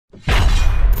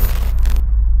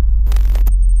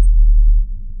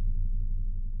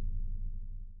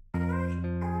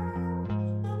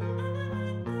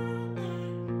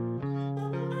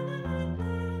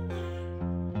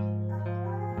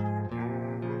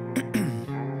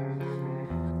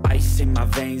In my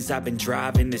veins, I've been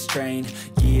driving this train.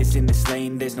 Years in this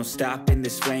lane, there's no stopping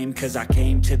this flame. Cause I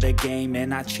came to the game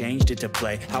and I changed it to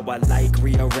play how I like,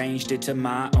 rearranged it to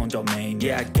my own domain.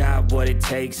 Yeah, I got what it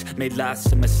takes, made lots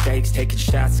of mistakes, taking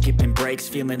shots, skipping breaks,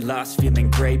 feeling lost, feeling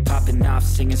great, popping off,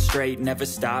 singing straight, never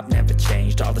stopped, never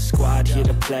changed. All the squad here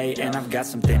to play and I've got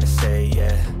something to say,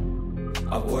 yeah.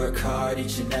 I work hard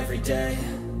each and every day,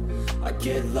 I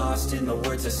get lost in the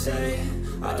words I say.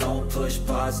 I don't push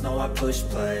pause, no I push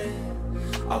play.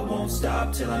 I won't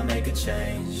stop till I make a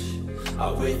change.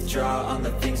 I withdraw on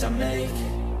the things I make.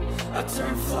 I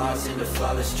turn flaws into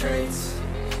flawless traits.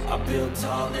 I build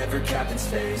tall, never capped in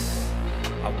space.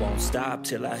 I won't stop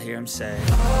till I hear him say,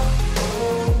 oh,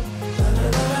 oh, la, la,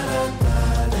 la, la,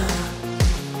 la, la.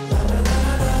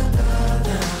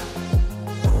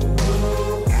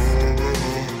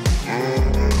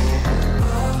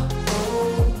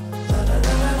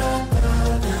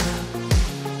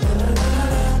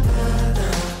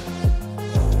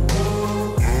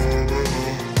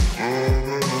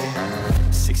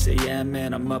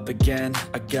 And I'm up again.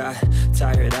 I got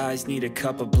tired eyes, need a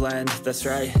cup of blend. That's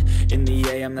right, in the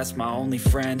AM, that's my only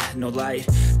friend. No light,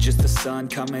 just the sun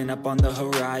coming up on the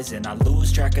horizon. I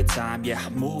lose track of time, yeah, I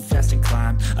move fast and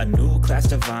climb a new class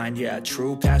divine, yeah,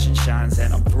 true passion shines.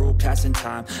 And I'm through passing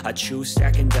time, I choose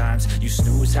stacking dimes. You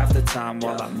snooze half the time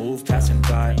while I move passing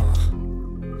by.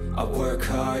 I work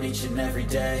hard each and every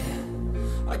day,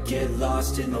 I get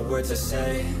lost in the words I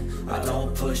say. I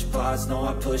don't push pause, no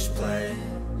I push play.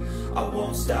 I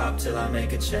won't stop till I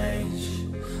make a change.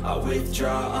 I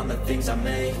withdraw on the things I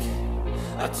make.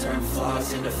 I turn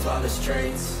flaws into flawless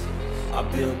traits. I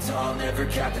build tall, never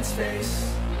capped in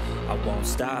space. I won't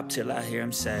stop till I hear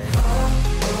him say, oh,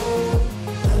 oh,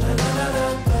 la, la, la,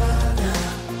 la, la.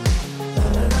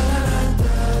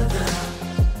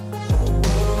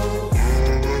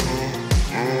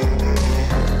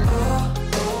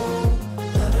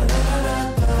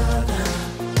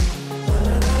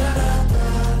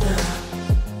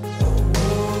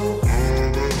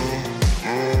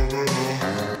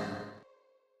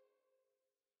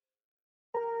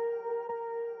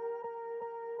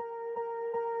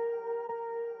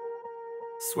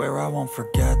 Swear I won't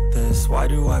forget this, why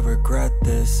do I regret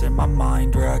this? In my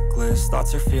mind reckless,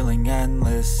 thoughts are feeling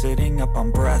endless. Sitting up,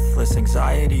 I'm breathless,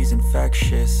 anxiety's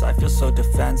infectious. I feel so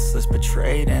defenseless,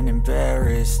 betrayed and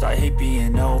embarrassed. I hate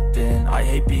being open, I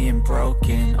hate being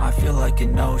broken. I feel like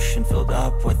an ocean filled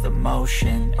up with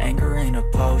emotion. Anger ain't a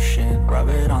potion, rub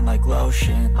it on like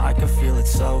lotion. I can feel it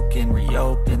soaking,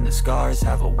 reopen, the scars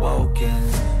have awoken.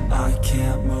 I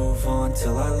can't move on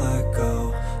till I let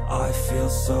go. I feel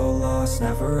so lost,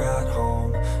 never at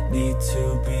home. Need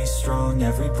to be strong,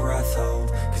 every breath hold.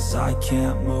 Cause I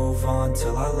can't move on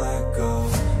till I let go.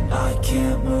 I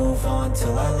can't move on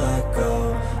till I let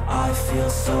go. I feel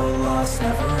so lost,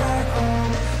 never at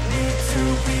home. Need to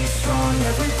be strong,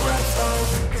 every breath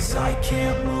hold. Cause I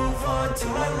can't move on till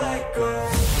I let go.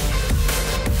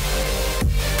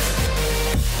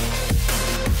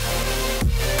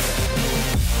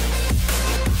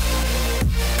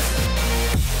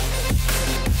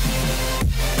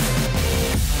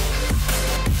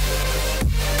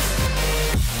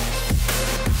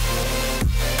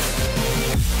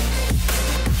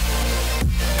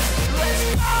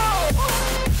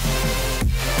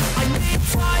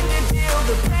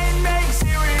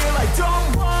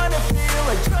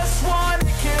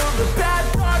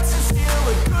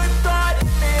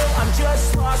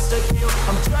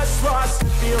 I'm just lost to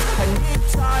feel. I need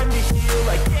time to heal.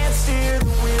 I can't steer the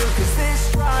wheel, cause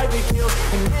this drive it kills,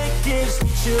 and it gives me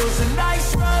chills. A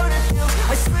nice road it feels.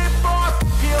 I slip off the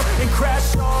peel and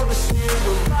crash all the steel.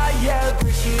 Will I ever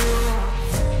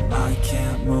heal? I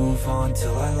can't move on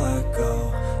till I let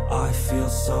go. I feel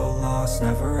so lost,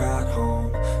 never at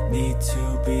home. Need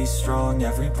to be strong,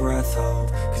 every breath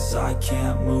hold. Cause I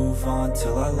can't move on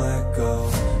till I let go.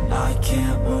 I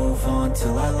can't move on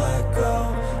till I let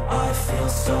go. I feel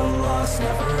so lost,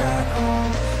 never at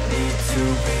home. Need to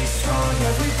be strong,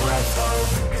 every breath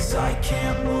hold. Cause I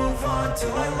can't move on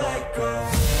till I let go.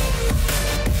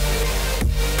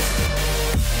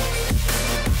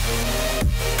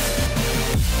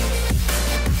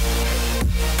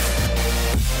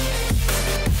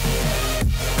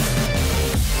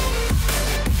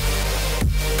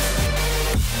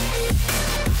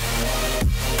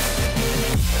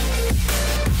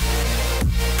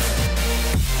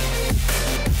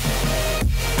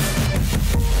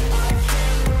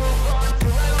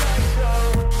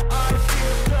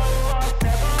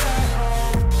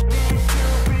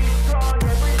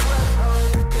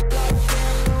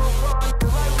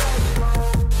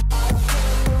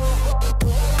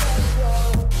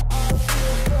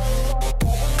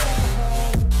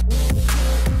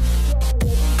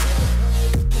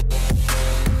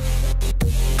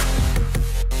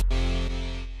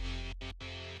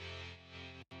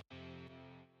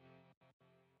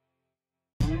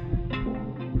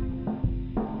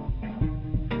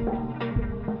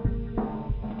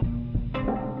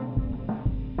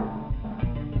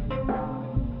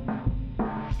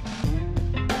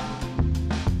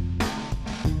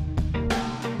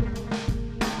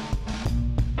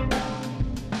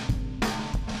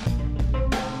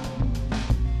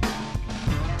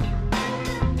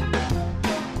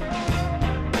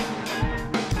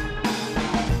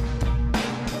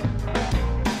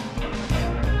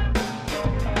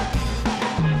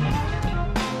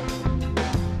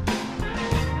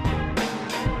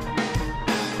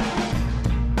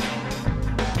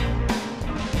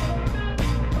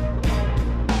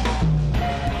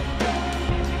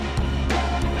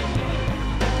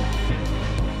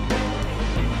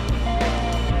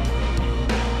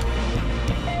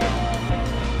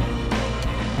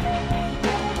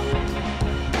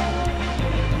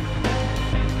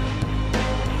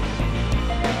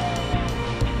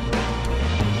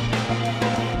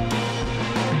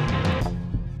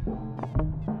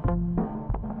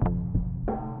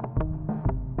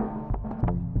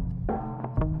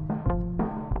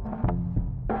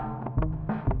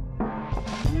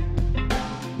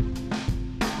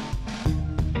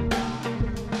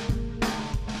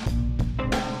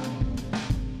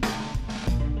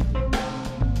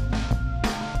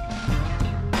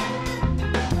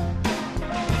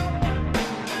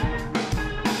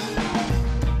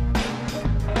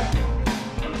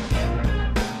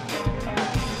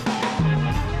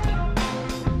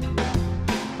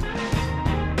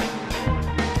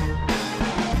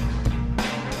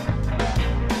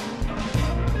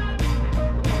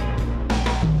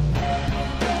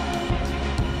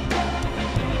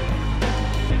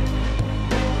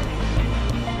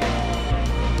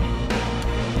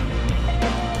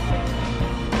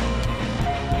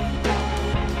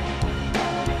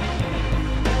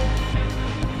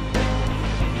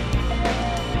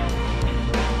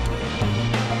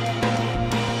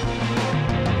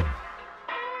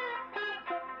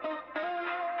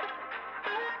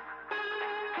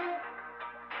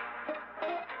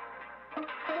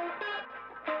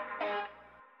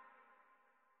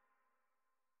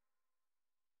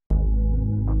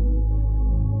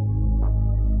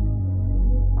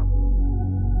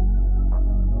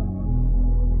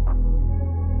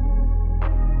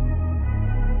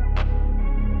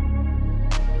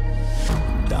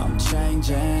 I'm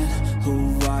changing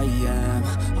who I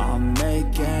am. I'm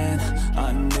making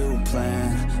a new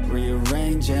plan,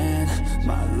 rearranging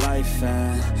my life,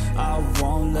 and I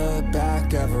won't look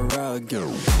back ever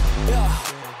again. Yeah.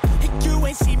 You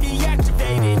ain't see me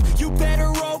activated. You better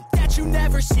hope that you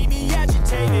never see me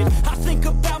agitated. I think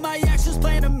about my actions,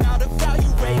 plan them out,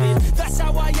 evaluated. That's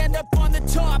how I end up on the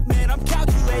top, man, I'm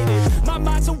calculated. My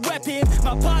mind's a weapon,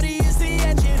 my body is the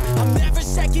engine. I'm never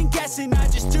second guessing, I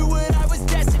just do what I was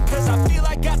destined. Cause I feel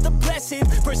I got the blessing,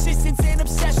 persistence and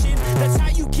obsession. That's how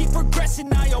you keep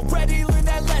progressing, I already learned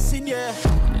that lesson, yeah.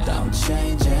 I'm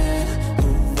changing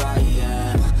who I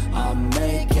am. I'm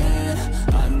making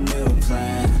a new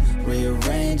plan,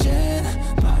 rearranging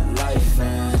my life,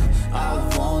 and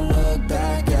I won't look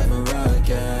back ever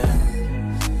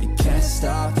again. You can't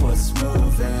stop what's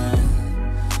moving.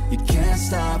 You can't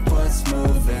stop what's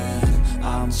moving.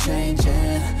 I'm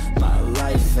changing my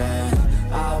life,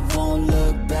 and I won't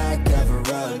look back ever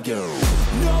again.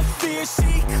 No fear,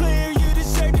 see clear, you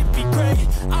deserve to be great.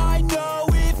 I know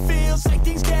it feels like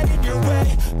things get in your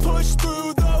way. Push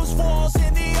through those walls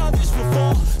and the others will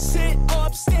fall. Sit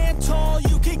up, stand tall,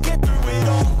 you can get through it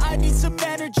all. I need some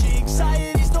energy,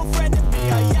 anxiety's no friend to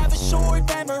me. I have a short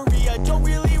memory, I don't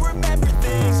really remember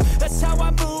things. That's how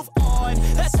I move on,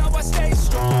 that's how I stay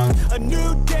strong. A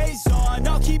new day's on,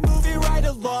 I'll keep moving right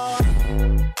along.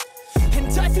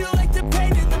 And I feel like the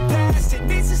pain in the past, it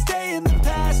needs to stay in the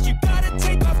past. You gotta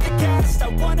take off the cast. I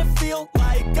wanna feel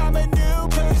like I'm a new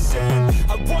person.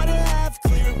 I wanna have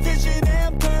clear vision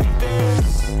and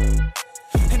purpose.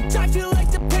 And I feel like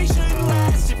the pain shouldn't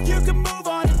last. If you can move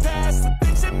on and past the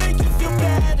things that make you feel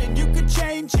bad, and you can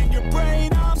change in your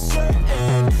brain, I'm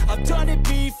certain. I've done it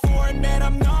before, and man,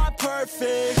 I'm not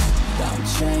perfect. I'm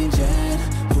changing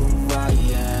who I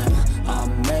am.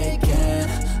 I'm making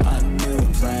a new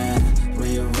plan,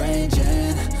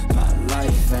 rearranging my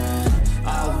life, and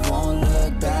I won't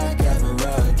look back ever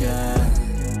again.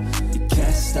 You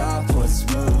can't stop what's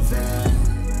moving.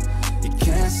 You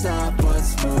can't stop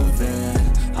what's moving.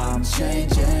 I'm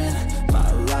changing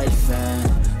my life,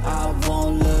 and I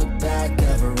won't look back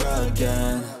ever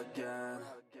again.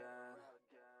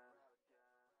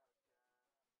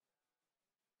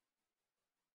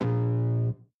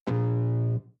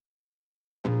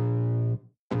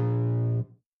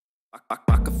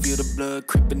 I can feel the blood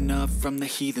creeping up from the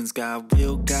heathens. Got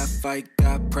will, got fight,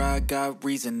 got pride, got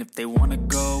reason. If they wanna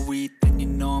go eat, then you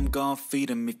know I'm gon' feed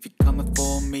them. If you're coming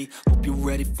for me, hope you're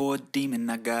ready for a demon.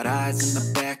 I got eyes in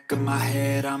the back of my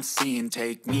head, I'm seeing.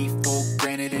 Take me for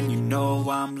granted and you know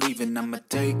I'm leaving. I'ma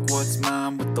take what's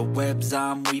mine with the webs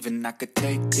I'm weaving. I could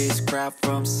take this crowd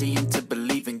from seeing to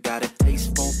believing. Got a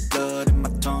taste for blood and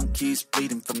my tongue keeps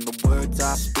bleeding. From the words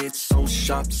I spit, so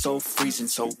sharp, so freezing,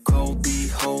 so cold.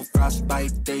 Behold,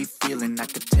 frostbite they feeling. I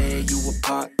could tear you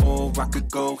apart or I could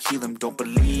go heal them. Don't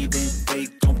believe in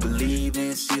fate, don't believe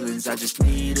in ceilings. I just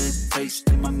need a taste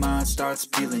and my mind starts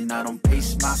peeling. I don't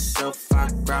pace myself, I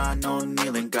grind on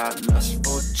kneeling. Got lust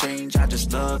for change, I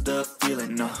just love the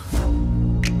feeling.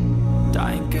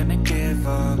 I ain't gonna give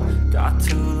up. Got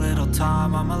too little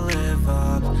time, I'ma live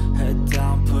up. Head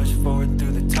down, push forward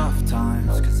through the tough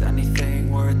times. Cause anything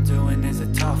worth doing is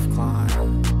a tough climb.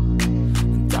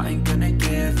 And I ain't gonna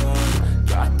give up.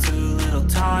 Got too little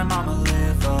time, I'ma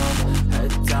live up.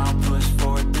 Head down, push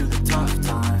forward through the tough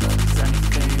times. Cause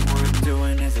anything worth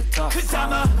doing is a tough climb. Cause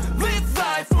I'ma live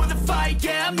life for the fight,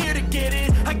 yeah, I'm here to get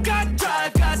it. I got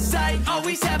drive, got sight,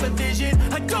 always have a vision.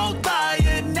 I don't lie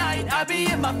at night, I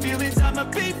be in my feelings. I'ma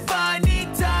be fine,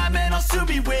 need time, and I'll soon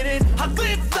be winning. I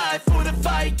live life for the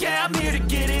fight, yeah, I'm here to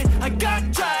get it. I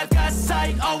got drive, got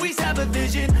sight, always have a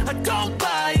vision. I don't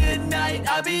lie at night,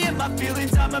 I be in my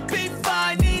feelings. I'ma be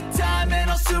fine, need time, and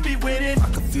I'll soon be winning. I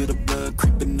can feel the blood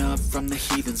creeping up from the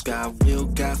heathens. Got will,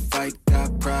 got fight,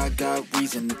 got pride, got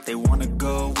reason. If they wanna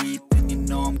go eat, then you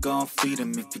know I'm gon' feed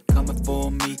them. If you're coming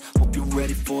for me, hope you're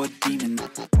ready for a demon. I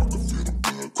can feel the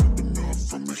blood creeping up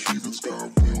from the heathens. Got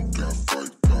will, got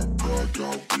fight, got pride,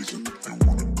 got reason. If they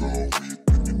wanna go eat,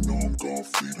 then you know I'm gon'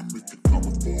 feed them. If you're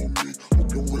coming for me,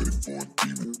 hope you're ready for a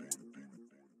demon.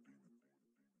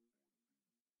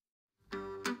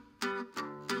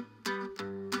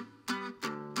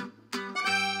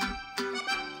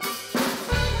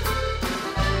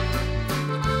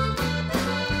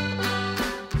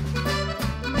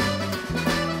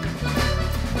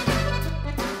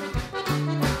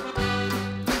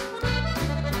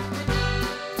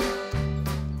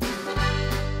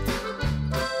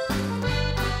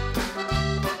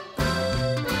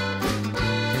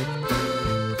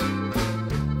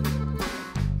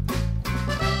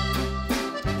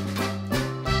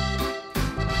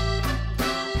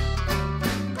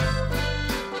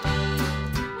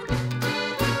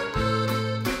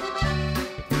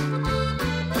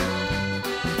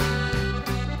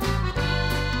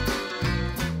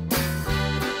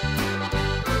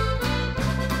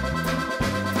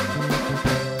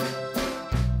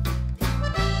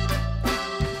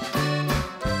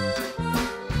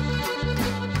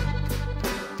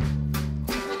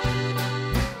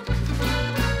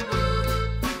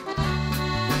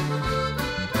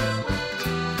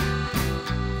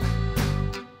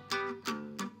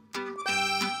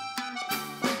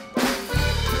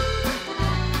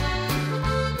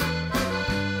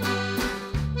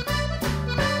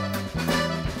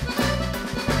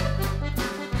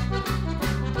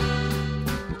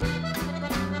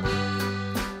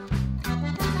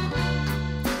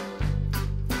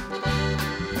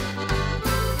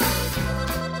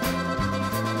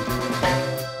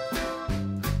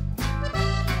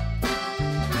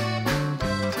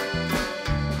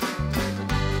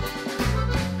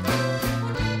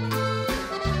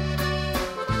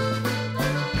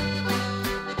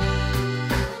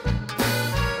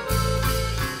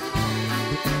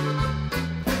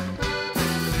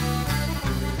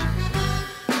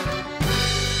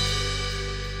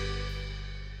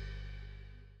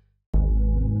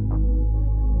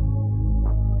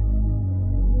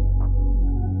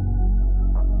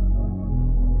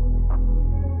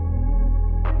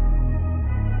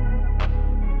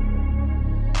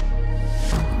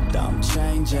 I'm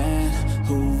changing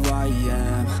who I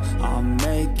am. I'm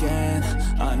making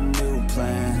a new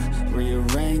plan,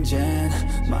 rearranging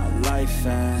my life,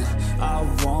 and I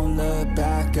won't look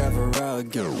back ever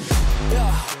again.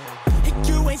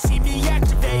 You ain't see me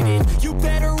activated. You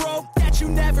better hope that you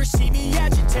never see me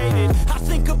agitated. I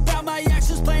think about my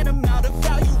actions, plan them out,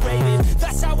 evaluated.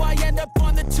 That's how I end up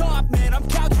on the top, man, I'm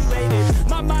calculated.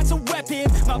 My mind's a weapon,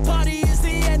 my body is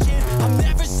the engine. I'm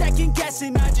never second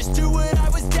guessing, I just do what I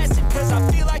was destined. Cause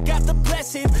I feel I got the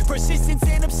blessing, persistence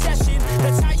and obsession.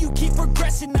 That's how you keep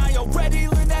progressing, I already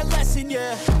learned that lesson,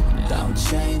 yeah. I'm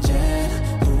changing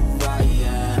who I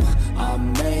am.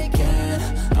 I'm making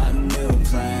a new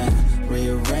plan,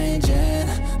 rearranging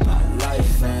my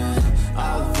life, and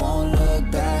I won't look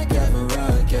back ever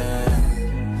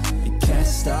again. You can't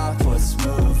stop what's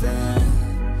moving.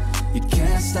 You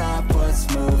can't stop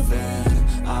what's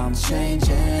moving. I'm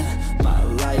changing my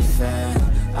life,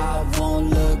 and I won't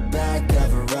look back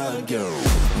ever again.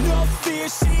 No fear,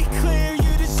 see clear,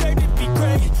 you deserve to be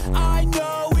great. I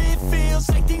know it feels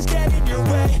like things get in your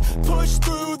way. Push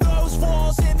through those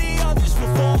walls and the others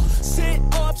will fall. Sit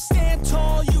up, stand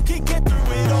tall, you can get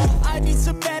through it all. I need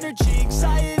some energy,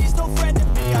 anxiety's no friend to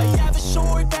me. I have a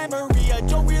short memory, I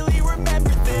don't really remember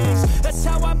things. That's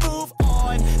how I move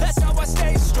on, that's how I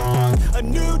stay strong. A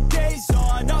new day's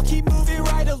on, I'll keep moving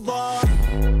right along.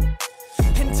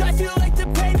 And I feel like the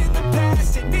pain in the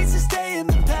past, it needs to stay in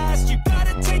the past. You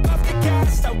gotta take off the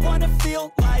cast. I wanna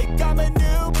feel like I'm a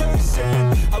new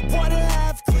person. I wanna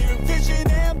have clear vision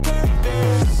and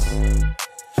purpose.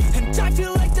 And I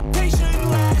feel like the pain shouldn't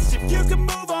last. If you can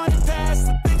move on and past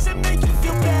the things that make you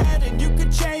feel bad, and you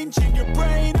can change in your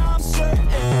brain, I'm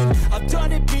certain. I've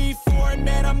done it before, and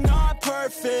man, I'm not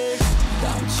perfect.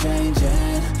 I'm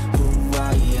changing who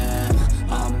I am.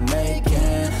 I'm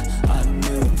making a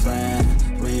new plan,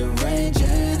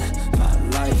 rearranging my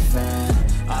life, and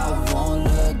I won't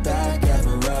look back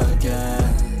ever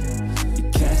again. You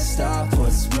can't stop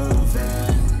what's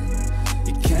moving.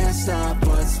 You can't stop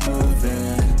what's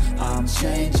moving. I'm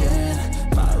changing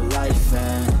my life,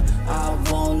 and I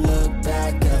won't look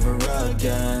back ever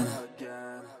again.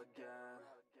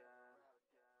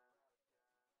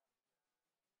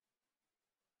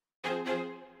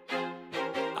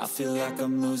 I feel like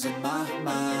I'm losing my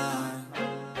mind.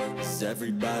 Is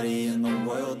everybody in the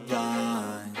world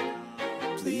blind?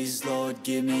 Please, Lord,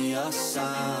 give me a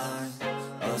sign,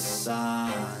 a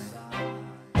sign.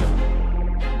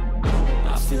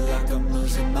 I feel like I'm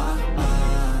losing my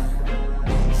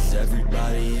mind. Is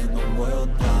everybody in the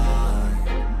world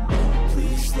blind?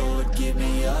 Please, Lord, give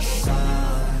me a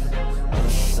sign, a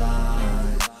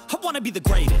sign. I wanna be the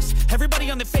greatest.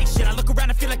 Everybody on the fake shit. I look around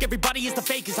and feel like everybody is the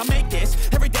fakest. I make this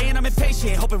every day and I'm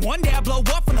impatient, hoping one day I blow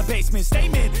up from the basement.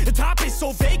 Statement, the top is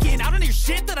so vacant. I don't hear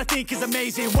shit that I think is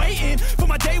amazing. Waiting for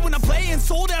my day when I'm playing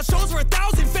sold out shows for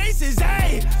 1,000 faces.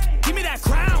 Hey, give me that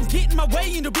crown, get in my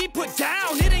way and to be put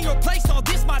down. It ain't your place, all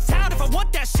this my town. If I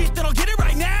want that shit, then I'll get it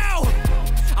right now.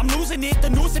 I'm losing it, the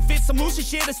noose it fits. I'm losing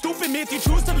shit, a stupid myth. You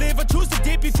choose to live or choose to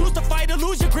dip. You choose to fight or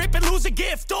lose your grip and lose a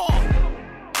gift.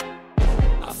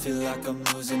 I feel like I'm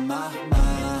losing my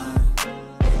mind.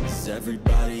 Is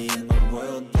everybody in the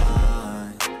world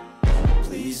blind?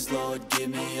 Please, Lord, give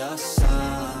me a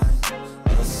sign,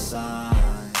 a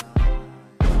sign.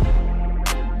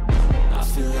 I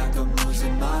feel like I'm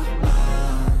losing my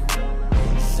mind.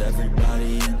 Is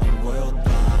everybody in the world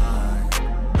blind?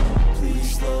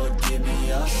 Please, Lord, give me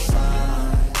a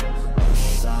sign, a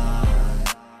sign.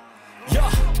 Yeah.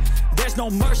 There's no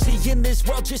mercy in this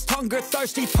world, just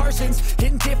hunger-thirsty persons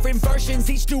in different versions.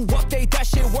 Each new update, that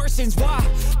shit worsens. Why?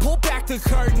 Pull back the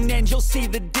curtain and you'll see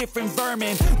the different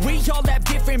vermin. We all have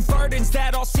different burdens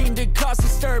that all seem to cause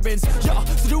disturbance. Yo,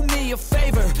 so do me a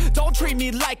favor, don't treat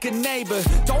me like a neighbor.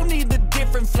 Don't need the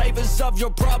different flavors of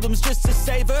your problems just to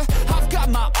savor. I've got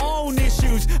my own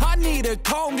issues, I need a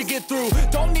comb to get through.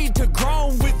 Don't need to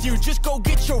groan with you, just go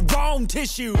get your own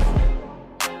tissue.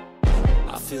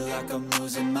 I feel like I'm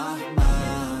losing my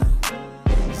mind.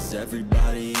 Is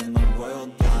everybody in the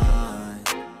world blind?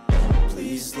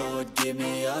 Please, Lord, give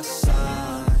me a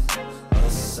sign, a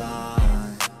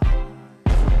sign.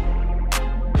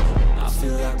 I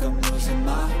feel like I'm losing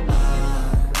my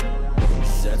mind.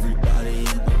 Is everybody in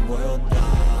the world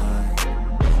blind?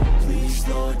 Please,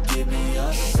 Lord, give me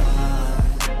a sign,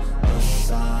 a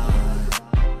sign.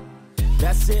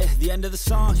 That's it, the end of the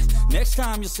song. Next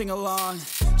time you'll sing along.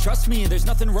 Trust me, there's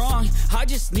nothing wrong. I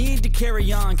just need to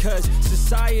carry on, cause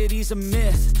society's a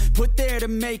myth put there to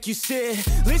make you sit.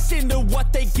 Listen to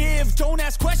what they give. Don't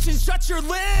ask questions, shut your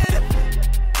lid.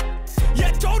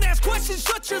 Yeah, don't ask questions,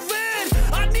 shut your lid.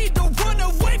 I need to run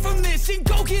away from this and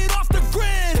go get off the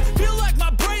grid. Feel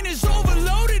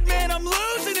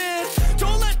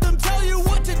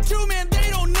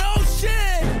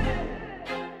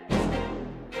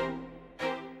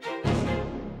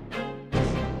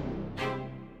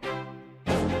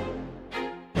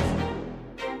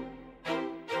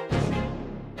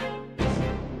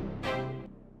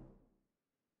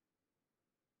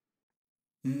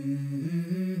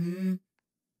Mm-hmm.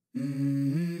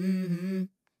 Mm-hmm.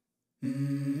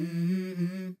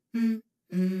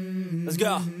 Mm-hmm. Let's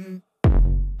go.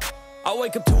 I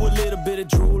wake up to a little bit of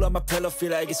drool on my pillow,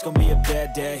 feel like it's gonna be a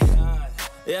bad day.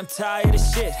 Yeah, I'm tired of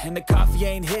shit, and the coffee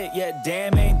ain't hit yet,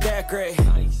 damn, ain't that great.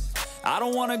 I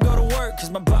don't wanna go to work,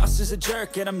 cause my boss is a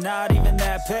jerk, and I'm not even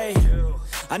that paid.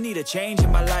 I need a change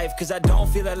in my life, cause I don't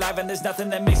feel alive, and there's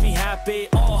nothing that makes me happy.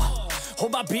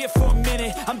 Hold my beer for a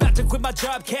minute, I'm about to quit my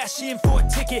job, cash in for a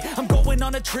ticket. I'm going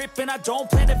on a trip and I don't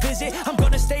plan to visit. I'm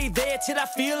gonna stay there till I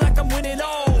feel like I'm winning,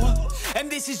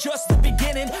 and this is just the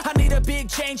beginning. I need a big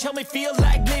change, help me feel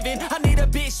like living. I need a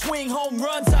big swing, home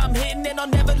runs I'm hitting, and I'll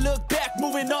never look back,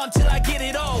 moving on till I get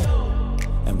it all.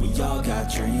 And we all got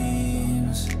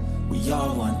dreams, we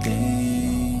all want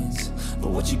things,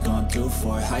 but what you gonna do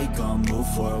for it? How you gonna move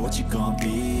for it? What you gonna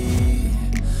be?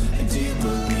 And do you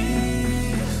believe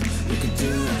you can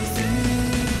do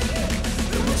anything?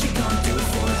 But what you gonna do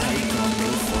for it? How you gonna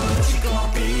move for it? What you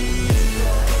gonna be?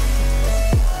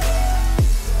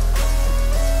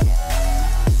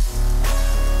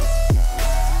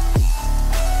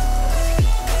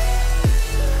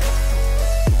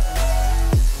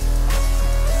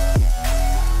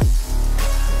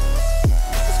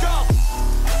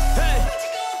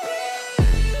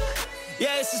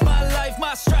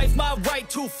 My strife, my right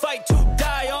to fight, to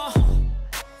die on.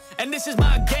 And this is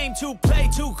my game to play,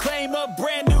 to claim a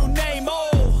brand new name,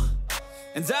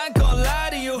 And I ain't gonna lie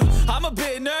to you, I'm a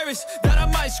bit nervous that I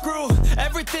might screw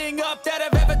everything up that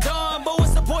I've ever done. But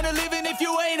what's the point of living if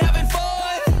you ain't having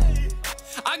fun?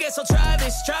 I guess I'll try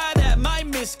this, try that, might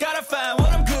miss, gotta find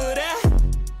what I'm good at.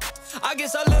 I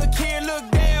guess I look here, look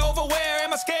there, over where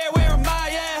am I scared, where am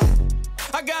I at?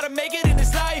 I gotta make it in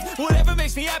this life, whatever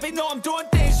makes me happy, know I'm doing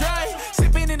things right.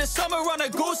 Sipping in the summer on a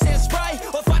goose and Sprite,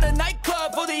 or find a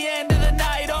nightclub for the end of the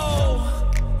night,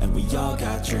 And we all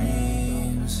got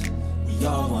dreams, we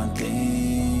all want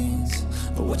things,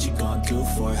 but what you gonna do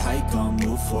for it? How you gonna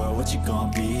move for it? What you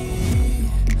gonna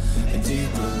be? And do you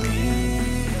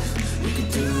believe you can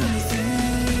do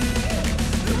anything?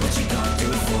 But what you gonna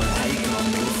do for it? How you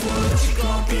gonna move for it? What you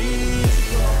gonna be?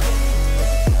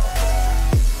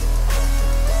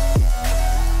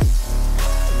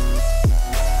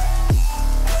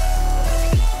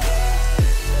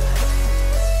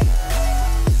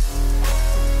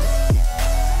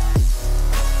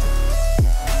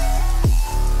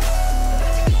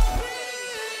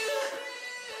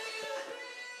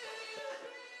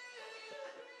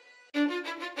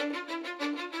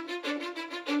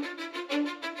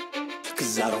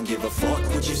 I don't give a fuck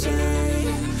what you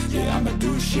say. Yeah, I'ma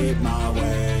do shit my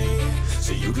way.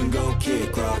 So you can go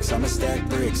kick rocks, I'ma stack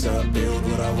bricks up, build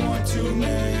what I want to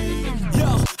make.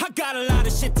 Yo, I got a lot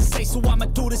of shit to say, so I'ma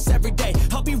do this every day.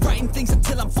 I'll be writing things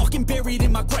until I'm fucking buried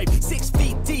in my grave. 6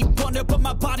 feet deep under, but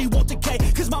my body won't decay,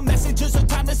 cause my messages are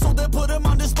timeless, so they'll put them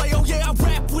on display. Oh yeah, I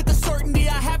rap with a certainty,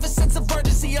 I have a sense of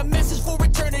urgency, a message for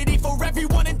eternity, for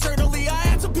everyone internally. I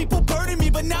had some people burning me,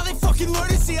 but now they fucking learn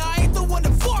to see I ain't the one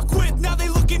to fuck with. Now they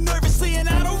looking nervously, and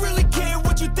I don't really care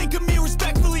what you think of me,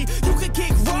 respectfully. You can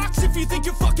kick rocks if you think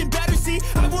you're fucking better, see.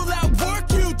 I will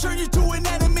outwork you, turn you to an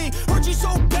enemy, hurt you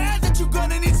so bad that you're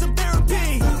gonna need some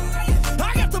therapy.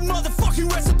 I got the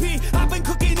motherfucking recipe, I've been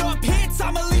cooking up hits,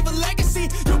 I'ma leave a legacy.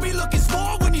 You'll be looking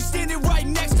small when you're standing right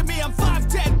next to me. I'm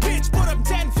 5'10", bitch, but I'm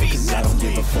 10 feet. Cause I don't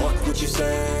give a fuck what you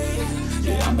say.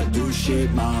 Yeah, I'ma do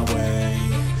shit my way.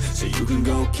 So you can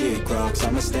go kick rocks,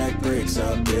 I'ma stack bricks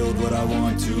up, build what I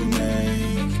want to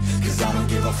make. Cause I don't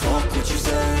give a fuck what you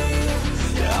say.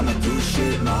 Yeah, I'ma do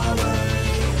shit my way.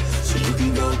 So you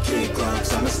can go kick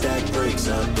rocks, I'ma stack bricks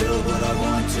up, build what I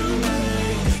want to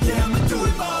make. Yeah, I'ma do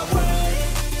it my way.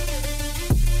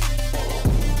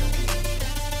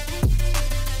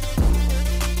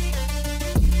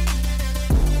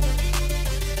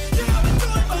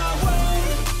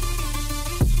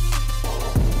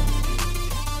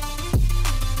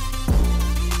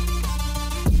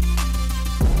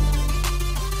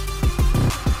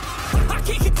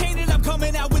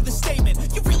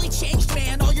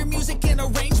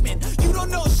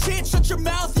 Shut your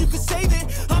mouth, you can save it.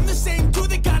 I'm the same dude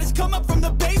that got his come up from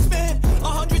the basement.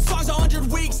 100 songs, 100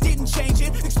 weeks, didn't change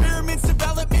it. Experiments,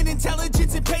 development,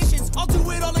 intelligence, and patience. I'll do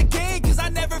it all again, cause I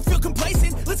never feel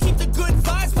complacent. Let's keep the good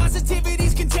vibes,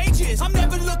 positivity's contagious. I'm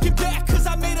never looking back, cause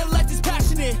I made a life that's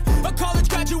passionate. A college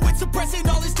graduate suppressing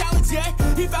all his talents, yeah.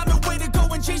 He found a way to go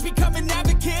and change, become an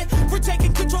advocate for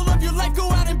taking control of your life, go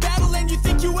out and battle. And you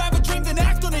think you have a dream, then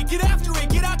act on it. Get after it,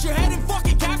 get out your head and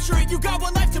fucking capture it. You got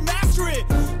one life to master it.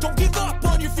 Don't give up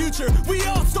on your future, we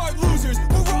all start losers.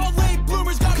 We're all late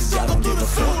bloomers, gotta struggle through the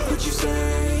sewer. What you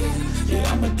say?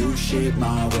 Yeah, I'ma do shit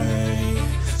my way.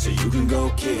 can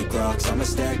go kick rocks, I'ma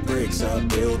stack bricks up,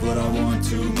 build what I want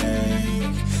to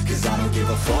make. Cause I don't give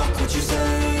a fuck what you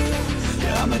say,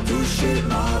 yeah, I'ma do shit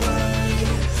my way.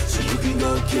 So you can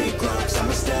go kick rocks,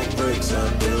 I'ma stack bricks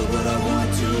up, build what I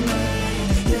want to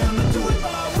make. Yeah, I'ma do it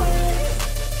my way.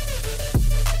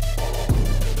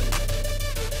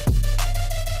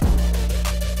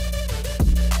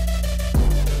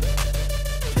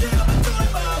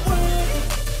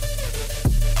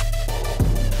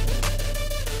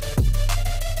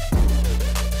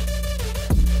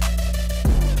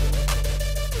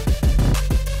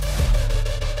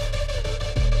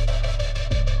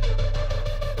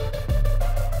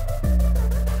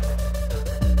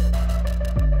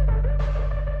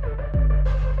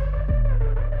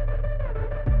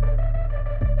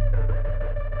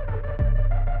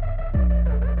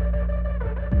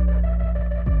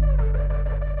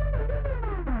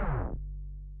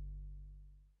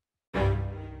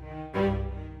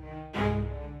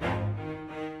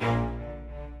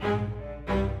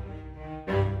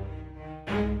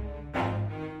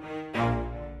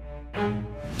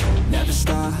 Never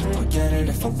stop, I'll get it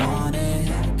if I want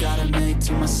it. Gotta make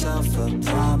to myself a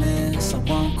promise. I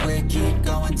won't quit, keep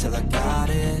going till I got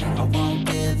it. I won't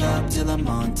give up till I'm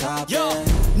on top. Yo, yeah.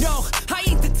 no, I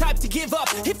ain't the type to give up.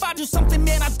 If I do something,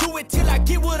 man, I do it till I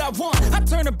get what I want. I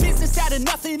turn a business out of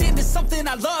nothing into something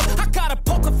I love. I got a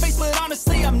poker face, but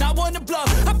honestly, I'm not one to bluff.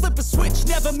 I flip a switch,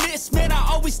 never miss, man, I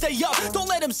always stay up. Don't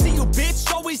let them see you,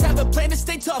 bitch, always have a plan to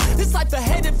stay tough. This life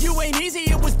ahead of you ain't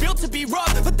easy, it was built to be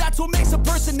rough. But that's what makes a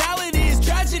personality, is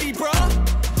tragedy, bruh.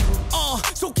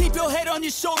 So keep your head on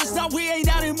your shoulders. Now we ain't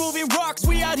out here moving rocks,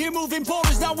 we out here moving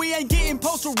boulders. Now we ain't getting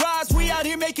posterized, we out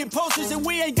here making posters. And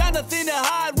we ain't got nothing to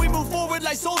hide, we move forward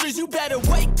like soldiers. You better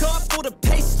wake up for the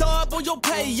pay stub, or you'll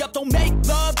pay up. Don't make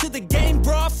love to the game,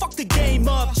 bruh, fuck the game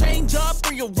up. Change up,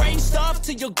 rearrange stuff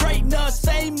to your greatness.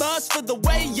 Famous for the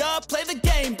way up, play the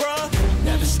game, bruh.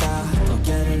 Never stop, I'll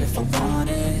get it if I want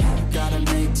it. Gotta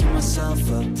make to myself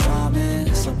a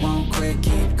promise. I won't quit,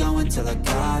 keep going till I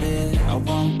got it. I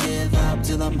won't give up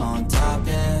till I'm on top,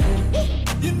 yeah.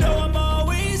 You know I'm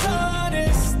always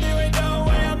honest, there ain't no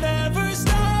way I'm ever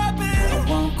stopping. I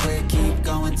won't quit, keep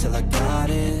going till I got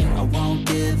it. I won't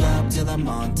give up till I'm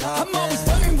on top, I'm always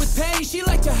flirting with pain, she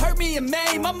like to hurt me and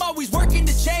maim. I'm always working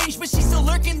to change, but she's still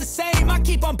lurking the same. I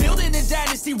keep on building a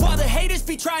dynasty while the haters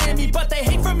be trying me. But they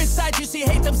hate from inside, you see,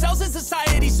 hate themselves in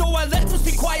society. So I let them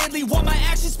speak quietly while my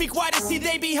actions speak wider. See,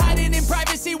 they be hiding in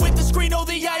privacy with the screen. Oh,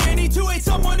 the irony to hate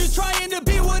someone who's trying to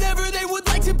be whatever they would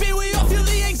like to be. We all feel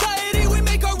the anxiety, we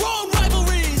make our own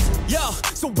rivalries. Yo,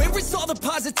 so where is all the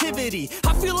positivity?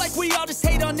 I feel like we all just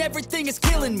hate on everything, it's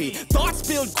killing me. Thoughts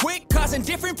build quick, causing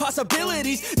different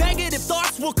possibilities. Negative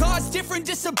thoughts will cause different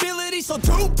disabilities. So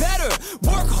do better,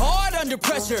 work hard under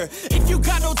pressure. If you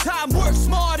got no time, work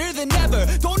smarter than ever.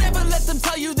 Don't ever let them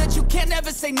tell you that you can't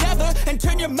never say never. And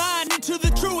turn your mind into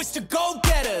the truest of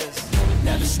go-getters.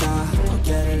 Never stop, I'll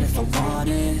get it if I want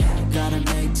it. Gotta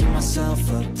make to myself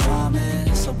a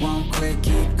promise. I won't quit,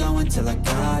 keep going till I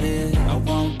got it. I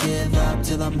won't give up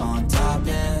till I'm on top,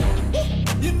 yeah.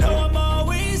 You know I'm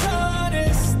always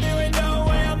honest, there ain't no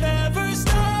way I'm ever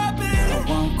stopping. I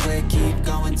won't quit, keep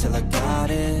going till I got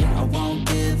it. I won't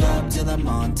give up till I'm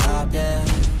on top, yeah.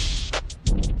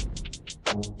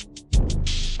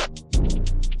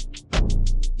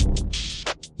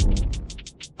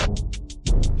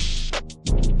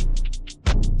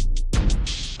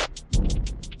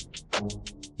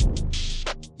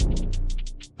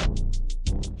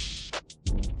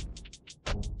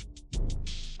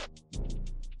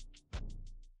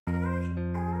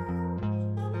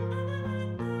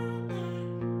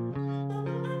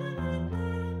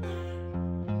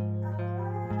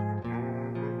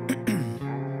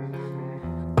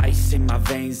 In my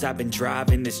veins, I've been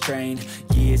driving this train.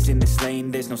 Years in this lane,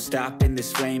 there's no stopping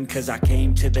this flame. Cause I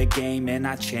came to the game and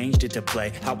I changed it to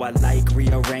play how I like,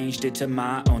 rearranged it to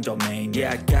my own domain.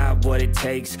 Yeah, I got what it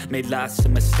takes, made lots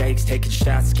of mistakes. Taking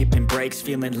shots, skipping breaks,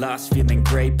 feeling lost, feeling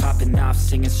great. Popping off,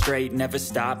 singing straight, never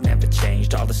stopped, never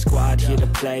changed. All the squad here to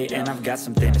play, and I've got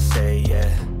something to say, yeah.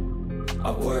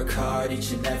 I work hard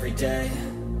each and every day.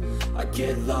 I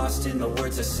get lost in the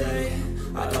words I say.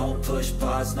 I don't push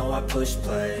pause, no, I push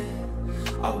play.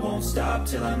 I won't stop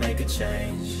till I make a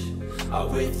change. I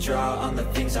withdraw on the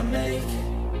things I make.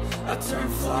 I turn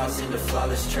flaws into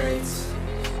flawless traits.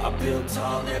 I build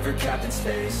tall, never capped in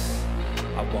space.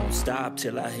 I won't stop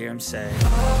till I hear him say,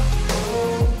 oh,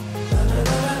 oh, la, la,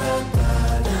 la, la,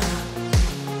 la, la.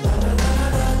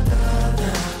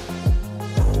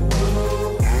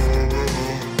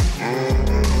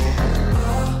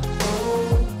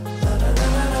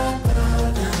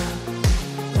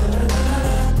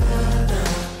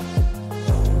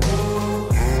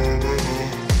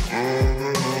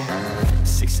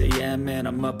 a.m. and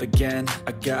I'm up again.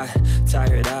 I got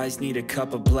tired eyes, need a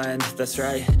cup of blend. That's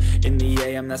right, in the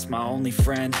AM, that's my only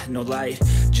friend. No light,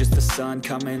 just the sun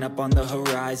coming up on the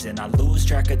horizon. I lose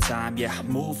track of time, yeah, I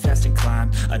move fast and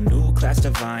climb a new class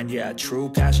divine, yeah, true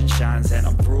passion shines. And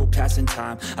I'm through passing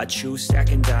time, I choose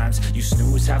stacking dimes. You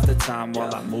snooze half the time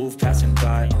while I move passing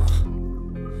by.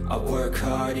 I work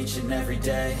hard each and every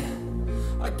day,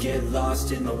 I get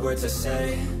lost in the words I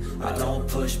say. I don't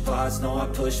push pause, no I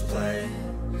push play.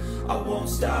 I won't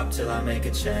stop till I make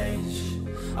a change.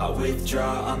 I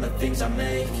withdraw on the things I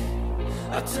make.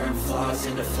 I turn flaws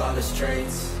into flawless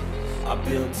traits. I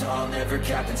build tall, never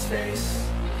capped in space.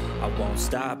 I won't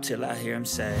stop till I hear him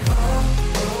say, oh,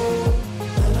 oh,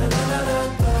 la, la,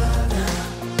 la, la, la.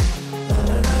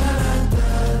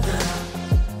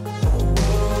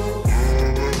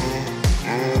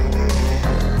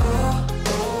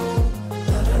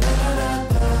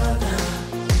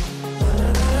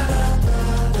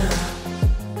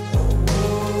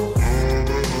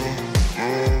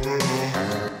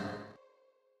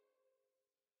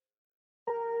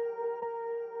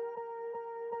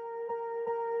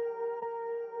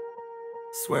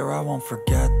 Swear I won't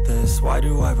forget this, why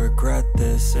do I regret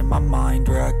this? In my mind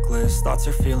reckless, thoughts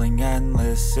are feeling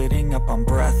endless. Sitting up I'm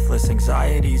breathless,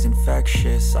 anxiety's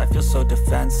infectious. I feel so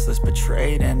defenseless,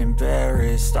 betrayed and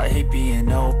embarrassed. I hate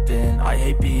being open, I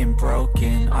hate being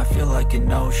broken. I feel like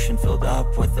an ocean filled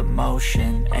up with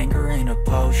emotion. Anger ain't a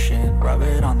potion, rub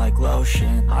it on like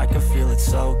lotion. I can feel it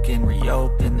soaking,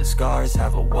 reopen, the scars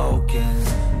have awoken.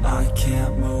 I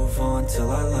can't move on till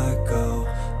I let go.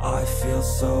 I feel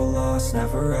so lost,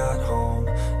 never at home.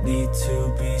 Need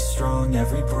to be strong,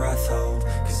 every breath hold.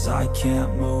 Cause I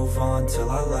can't move on till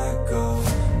I let go.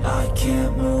 I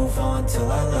can't move on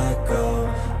till I let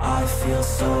go. I feel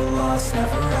so lost,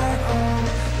 never at home.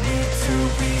 Need to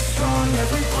be strong,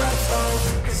 every breath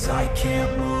hold. Cause I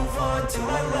can't move on till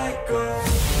I let go.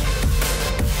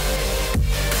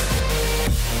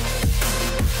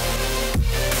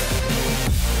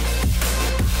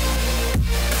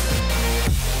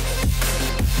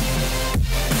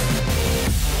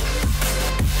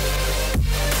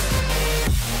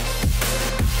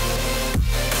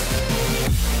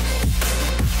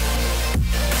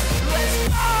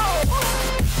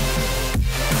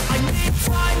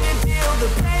 The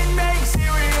pain makes it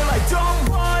real, I don't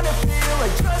wanna feel, I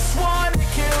just wanna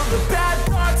kill the bad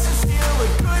thoughts and steal a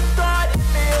good thought and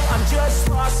feel. I'm just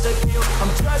lost, I feel,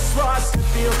 I'm just lost, I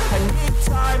feel. I need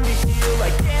time to heal, I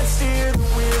can't steer the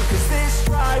wheel. Cause this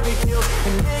drive it kills,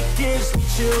 and it gives me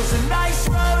chills. A nice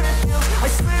road it feels, I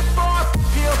slip off the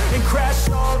peel and crash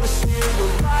all the steel.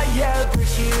 Will I ever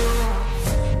heal?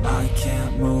 I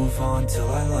can't move on till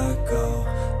I let go.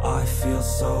 I feel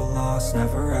so lost,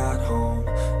 never at home.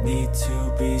 Need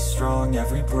to be strong,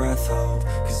 every breath hold.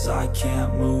 Cause I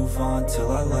can't move on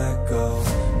till I let go.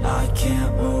 I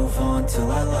can't move on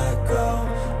till I let go.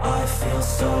 I feel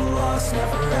so lost,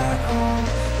 never at home.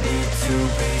 Need to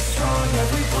be strong,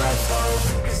 every breath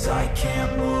hold. Cause I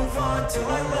can't move on till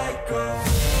I let go.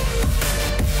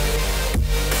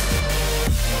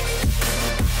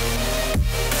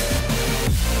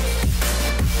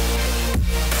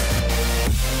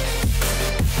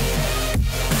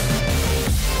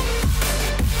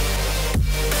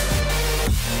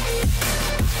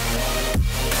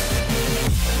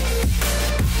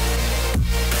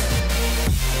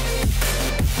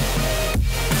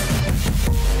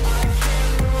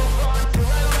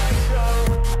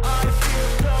 I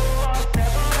feel so lost,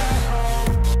 never at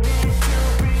home. Need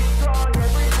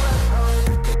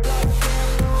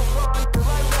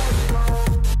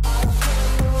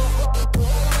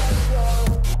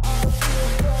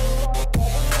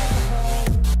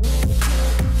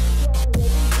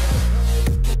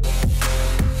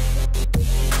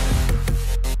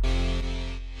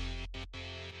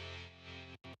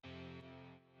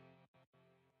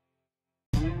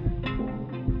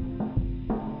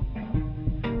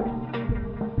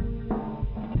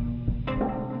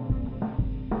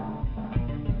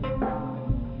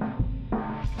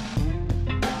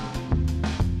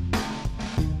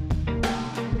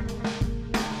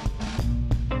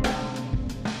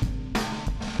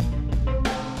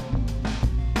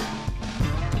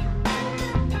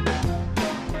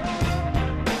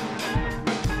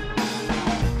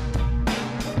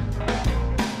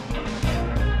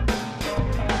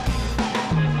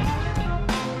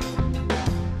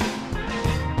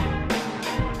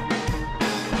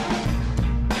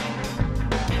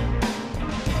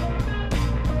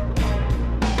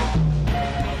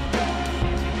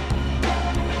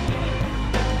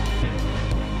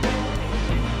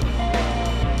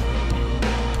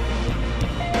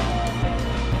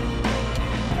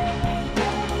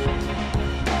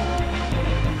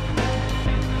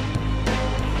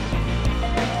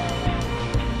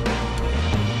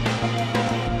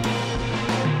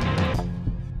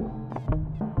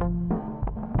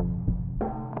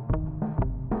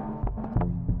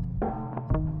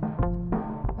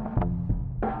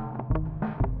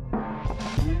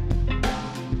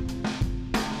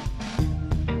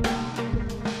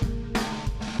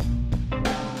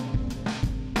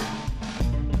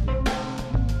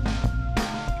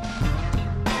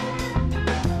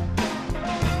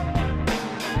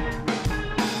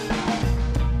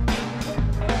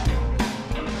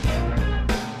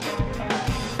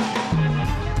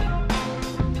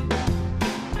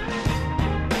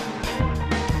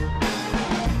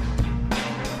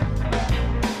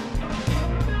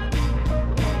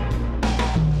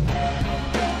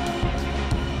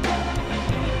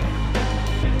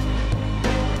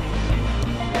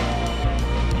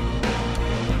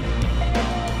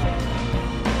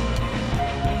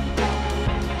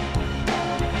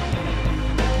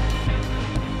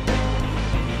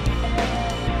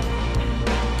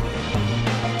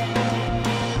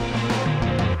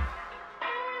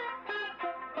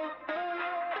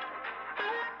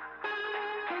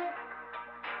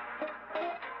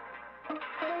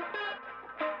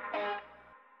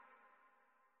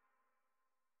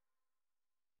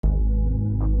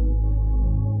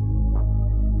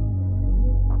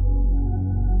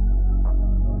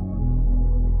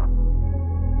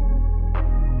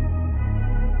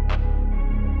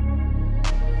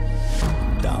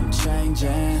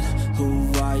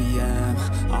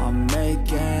I'm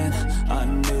making a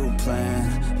new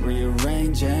plan,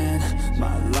 rearranging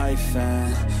my life,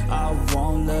 and I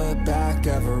won't look back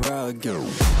ever again.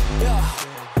 Yeah,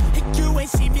 you ain't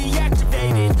see me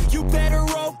activated. You better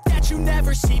hope that you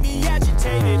never see me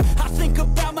agitated. I think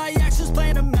about my actions,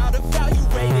 plan them out,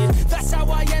 evaluated. That's how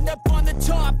I end up on the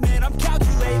top, man, I'm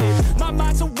calculated. My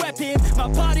mind's a weapon, my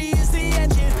body is the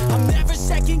engine. I'm never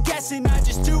second guessing, I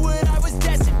just do what I was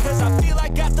destined. Cause I feel I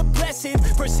got the blessing,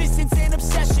 persistence and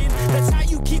obsession. That's how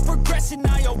you keep progressing,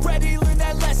 I already learned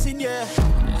that lesson, yeah.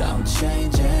 I'm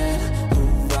changing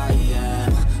who I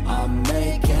am, I'm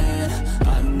making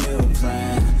a new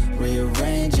plan,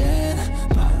 rearranging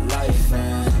my life,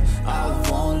 and I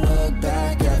won't look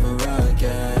back ever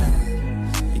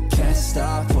again. You can't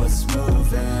stop what's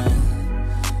moving,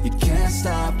 you can't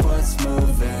stop what's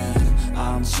moving.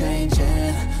 I'm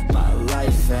changing my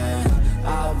life, and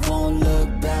I won't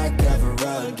look back ever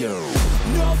again.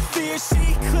 No fear,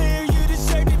 see clear, you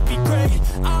deserve to be great.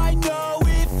 I know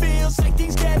it feels like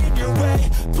things get in your way.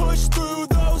 Push through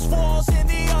those walls and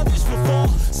the others will fall.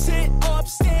 Sit up,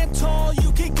 stand tall,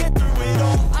 you can get through it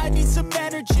all. I need some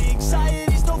energy,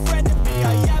 anxiety's no friend to me.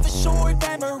 I have a short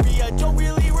memory, I don't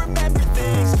really remember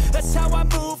things. That's how I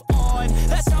move on,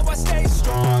 that's how I stay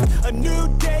strong. A new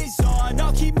day's on,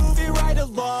 I'll keep moving right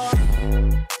along.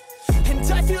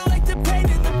 And I feel like the pain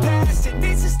in the past, it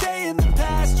needs to stay in the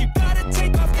past. You gotta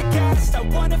take off the cast. I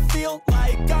wanna feel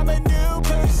like I'm a new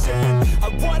person. I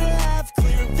wanna have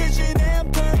clear vision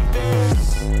and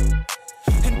purpose.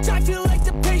 And I feel like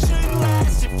the pain shouldn't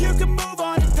last. If you can move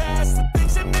on and past the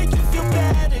things that make you feel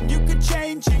bad, and you can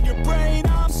change in your brain,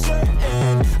 I'm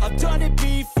certain. I've done it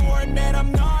before, and man,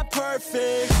 I'm not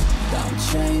perfect. I'm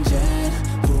changing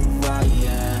who I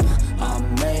am,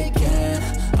 I'm making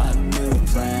a new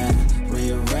plan,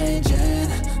 rearranging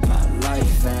my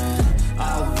life, and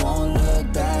I won't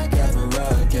look back ever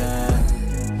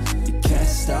again. You can't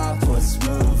stop what's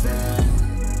moving,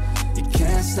 you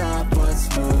can't stop what's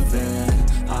moving.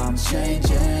 I'm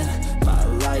changing my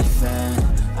life,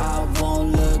 and I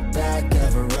won't look back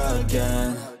ever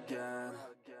again.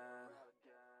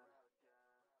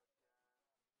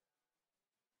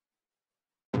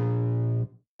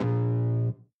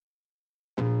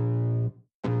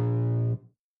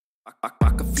 I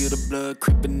can feel the blood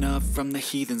creeping up from the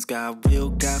heathens. Got will,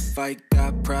 got fight,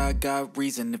 got pride, got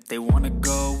reason. If they wanna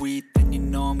go eat, then you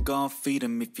know I'm gon' feed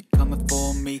them. If you're coming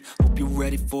for me, hope you're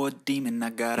ready for a demon. I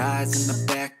got eyes in the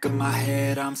back of my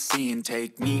head, I'm seeing.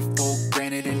 Take me for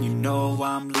granted and you know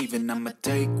I'm leaving. I'ma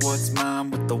take what's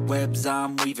mine with the webs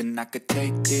I'm weaving. I could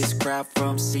take this crowd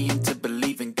from seeing to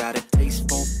believing. Got a taste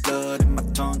for blood and my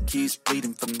tongue keeps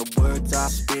bleeding. From the words I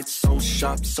spit, so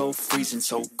sharp, so freezing.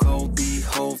 So cold,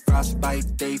 behold,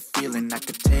 frostbite they feeling. I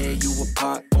could tear you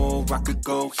apart or I could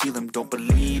go heal them. Don't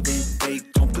believe in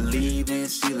fate, don't believe in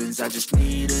ceilings. I just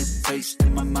need a taste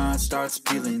and my mind starts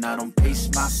peeling. I don't pace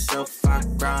myself, I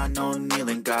grind on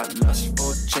kneeling. Got lust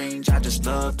for change, I just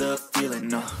love the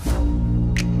feeling.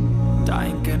 I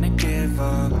ain't gonna give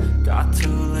up, got too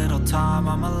little time,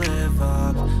 I'ma live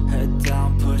up. Head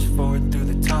down, push forward through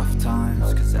the tough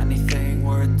times, cause anything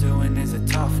worth doing is a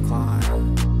tough climb.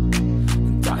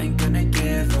 And I ain't gonna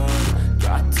give up,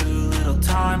 got too little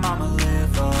time, I'ma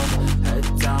live up.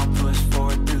 Head down, push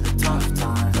forward through the tough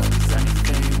times, cause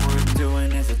anything worth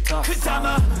doing is a tough climb. Cause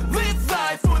I'ma live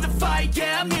life for the fight,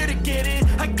 yeah, I'm here to get it.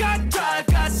 I got drive,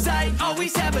 got sight,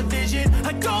 always have a vision.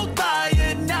 I don't lie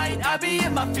at night, I be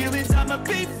in my feelings. I'ma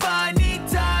be fine, need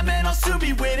time and I'll soon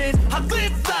be winning. I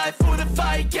live life for the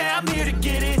fight, yeah, I'm here to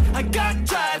get it. I got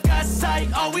drive, got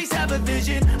sight, always have a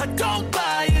vision. I don't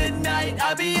lie at night,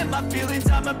 I be in my feelings.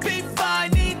 I'ma be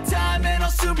fine, need time and I'll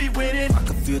soon be winning. I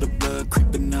can feel the blood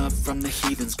creeping up from the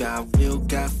heathens. Got will,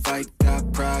 got fight,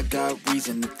 got pride, got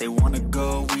reason. If they wanna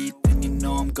go eat, then you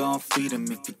know I'm gon' feed them.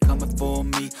 If you're coming for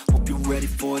me, hope you're ready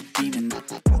for a demon. I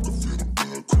can feel the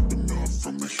blood creeping up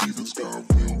from the heathens. Got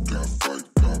will, got fight,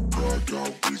 got pride,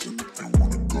 got reason. If they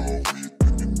wanna go eat,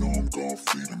 then you know I'm gon'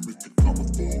 feed them. If you're coming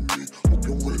for me, hope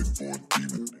you're ready for a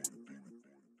demon.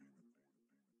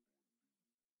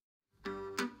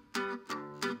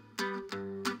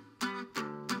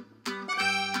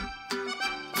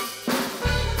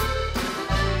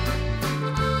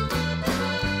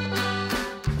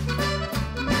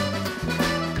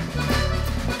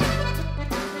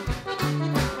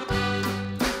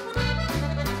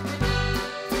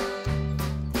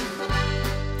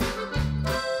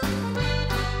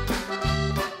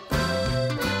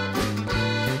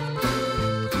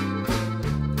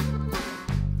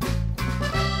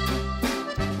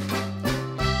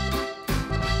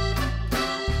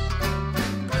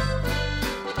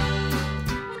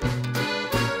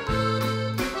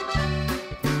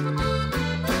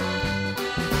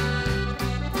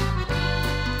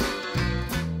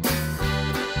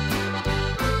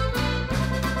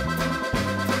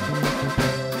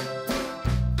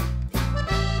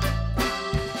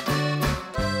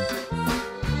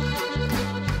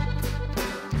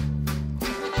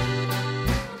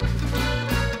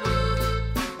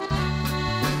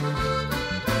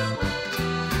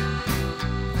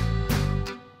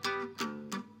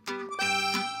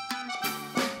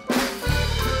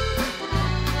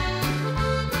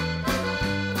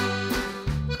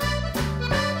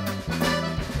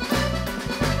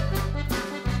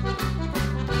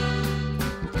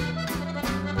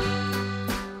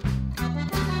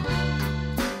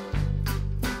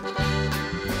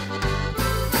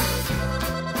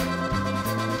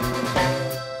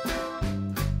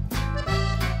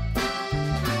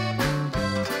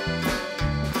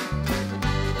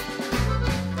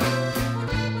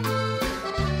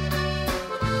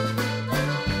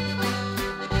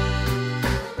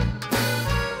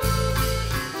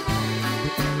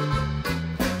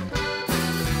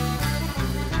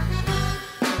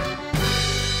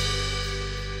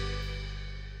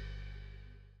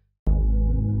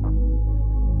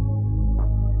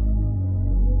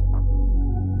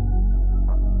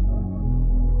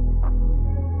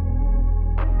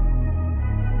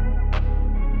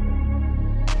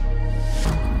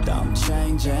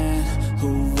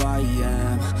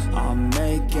 am. I'm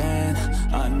making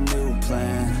a new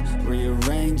plan,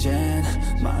 rearranging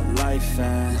my life,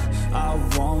 and I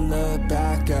won't look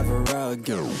back ever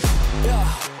again.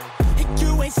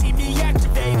 You ain't see me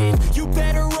activated. You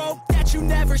better hope that you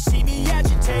never see me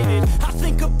agitated. I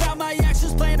think about my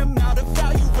actions, plan them out,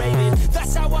 evaluated.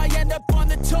 That's how I end up on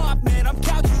the top, man, I'm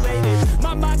calculated.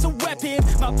 My mind's a weapon,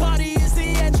 my body is the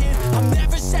engine. I'm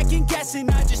never second guessing,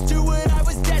 I just do what I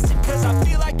was destined. Cause I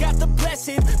feel I got the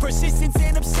blessing, persistence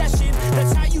and obsession.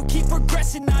 That's how you keep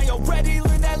progressing, I already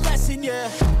learned that lesson,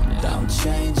 yeah. I'm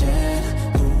changing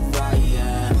who I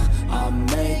am. I'm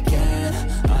making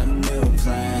a new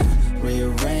plan,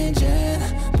 rearranging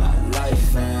my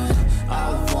life, and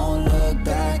I won't look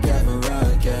back ever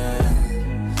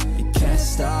again. You can't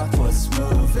stop what's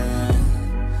moving.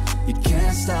 You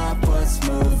can't stop what's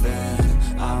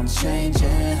moving. I'm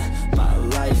changing my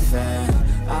life,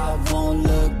 and I won't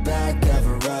look back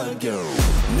ever again.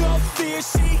 No fear,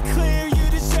 see clear, you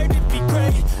deserve to be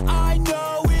great. I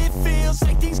know it feels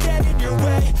like things get in your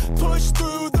way. Push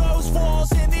through those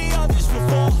walls and the others will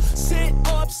fall. Sit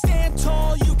up, stand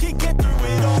tall, you can get through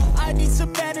it all. I need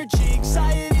some energy,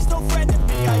 anxiety's no friend to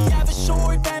me. I have a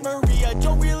short memory, I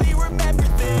don't really remember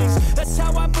things. That's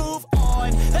how I move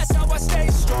on, that's how I stay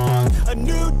strong. A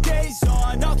new day's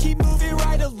on, I'll keep moving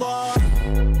right along.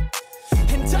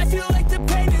 And I feel like the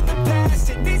pain in the past,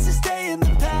 it needs to stay in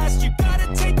the past. You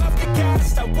gotta take off the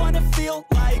cast. I wanna feel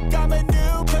like I'm a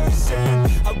new person.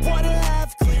 I wanna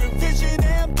have clear vision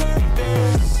and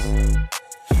purpose.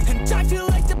 And I feel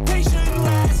like the pain shouldn't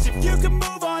last. If you can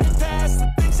move on and past the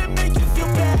things that make you feel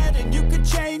bad, and you can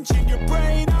change in your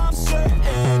brain, I'm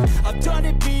certain. I've done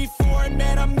it before, and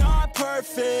man, I'm not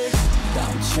perfect.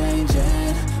 I'm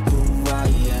changing who I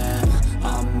am.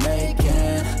 I'm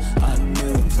making a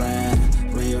new plan,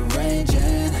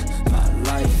 rearranging my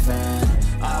life, and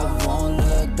I won't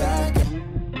look back.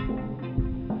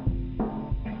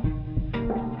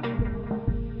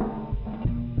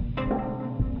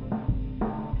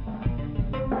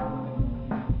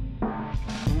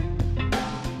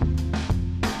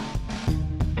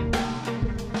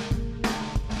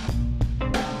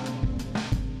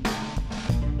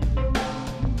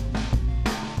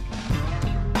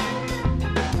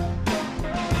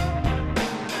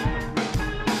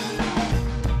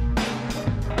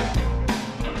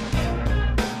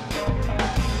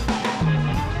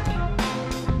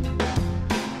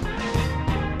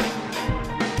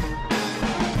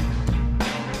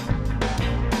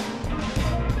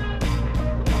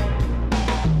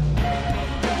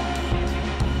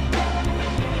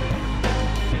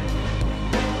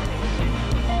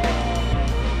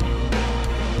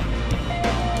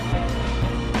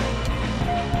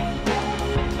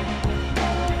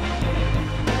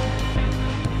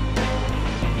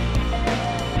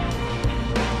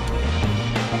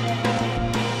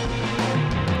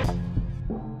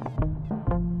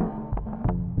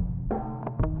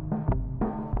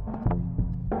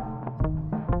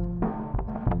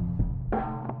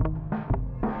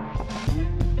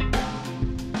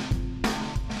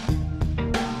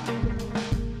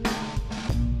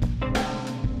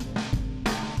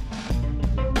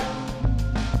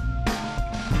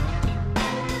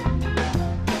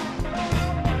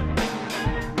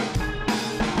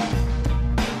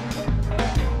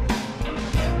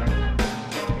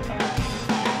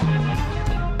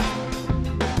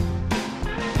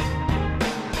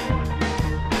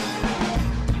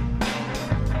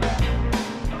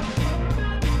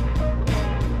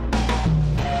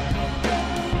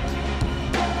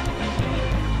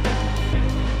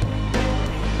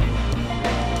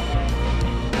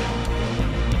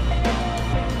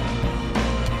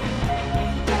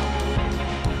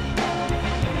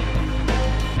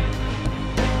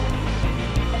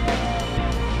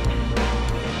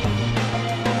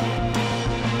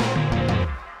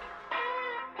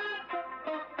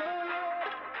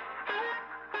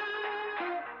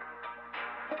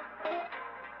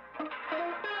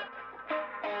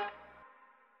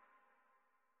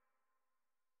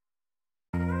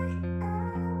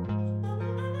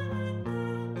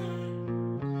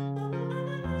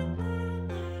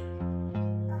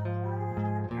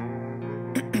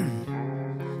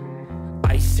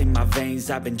 In my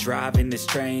veins, I've been driving this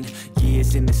train.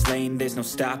 Years in this lane, there's no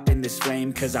stopping this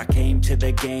flame. Cause I came to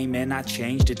the game and I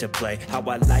changed it to play how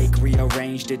I like,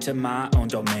 rearranged it to my own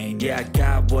domain. Yeah, I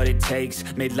got what it takes,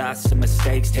 made lots of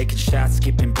mistakes, taking shots,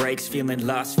 skipping breaks, feeling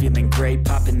lost, feeling great,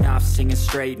 popping off, singing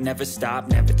straight, never stopped,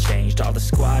 never changed. All the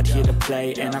squad here to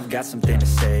play, and I've got something to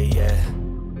say, yeah.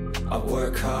 I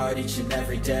work hard each and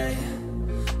every day,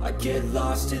 I get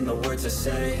lost in the words I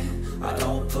say. I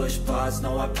don't push pause,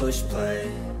 no I push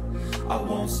play. I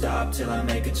won't stop till I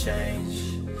make a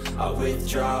change. I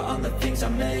withdraw on the things I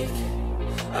make.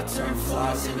 I turn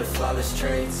flaws into flawless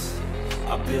traits.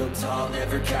 I build tall,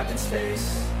 never capped in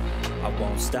space. I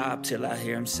won't stop till I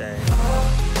hear him say,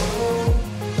 oh,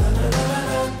 la, la, la,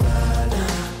 la, la, la.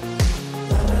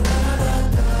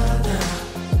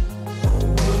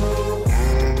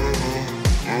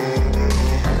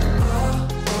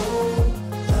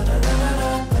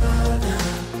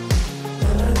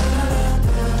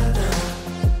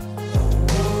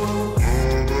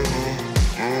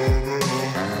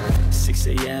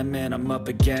 Man, I'm up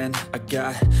again. I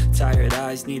got tired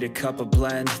eyes, need a cup of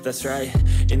blend. That's right,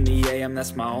 in the AM,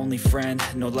 that's my only friend.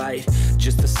 No light,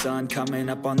 just the sun coming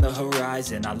up on the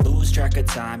horizon. I lose track of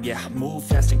time, yeah, I move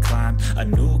fast and climb a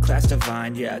new class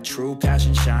divine, yeah, true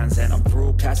passion shines. And I'm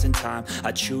through passing time,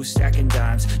 I choose stacking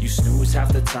dimes. You snooze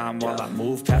half the time while I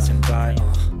move passing by.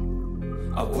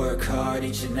 I work hard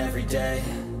each and every day.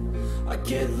 I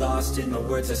get lost in the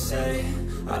words I say.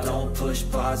 I don't push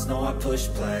pause, no, I push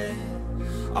play.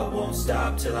 I won't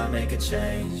stop till I make a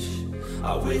change.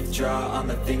 I withdraw on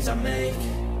the things I make.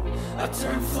 I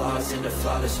turn flaws into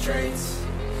flawless traits.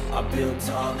 I build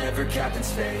tall, never capped in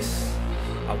space.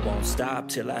 I won't stop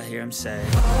till I hear him say,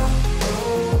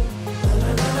 oh,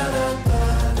 la, la, la, la, la.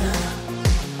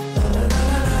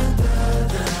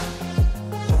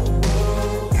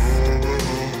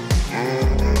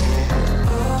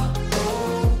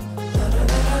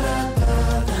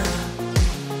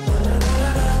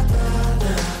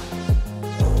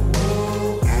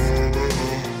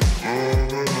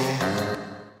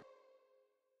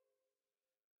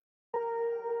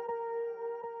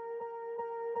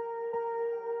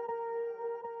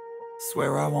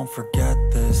 Swear I won't forget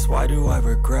this, why do I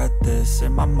regret this?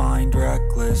 In my mind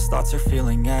reckless, thoughts are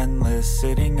feeling endless.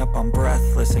 Sitting up, I'm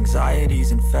breathless,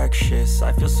 anxiety's infectious.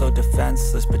 I feel so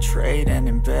defenseless, betrayed and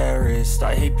embarrassed.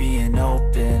 I hate being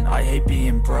open, I hate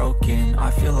being broken.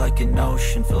 I feel like an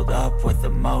ocean filled up with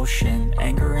emotion.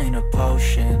 Anger ain't a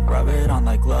potion, rub it on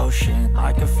like lotion.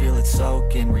 I can feel it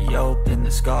soaking, reopen,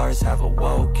 the scars have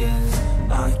awoken.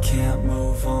 I can't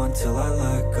move on till I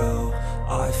let go.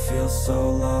 I feel so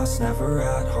lost, never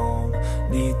at home.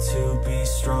 Need to be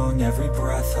strong, every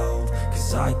breath hold.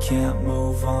 Cause I can't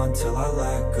move on till I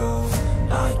let go.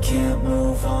 I can't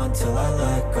move on till I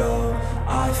let go.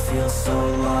 I feel so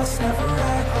lost, never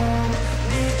at home.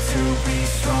 Need to be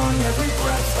strong, every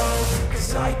breath hold.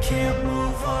 Cause I can't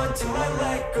move on till I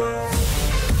let go.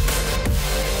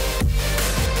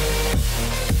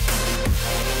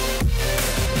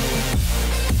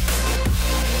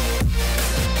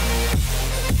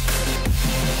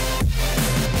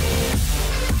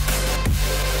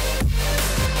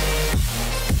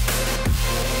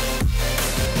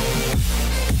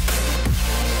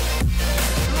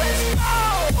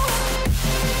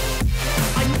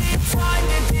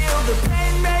 The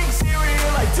pain makes it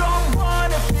real. I don't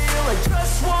wanna feel, I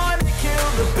just wanna kill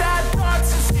the bad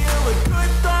thoughts and steal a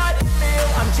good thought and feel.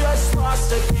 I'm just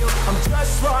lost, I feel, I'm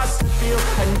just lost, I feel.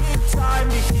 I need time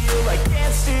to heal, I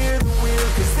can't steer the wheel.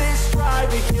 Cause this drive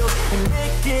to kill, and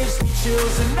it gives me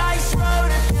chills. A nice road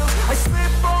it feels, I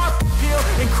slip off the peel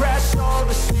and crash all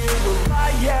the steel. Will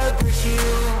I ever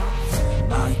heal?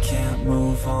 I can't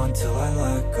move on till I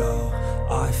let go.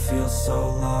 I feel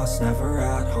so lost, never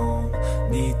at home.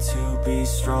 Need to be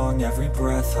strong, every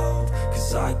breath hold.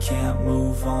 Cause I can't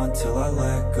move on till I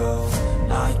let go.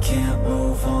 I can't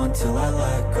move on till I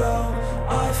let go.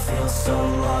 I feel so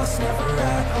lost, never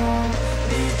at home.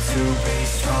 Need to be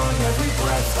strong, every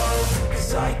breath hold.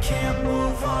 Cause I can't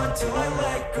move on till I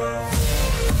let go.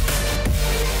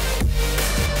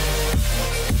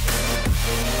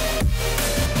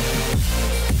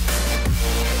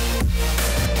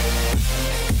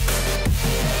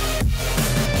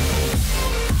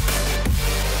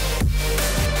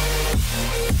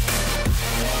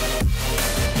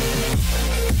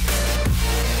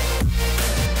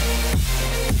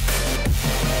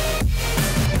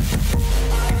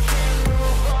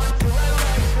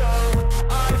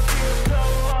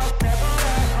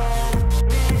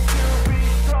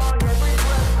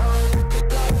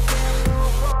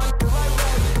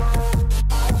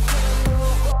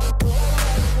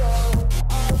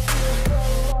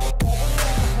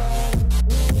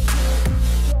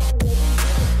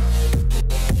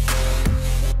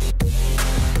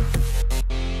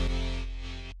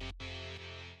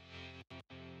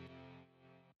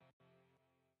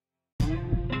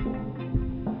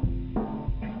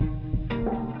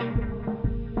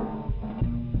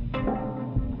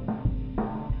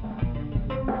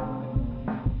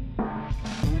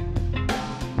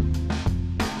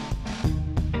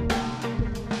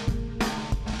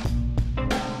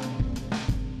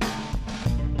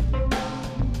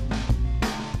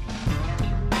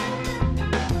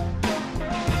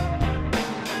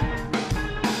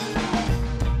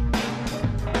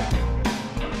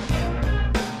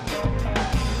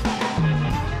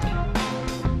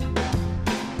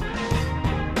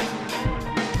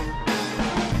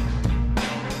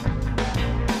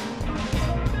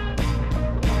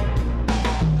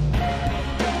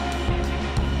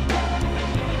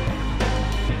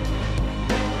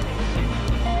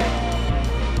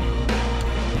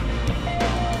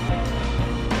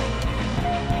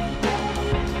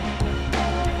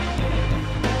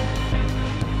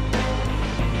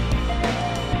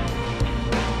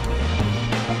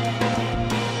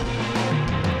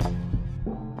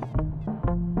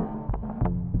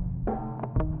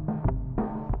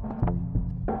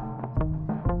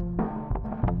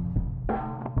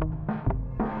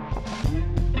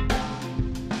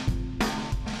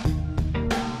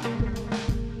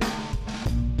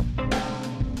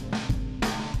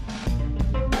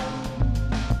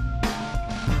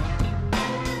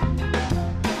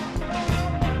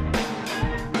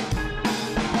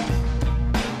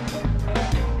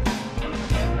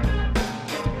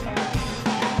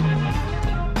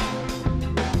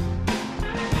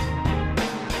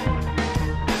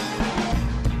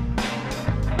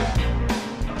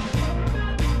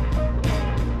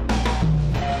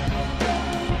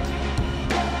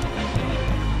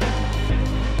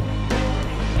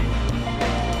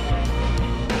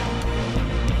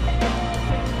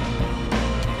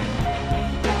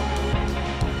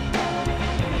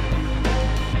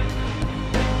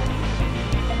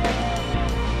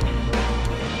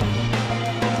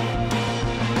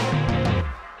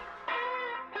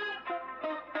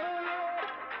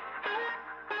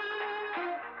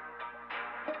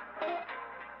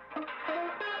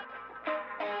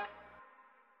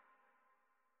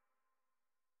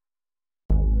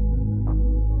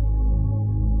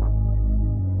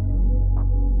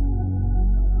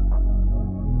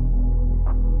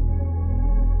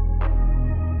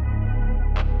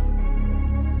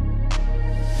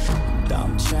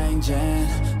 changing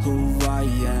who I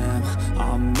am.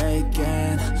 I'm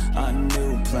making a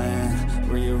new plan,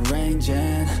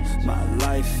 rearranging my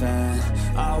life, and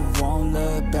I won't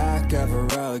look back ever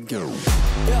again.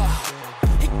 Yeah.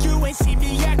 You ain't see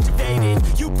me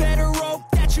activated. You better hope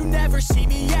that you never see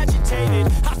me agitated.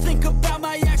 I think about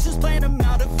my actions, plan them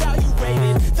out,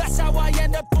 evaluated. That's how I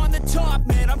end up on the top,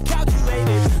 man, I'm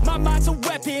calculated. My mind's a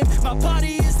weapon, my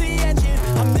body is the engine.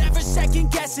 I'm never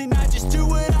second guessing, I just do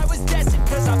what I was destined.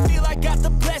 Cause I feel I got the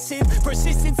blessing,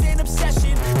 persistence and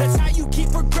obsession. That's how you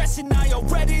keep progressing, I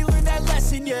already learned that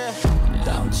lesson, yeah.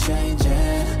 I'm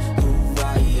changing who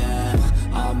I am.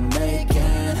 I'm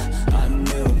making a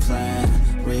new plan,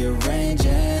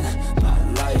 rearranging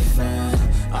my life, and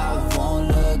I won't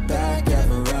look back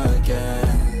ever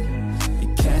again.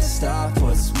 You can't stop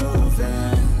what's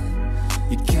moving.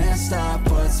 You can't stop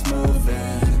what's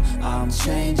moving. I'm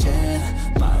changing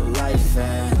my life,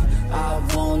 and I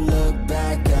won't look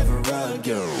back ever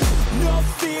again. No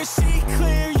fear, see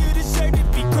clear, you deserve to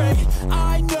be great.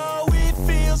 I know it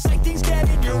feels like things get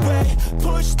in your way.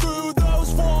 Push through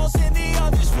those walls and the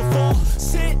others will fall.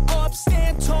 Sit up,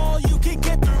 stand tall, you can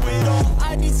get through it all.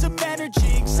 I need some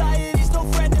energy, anxiety's no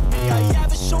friend to me. I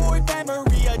have a short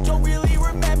memory, I don't really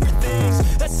remember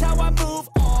things. That's how I move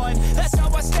on, that's how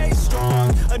I stay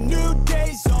strong. A new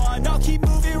day's on, I'll keep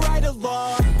moving right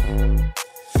along.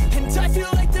 And I feel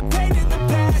like the pain in the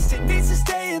past, it needs to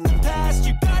stay in the past.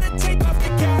 You gotta take off the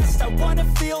cast. I wanna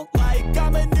feel like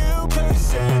I'm a new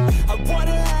person. I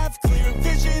wanna have clear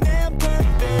vision and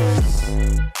purpose.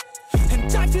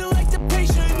 And I feel like the pain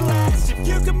shouldn't last. If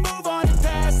you can move on and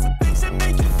past the things that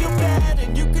make you feel bad,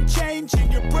 and you can change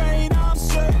in your brain, I'm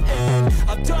certain.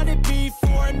 I've done it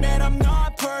before, and man, I'm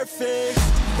not perfect.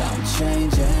 I'm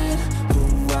changing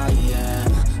who I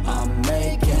am. I'm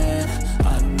making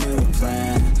a new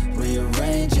plan,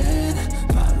 rearranging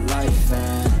my life,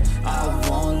 and I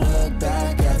won't look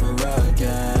back ever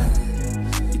again.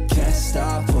 You can't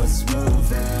stop what's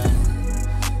moving.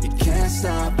 You can't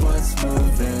stop what's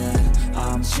moving.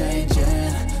 I'm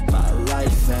changing my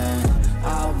life, and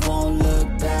I won't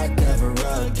look back ever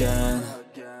again.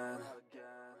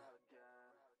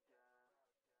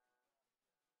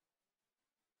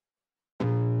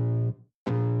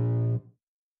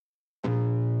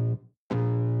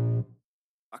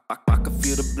 I can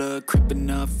feel the blood creeping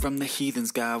up from the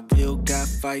heathens. Got will, got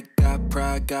fight, got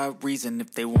pride, got reason.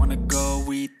 If they wanna go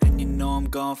eat, then you know I'm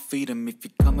gon' feed them. If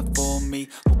you're coming for me,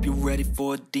 hope you're ready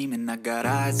for a demon. I got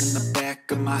eyes in the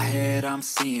back of my head, I'm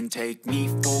seeing. Take me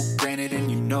for granted and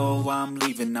you know I'm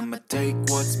leaving. I'ma take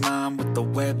what's mine with the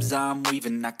webs I'm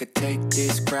weaving. I could take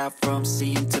this crowd from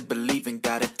seeing to believing.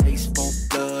 Got a taste for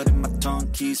blood and my tongue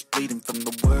keeps bleeding. From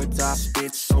the words I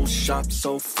spit, so sharp,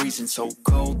 so freezing, so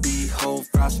cold. Behold,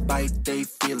 frostbite they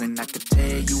feeling. I could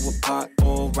tear you apart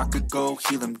or I could go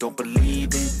heal them. Don't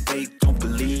believe in fate, don't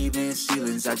believe in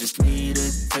ceilings. I just need a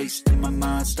taste and my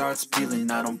mind starts peeling.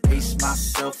 I don't pace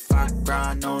myself, I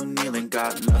grind on kneeling.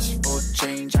 Got lust for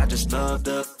change, I just love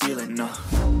the feeling.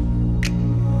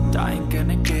 I ain't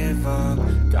gonna give up.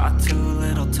 Got too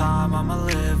little time, I'ma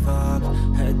live up.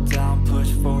 Head down,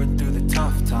 push forward through the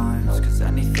tough times. Cause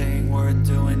anything worth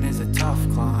doing is a tough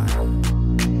climb.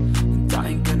 And I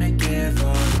ain't gonna give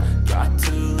up. Got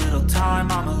too little time,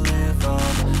 I'ma live up.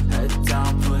 Head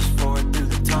down, push forward through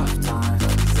the tough times.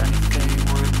 Cause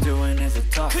anything worth doing is a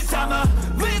tough climb. Cause I'ma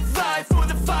live life for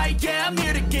the fight, yeah, I'm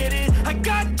here to get it. I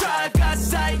got drive, got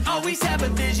sight, always have a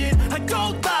vision. I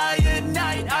go by at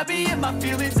night, I be in my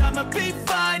feelings. I'ma be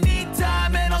fine, need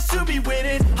time, and I'll soon be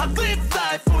winning. I live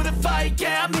life for the fight,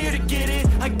 yeah, I'm here to get it.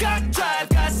 I got drive,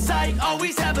 got sight,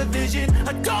 always have a vision.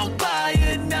 I go by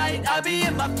at night, I be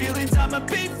in my feelings. I'ma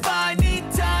be fine, need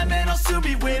time, and I'll soon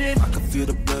be winning. I can feel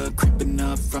the blood creeping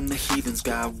up from the heathens.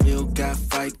 Got will, got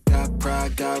fight, got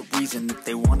pride, got reason. If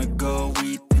they wanna go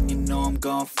eat, then you know I'm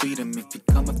gon' feed them. If you're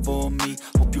coming for me,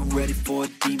 hope you're ready for a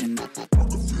demon. I can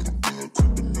feel the blood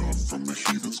creeping up from the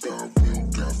heathens. Got will,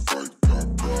 got fight,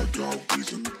 got pride, got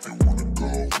reason. If they wanna go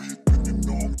eat, then you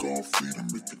know I'm gon' feed them.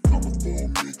 If you're coming for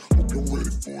me, hope you're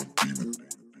ready for a demon.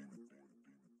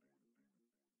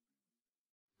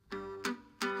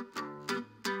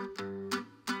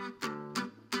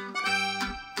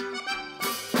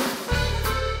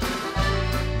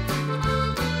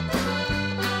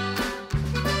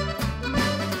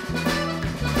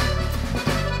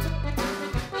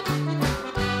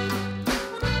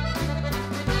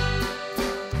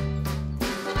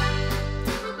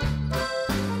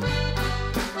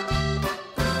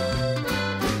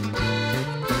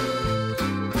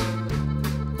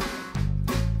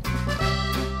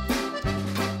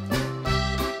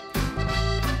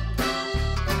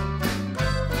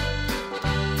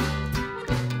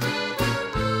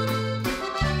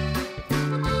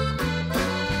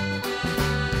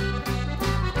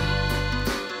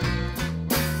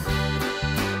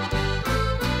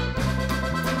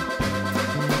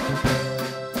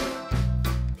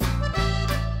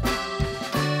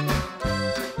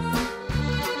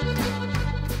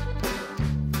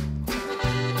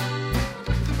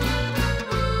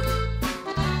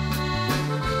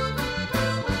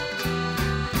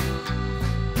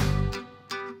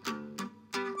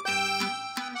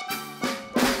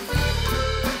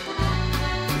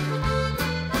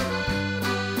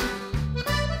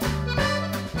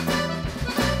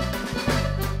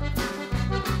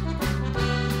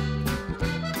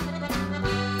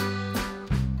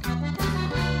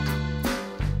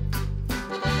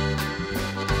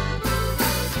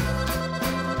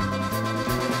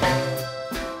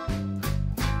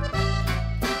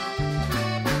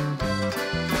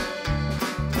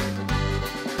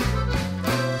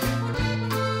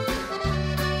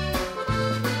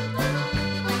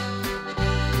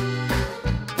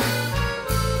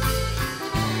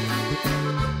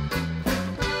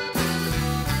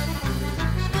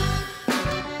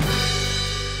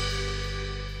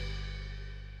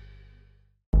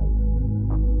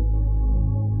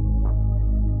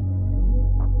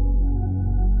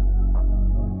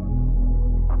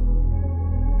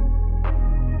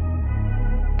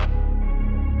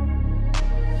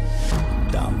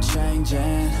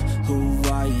 changing who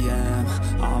I am.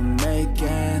 I'm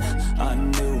making a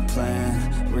new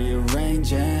plan,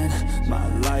 rearranging my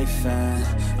life, and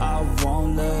I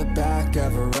won't look back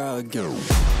ever again.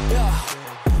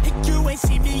 You ain't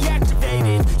see me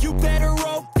activated. You better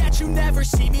hope that you never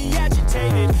see me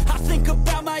agitated. I think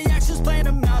about my actions, plan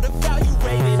them out,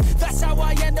 evaluated. That's how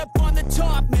I end up on the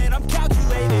top, man, I'm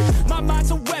calculated. My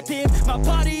mind's a weapon, my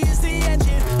body is the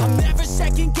engine. I'm never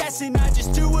second guessing, I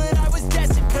just do what I was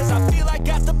destined. Cause I feel I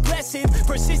got the blessing,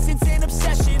 persistence and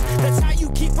obsession. That's how you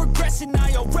keep progressing,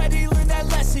 I already learned that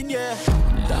lesson, yeah.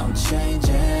 I'm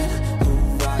changing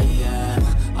who I am.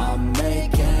 I'm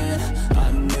making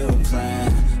a new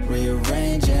plan,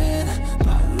 rearranging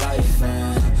my life,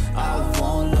 and I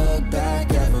won't look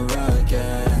back ever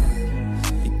again.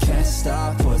 You can't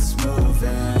stop what's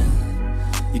moving.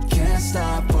 You can't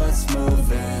stop what's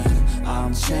moving.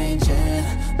 I'm changing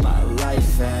my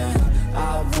life, and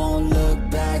I won't look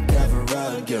back ever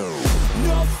again.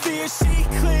 No fear, see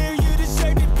clear, you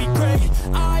deserve to be great.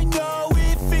 I know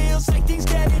it feels like things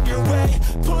get in your way.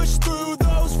 Push through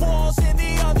those walls and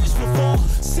the others will fall.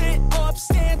 Sit up,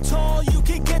 stand tall, you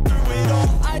can get through it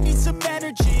all. I need some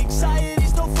energy,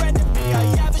 anxiety's no friend of me. I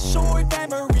have a short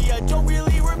memory, I don't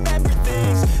really remember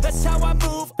things. That's how I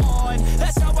move on,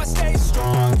 that's how I stay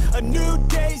strong. A new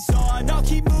day's on, I'll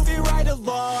keep moving right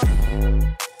along.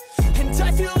 And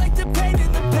I feel like the pain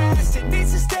in the past, it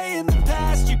needs to stay in the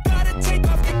past. You gotta take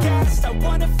off the gas, I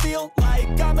wanna feel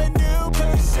like I'm a new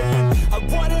person. I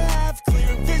wanna have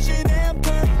clear vision and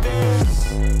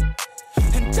purpose.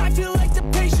 And I feel like the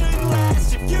pain shouldn't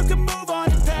last. If you can move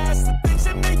on and past the things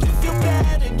that make you feel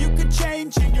bad, and you can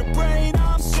change in your brain,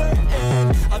 I'm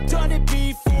certain. I've done it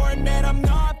before, and man, I'm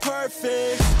not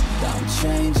perfect. I'm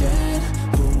changing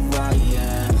who I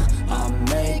am. I'm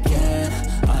making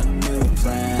a new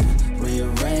plan,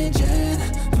 rearranging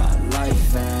my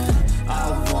life, and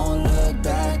I won't look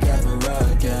back ever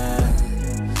again.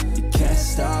 You can't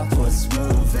stop what's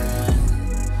moving.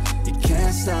 You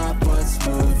can't stop what's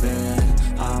moving.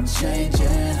 I'm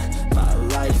changing my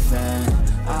life, and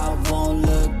I won't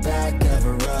look back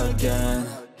ever again.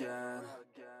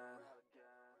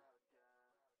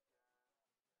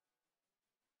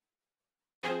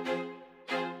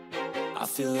 I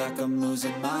feel like I'm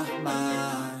losing my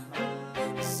mind.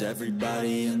 Is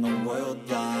everybody in the world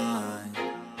blind?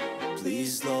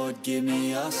 Please, Lord, give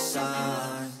me a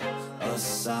sign, a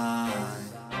sign.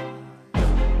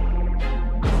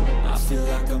 I feel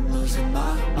like I'm losing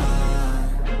my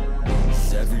mind.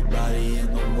 Is everybody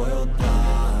in the world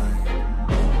blind?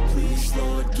 Please,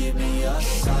 Lord, give me a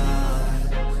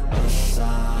sign, a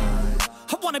sign.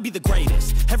 I wanna be the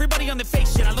greatest. Everybody on the fake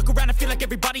shit. I look around and feel like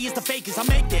everybody is the fakest. I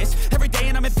make this every day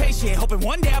and I'm impatient, hoping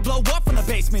one day I blow up from the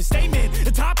basement. Statement,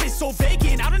 the top is so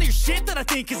vacant. I don't hear shit that I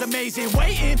think is amazing.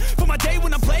 Waiting for my day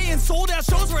when I'm playing sold out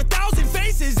shows for 1,000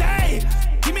 faces. Hey,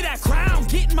 give me that crown,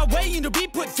 get in my way and to be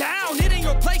put down. It ain't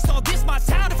your place, all this my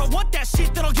town. If I want that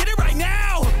shit, then I'll get it right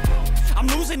now. I'm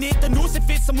losing it, the noose it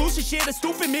fits. I'm losing shit, a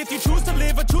stupid myth. You choose to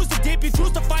live or choose to dip. You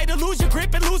choose to fight or lose your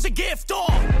grip and lose a gift.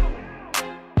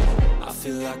 I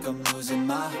feel like I'm losing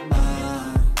my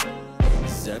mind.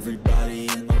 Is everybody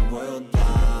in the world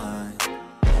blind?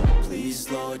 Please,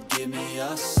 Lord, give me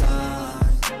a sign,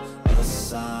 a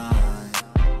sign.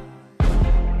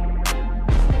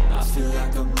 I feel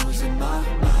like I'm losing my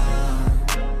mind.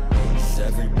 Is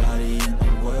everybody in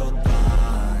the world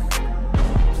blind?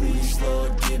 Please,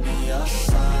 Lord, give me a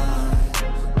sign,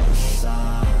 a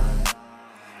sign.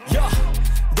 Yeah.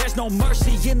 There's no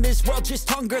mercy in this world, just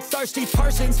hunger-thirsty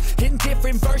persons in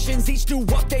different versions. Each new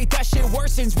update, that shit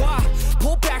worsens. Why?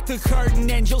 Pull back the curtain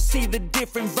and you'll see the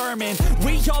different vermin.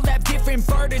 We all have different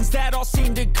burdens that all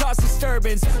seem to cause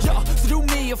disturbance. Yo, so do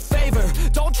me a favor,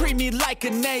 don't treat me like a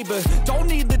neighbor. Don't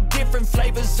need the different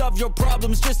flavors of your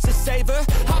problems just to savor.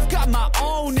 I've got my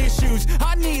own issues,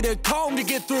 I need a comb to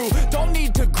get through. Don't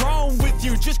need to groan with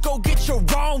you, just go get your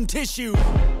own tissue.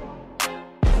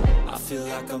 I feel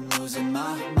like I'm losing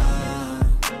my mind.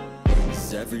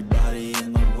 Is everybody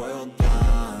in the world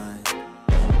blind?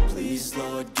 Please,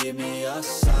 Lord, give me a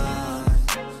sign,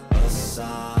 a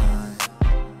sign.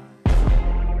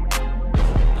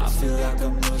 I feel like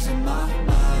I'm losing my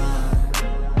mind.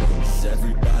 Is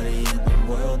everybody in the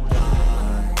world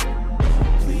blind?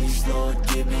 Please, Lord,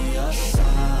 give me a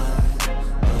sign,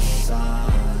 a sign.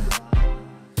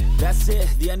 That's it,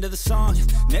 the end of the song.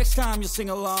 Next time you'll sing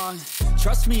along.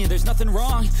 Trust me, there's nothing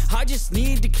wrong. I just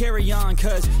need to carry on,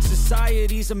 cause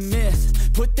society's a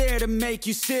myth put there to make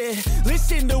you sit.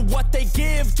 Listen to what they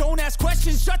give. Don't ask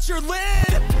questions, shut your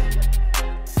lid.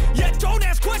 Yeah, don't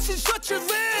ask questions, shut your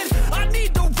lid. I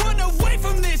need to run away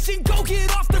from this and go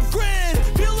get off the grid.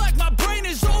 Feel like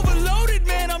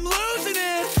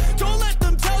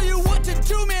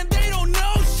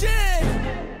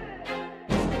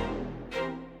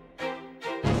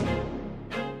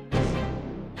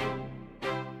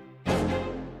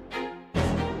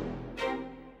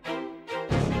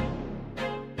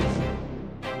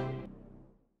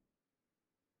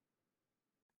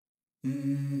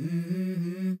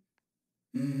Mm-hmm.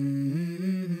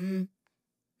 Mm-hmm.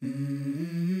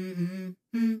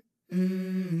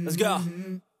 Mm-hmm. Let's go.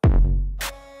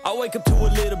 I wake up to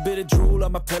a little bit of drool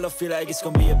on my pillow, feel like it's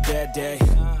gonna be a bad day.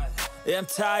 Yeah, I'm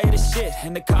tired of shit,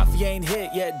 and the coffee ain't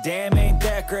hit yet, damn, ain't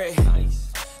that great.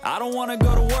 I don't wanna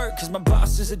go to work, cause my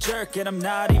boss is a jerk, and I'm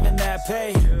not even that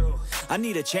paid. I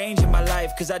need a change in my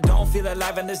life, cause I don't feel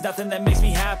alive, and there's nothing that makes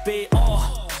me happy.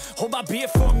 Hold my beer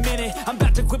for a minute, I'm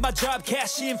about to quit my job,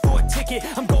 cash in for a ticket.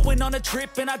 I'm going on a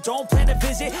trip and I don't plan to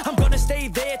visit. I'm gonna stay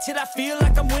there till I feel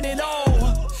like I'm winning,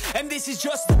 and this is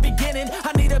just the beginning.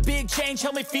 I need a big change,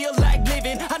 help me feel like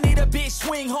living. I need a big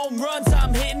swing, home runs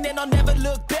I'm hitting, and I'll never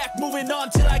look back, moving on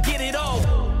till I get it all.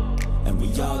 And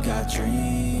we all got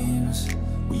dreams,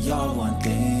 we all want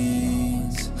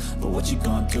things, but what you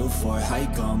gonna do for it? How you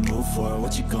gonna move for it?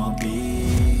 What you gonna be?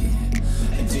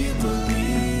 And do you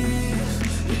believe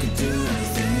you can do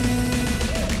anything?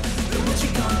 But what you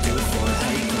gonna do for it?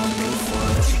 How you gonna move for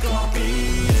it? What you gonna be?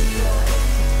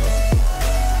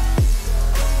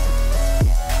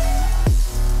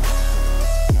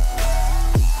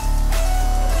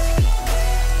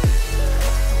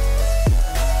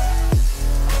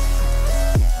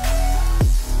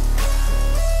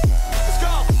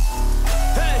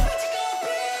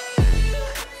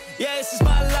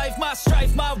 My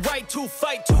strife, my right to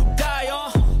fight, to die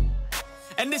on.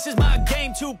 And this is my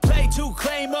game to play, to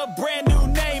claim a brand new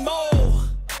name,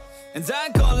 And I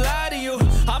ain't gonna lie to you,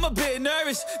 I'm a bit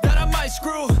nervous that I might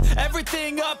screw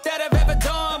everything up that I've ever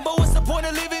done. But what's the point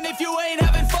of living if you ain't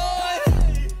having fun?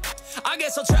 I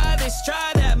guess I'll try this,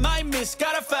 try that, might miss,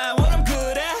 gotta find what I'm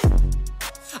good at.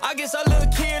 I guess I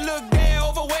look here, look there,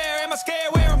 over where am I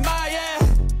scared, where am I at?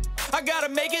 I gotta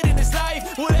make it in this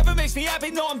life, whatever makes me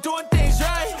happy, know I'm doing things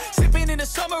right. Sipping in the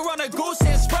summer on a goose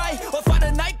and Sprite, or find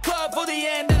a nightclub for the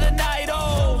end of the night,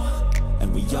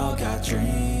 And we all got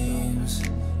dreams,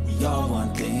 we all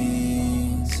want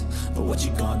things, but what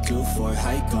you gonna do for it?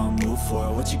 How you gonna move for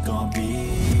it? What you gonna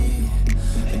be?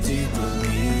 And do you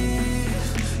believe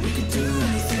you can do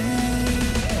anything?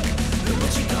 But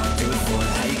what you gonna do for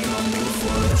it? How you gonna move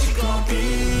for it? What you gonna be?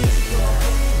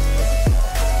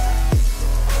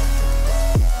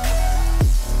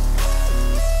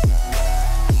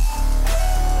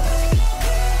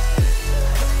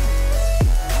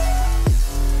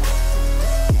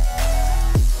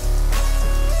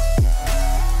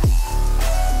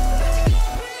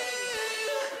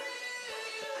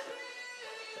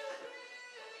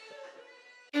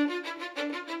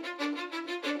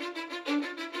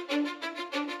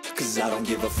 Cause I don't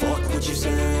give a fuck what you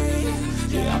say.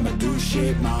 Yeah, I'ma do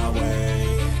shit my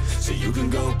way. So you can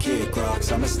go kick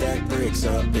rocks, I'ma stack bricks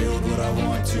up, build what I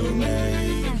want to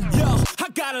make. Yo, I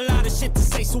got a lot of shit to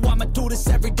say, so I'ma do this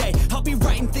every day. I'll be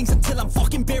writing things until I'm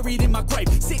fucking buried in my grave.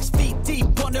 6 feet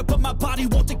deep under, but my body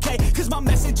won't decay. Cause my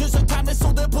messages are timeless,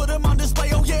 so they'll put them on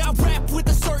display. Oh yeah, I rap with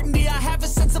a certainty, I have a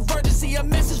sense of urgency. A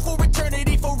message for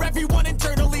eternity, for everyone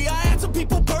internally. I had some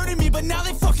people burning me, but now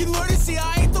they fucking learn to see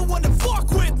I ain't the one to fuck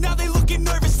with. Now they looking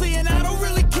nervously, and I don't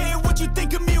really care what you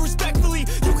think of me respectfully.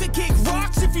 You can kick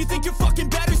rocks if you think you're fucking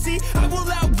better, see. I will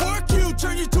outwork you,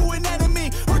 turn you to an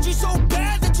enemy. Hurt you so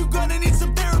bad that you're gonna need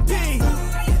some therapy.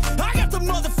 I got the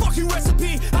motherfucking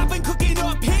recipe, I've been cooking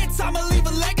up hits, I'ma leave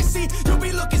a legacy. You'll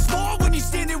be looking small when you're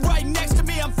standing right next to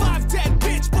me. I'm 5'10",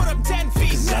 bitch, but I'm 10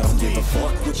 feet next to me. I don't give a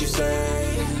fuck what you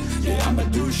say. Yeah, I'ma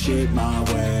do shit my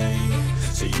way.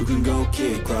 So you can go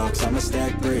kick rocks, I'ma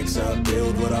stack bricks up,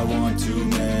 build what I want to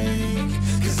make.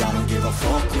 Cause I don't give a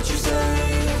fuck what you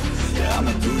say. Yeah,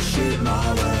 I'ma do shit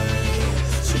my way.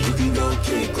 So you can go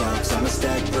kick rocks, I'ma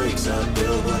stack bricks up,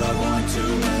 build what I want to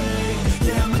make.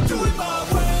 Yeah, I'ma do it my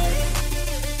way.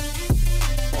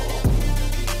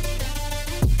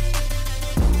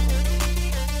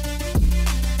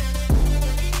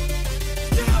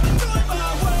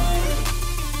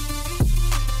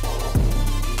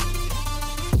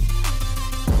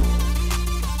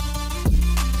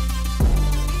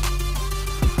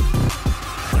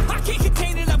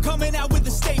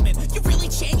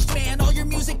 Changed, man, all your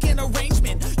music and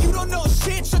arrangement. You don't know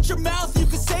shit, shut your mouth, you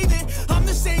can save it. I'm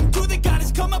the same dude that got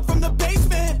his come up from the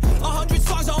basement. 100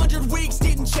 songs, 100 weeks,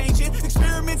 didn't change it.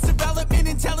 Experiments, development,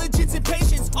 intelligence, and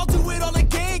patience. I'll do it all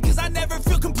again, cause I never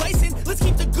feel complacent. Let's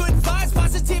keep the good vibes,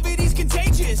 positivity's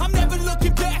contagious. I'm never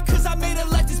looking back, cause I made a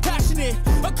life that's passionate.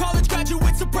 A college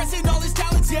graduate suppressing all his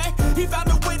talents, yeah. He found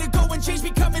a way to go and change,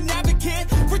 become an advocate.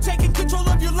 For taking control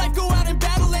of your life, go out and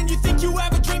battle. And you think you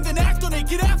have a dream, then act on it,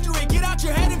 get after it. Get out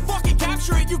your head and fucking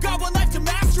capture it. You got one life to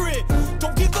master it.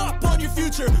 Don't give up on your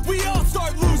future. We all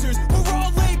start losers. We're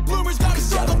all late bloomers. Gotta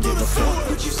struggle through the sewer.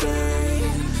 What you say?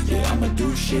 Yeah, I'ma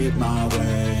do shit my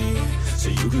way. So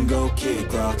you can go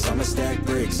kick rocks, I'ma stack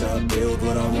bricks up, build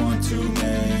what I want to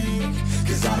make.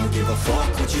 Cause I don't give a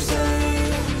fuck what you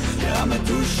say, yeah, I'ma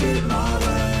do shit my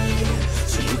way.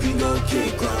 So you can go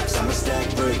kick rocks, I'ma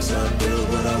stack bricks up, build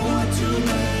what I want to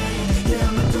make. Yeah,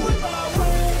 I'ma do it my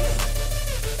way.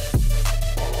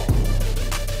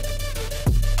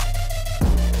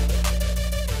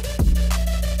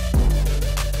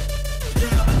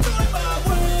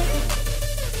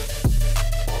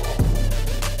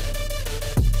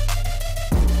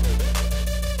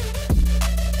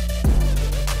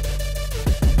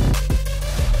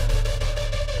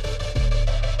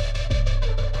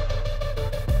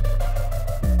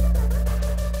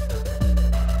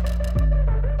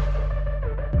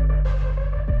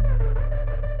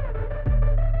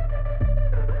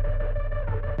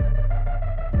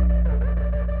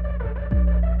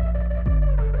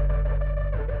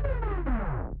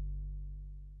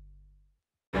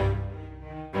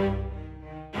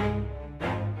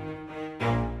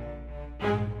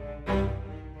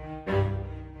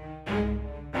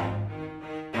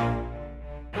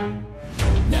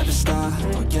 Never stop,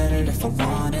 I'll get it if I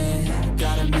want it.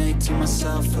 Gotta make to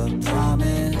myself a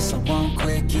promise. I won't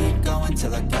quit, keep going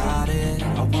till I got it.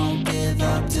 I won't give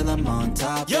up till I'm on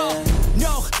top. Yo, yeah.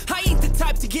 no, I ain't the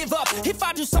type to give up. If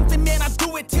I do something, man, I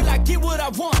do it till I get what I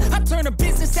want. I turn a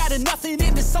business out of nothing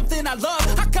into something I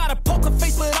love. I got a poker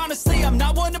face, but honestly, I'm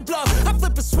not one to bluff. I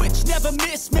flip a switch, never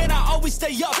miss, man, I always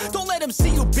stay up. Don't let them see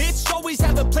you, bitch, always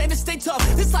have a plan to stay tough.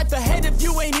 This life ahead of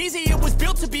you ain't easy, it was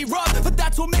built to be rough. But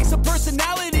that's what makes a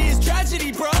personality, is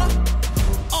tragedy, bruh.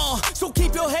 So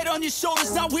keep your head on your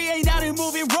shoulders. Now we ain't out here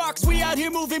moving rocks, we out here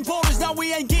moving boulders. Now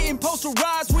we ain't getting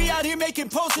posterized, we out here making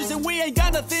posters. And we ain't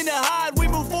got nothing to hide, we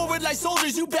move forward like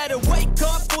soldiers. You better wake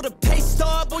up for the pay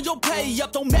stub, or you'll pay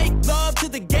up. Don't make love to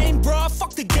the game, bruh,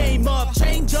 fuck the game up.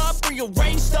 Change up,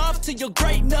 rearrange stuff to your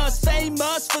greatness.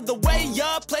 Famous for the way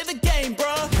up, play the game,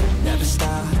 bruh. Never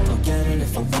stop, I'll get it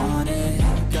if I want it.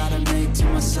 Gotta make to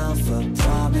myself a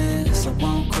promise. I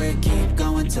won't quit, keep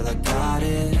going till I got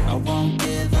it. I won't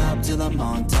give up till I'm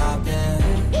on top, yeah.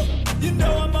 You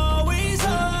know I'm always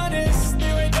honest,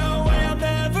 there ain't no way I'm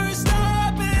ever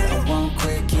stopping. I won't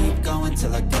quit, keep going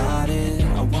till I got it.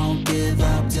 I won't give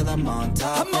up till I'm on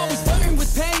top, I'm always flirting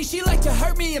with pain, she like to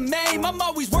hurt me and maim. I'm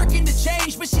always working to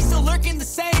change, but she's still lurking the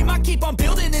same. I keep on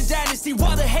building a dynasty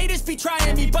while the haters be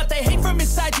trying me. But they hate from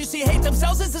inside, you see, hate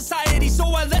themselves in society. So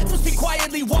I let them speak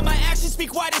quietly while my actions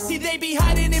speak wider. See, they be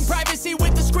hiding in privacy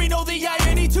with the screen. Oh, the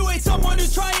irony to hate someone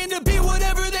who's trying to be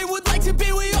whatever they would like to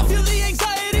be. We all feel the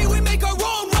anxiety, we make our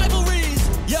own rivalries.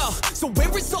 Yo, so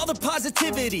where is all the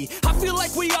positivity? I feel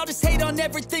like we all just hate on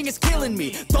everything, it's killing me.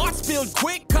 Thoughts build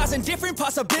quick, causing different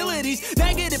possibilities.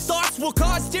 Negative thoughts will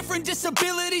cause different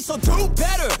disabilities. So do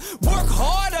better, work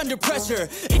hard under pressure.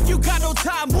 If you got no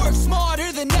time, work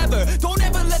smarter than ever. Don't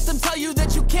ever let them tell you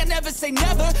that you can't ever say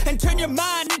never. And turn your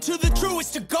mind into the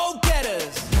truest of go-getters.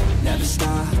 Never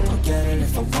stop, I'll get it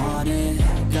if I want it.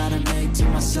 Gotta make to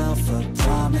myself a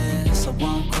promise. I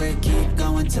won't quit, keep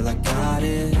going till I got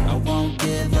it. I won't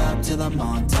give up till I'm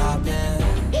on top, yeah.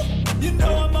 You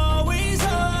know I'm always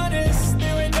honest,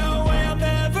 there ain't no way I'm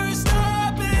ever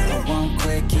stopping. I won't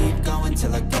quit, keep going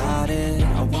till I got it.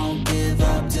 I won't give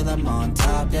up till I'm on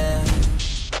top, yeah.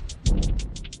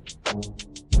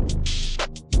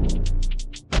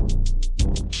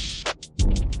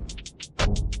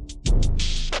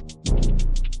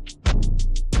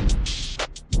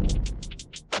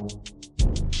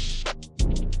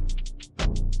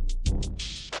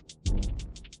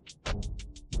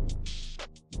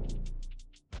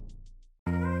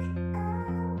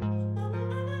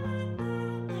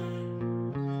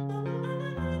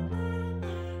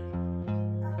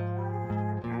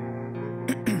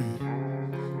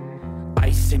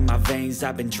 In my veins,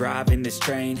 I've been driving this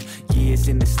train. Years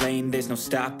in this lane, there's no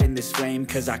stopping this flame.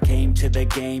 Cause I came to the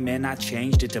game and I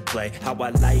changed it to play how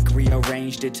I like,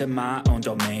 rearranged it to my own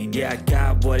domain. Yeah, I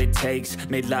got what it takes,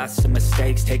 made lots of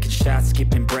mistakes. Taking shots,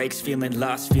 skipping breaks, feeling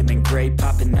lost, feeling great.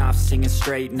 Popping off, singing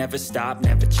straight, never stopped,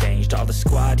 never changed. All the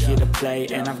squad here to play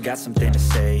and I've got something to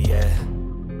say, yeah.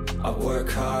 I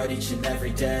work hard each and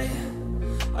every day.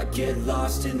 I get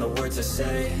lost in the words I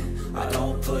say. I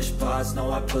don't push pause,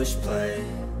 no, I push play.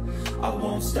 I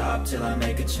won't stop till I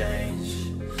make a change.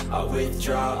 I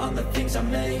withdraw on the things I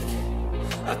make.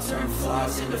 I turn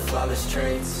flaws into flawless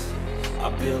traits. I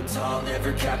build tall,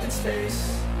 never capped in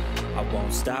space. I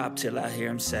won't stop till I hear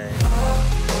him say,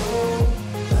 oh,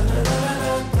 la, la, la,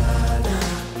 la, la, la.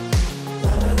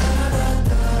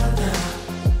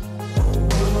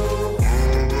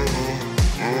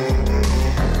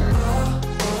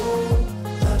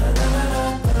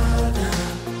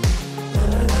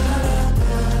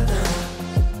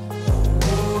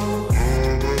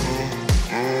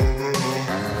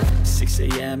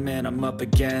 up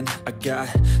again. I got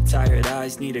tired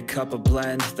eyes, need a cup of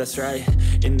blend. That's right,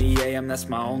 in the AM, that's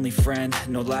my only friend.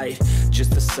 No light,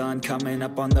 just the sun coming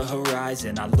up on the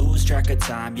horizon. I lose track of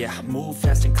time, yeah, I move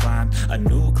fast and climb a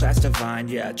new class divine,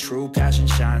 yeah, true passion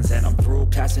shines. And I'm through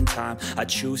passing time, I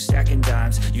choose stacking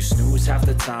dimes. You snooze half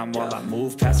the time while I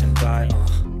move passing by.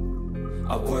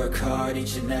 I work hard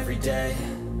each and every day,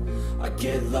 I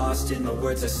get lost in the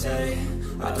words I say.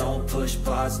 I don't push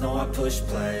pause, no, I push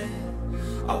play.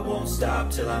 I won't stop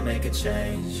till I make a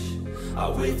change. I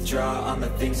withdraw on the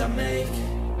things I make.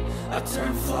 I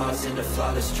turn flaws into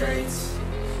flawless traits.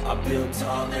 I build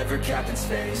tall, never capped in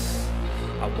space.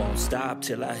 I won't stop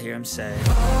till I hear him say,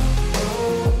 oh,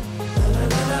 oh, la,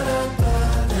 la, la,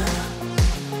 la, la.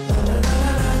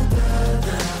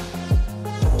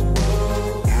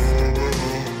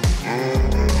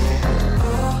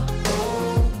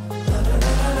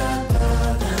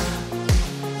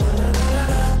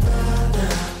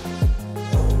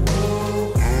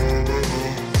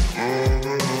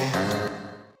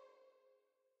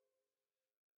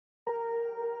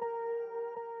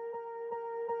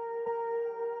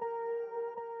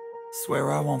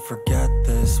 Swear I won't forget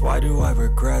this, why do I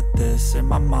regret this? In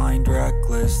my mind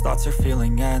reckless, thoughts are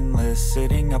feeling endless.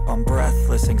 Sitting up, I'm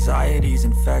breathless, anxiety's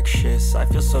infectious. I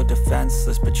feel so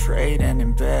defenseless, betrayed and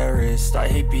embarrassed. I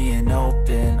hate being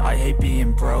open, I hate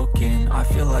being broken. I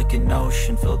feel like an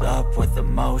ocean filled up with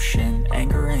emotion.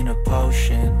 Anger ain't a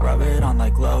potion, rub it on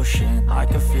like lotion. I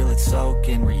can feel it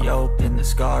soaking, reopen, the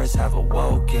scars have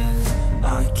awoken.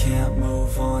 I can't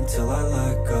move on till I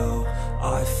let go.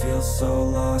 I feel so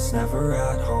lost, never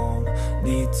at home.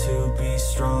 Need to be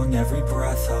strong, every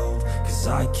breath hold. Cause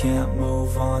I can't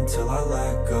move on till I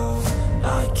let go.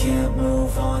 I can't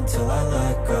move on till I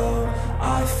let go.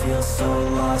 I feel so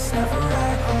lost, never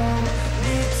at home.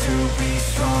 Need to be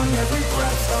strong, every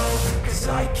breath hold. Cause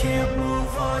I can't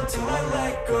move on till I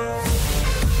let go.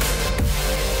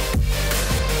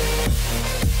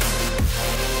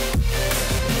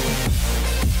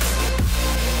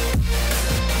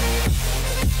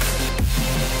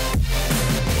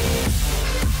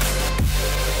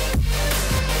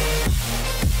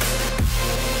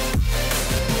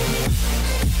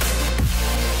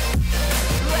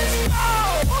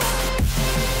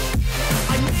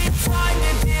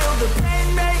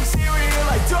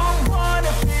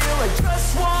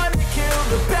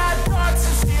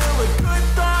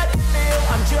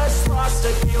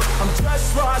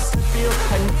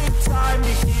 I need time to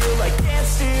heal, I can't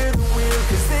steer the wheel.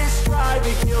 Cause this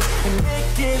driving hill, and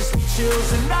it gives me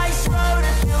chills. A nice road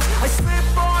it feels, I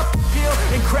slip off the peel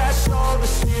and crash all the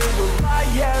steel. Will I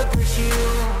ever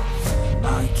heal?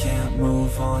 I can't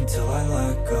move on till I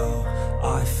let go.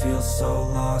 I feel so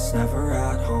lost, never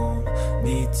at home.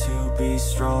 Need to be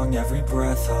strong, every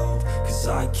breath hold. Cause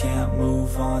I can't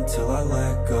move on till I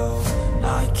let go.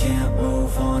 I can't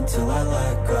move on till I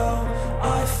let go.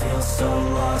 I feel so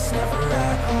lost, never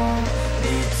at home.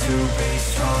 Need to be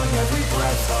strong, every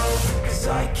breath hold. Cause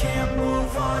I can't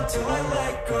move on till I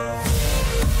let go.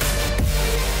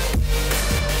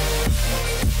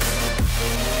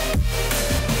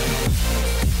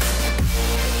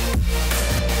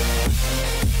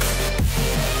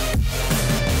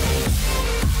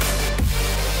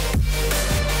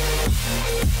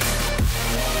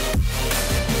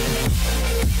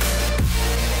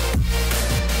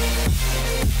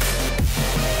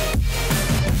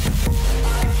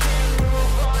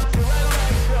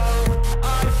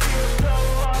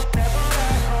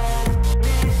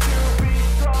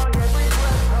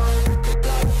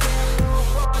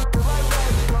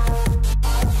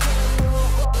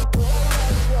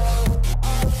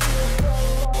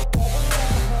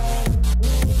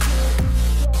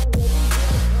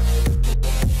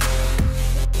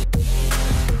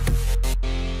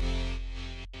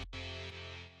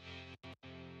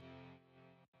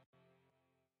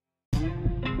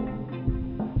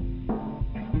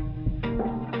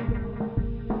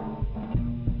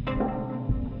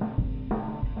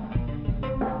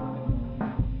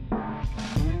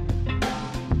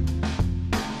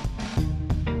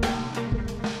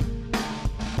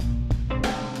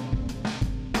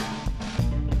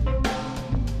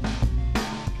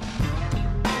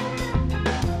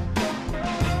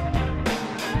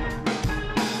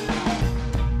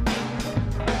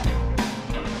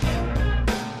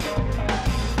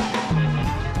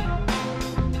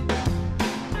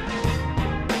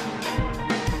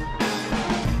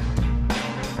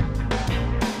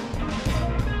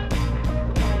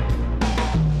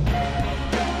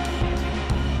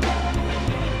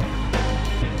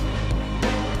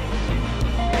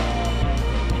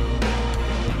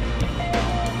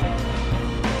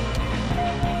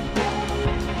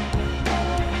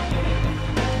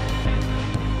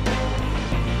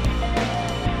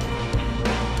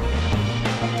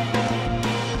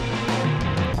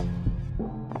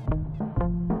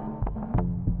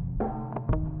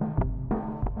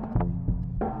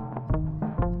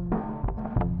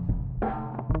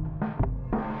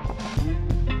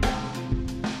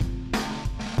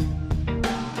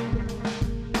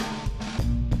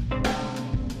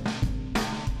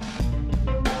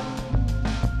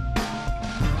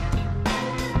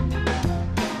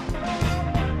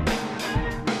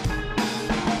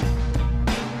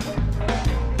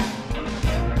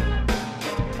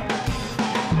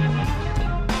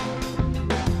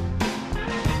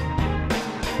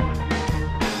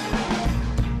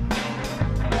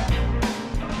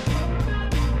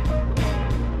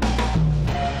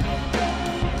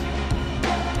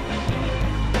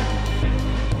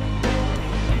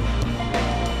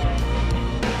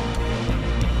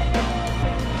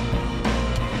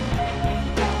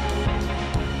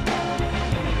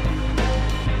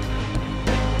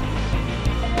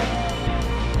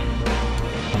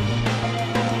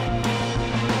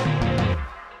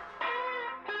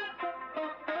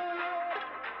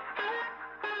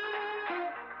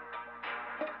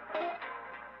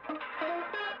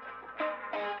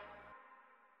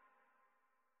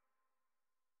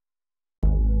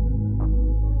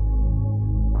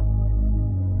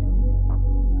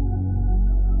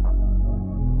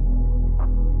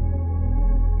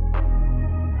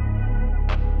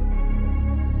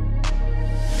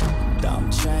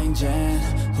 changing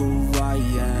who I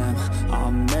am.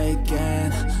 I'm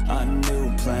making a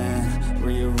new plan,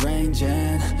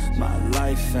 rearranging my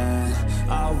life, and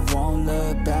I won't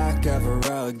look back ever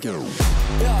again.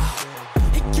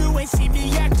 You ain't see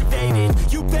me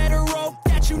activated. You better hope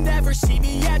that you never see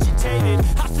me agitated.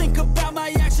 I think about my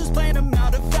actions, plan them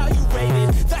out,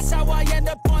 evaluated. That's how I end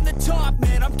up on the top,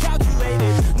 man, I'm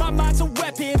calculated. My mind's a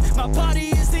weapon, my body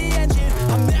is the engine.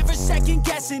 I'm never second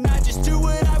guessing, I just do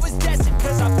what I was destined.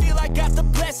 Cause I feel I got the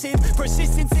blessing,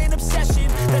 persistence and obsession.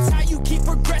 That's how you keep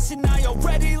progressing, I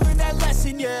already learned that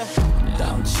lesson, yeah.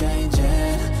 I'm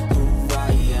changing who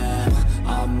I am.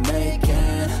 I'm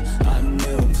making a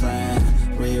new plan,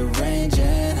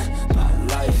 rearranging my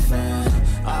life,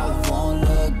 and I won't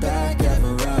look back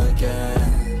ever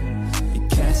again. You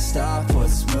can't stop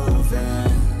what's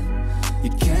moving.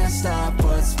 You can't stop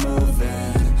what's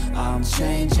moving. I'm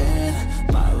changing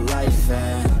my life,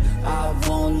 and I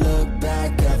won't look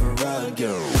back ever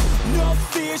again. No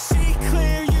fear, see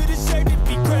clear, you deserve to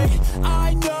be great.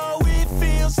 I know it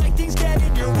feels like things get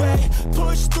in your way.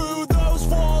 Push through those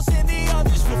walls and the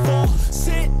others will fall.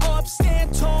 Sit up,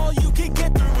 stand tall, you can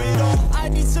get through it all. I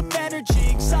need some energy,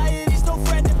 anxiety's no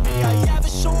friend to me. I have a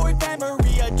short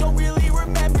memory, I don't really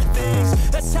remember things.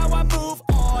 That's how I move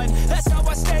on, that's how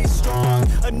I stay strong.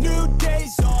 A new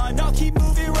day's on, I'll keep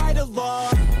moving right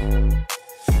along.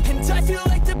 And I feel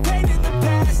like the pain in the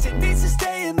past, it needs to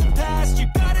stay in the past. You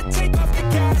gotta take off the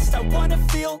gas. I wanna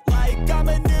feel like I'm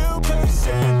a new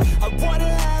person. I wanna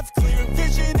have clear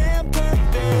vision and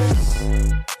purpose.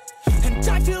 And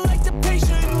I feel like the pain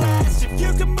shouldn't last. If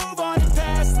you can move on and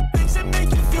past the things that make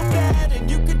you feel bad, and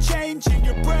you can change in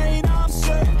your brain, I'm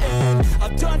certain.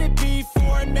 I've done it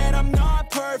before, and man, I'm not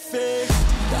perfect.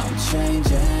 I'm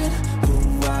changing who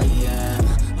I am.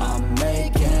 I'm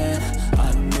making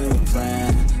a new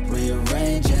plan,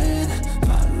 rearranging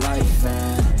my life,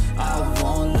 and I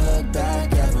won't look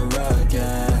back ever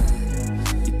again.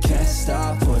 You can't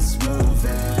stop what's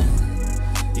moving.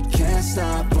 You can't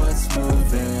stop what's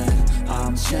moving.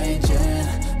 I'm changing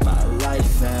my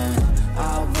life, and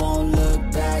I won't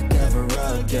look back ever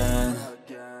again.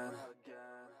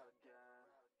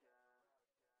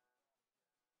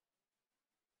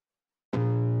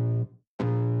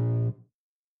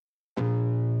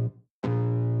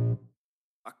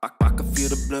 I can feel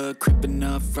the blood creeping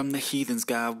up from the heathens.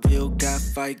 Got will, got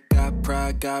fight, got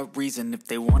pride, got reason. If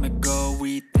they wanna go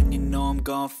eat, then you know I'm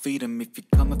gon' feed them. If you're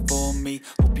coming for me,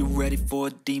 hope you're ready for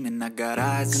a demon. I got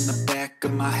eyes in the back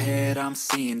of my head, I'm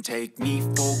seeing. Take me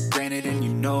for granted and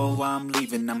you know I'm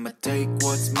leaving. I'ma take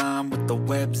what's mine with the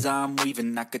webs I'm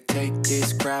weaving. I could take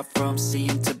this crowd from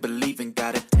seeing to believing.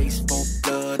 Got a taste for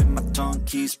blood and my tongue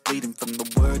keeps bleeding. From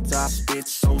the words I spit,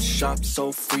 so sharp,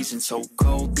 so freezing, so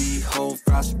cold. Behold,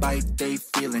 frostbite they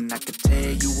feeling. I could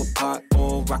tear you apart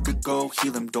or I could go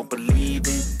heal them. Don't believe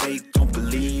in fate, don't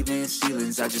believe in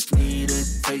ceilings. I just need a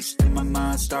taste and my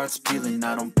mind starts peeling.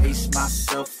 I don't pace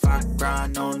myself, I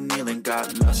grind on kneeling.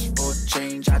 Got lust for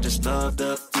change, I just love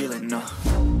the feeling.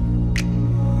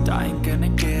 I ain't gonna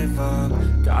give up.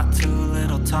 Got too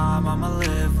little time, I'ma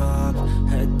live up.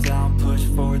 Head down, push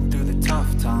forward through the tough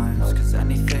times. Cause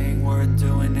anything worth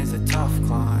doing is a tough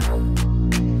climb.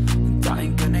 And I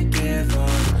ain't gonna give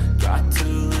up. Got too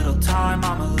little time,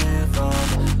 I'ma live up.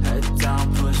 Head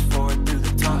down, push forward through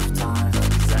the tough times.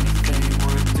 Cause anything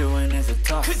worth doing is a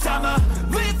tough climb. Cause I'ma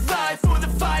live life for the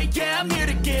fight, yeah, I'm here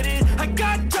to get it. I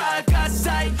got drive, got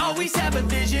sight, always have a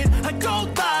vision. I go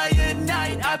by at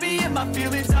night, I be in my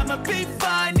feelings. I'ma be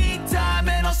fine, need time,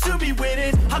 and I'll soon be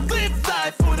winning. I live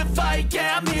life for the fight,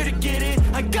 yeah, I'm here to get it.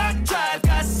 I got drive,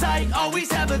 got sight,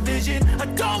 always have a vision. I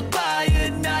go by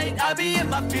at night, I be in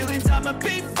my feelings. I'ma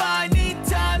be fine, need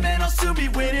time, and I'll soon be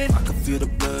winning. I can feel the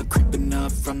blood creeping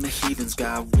up from the heathens.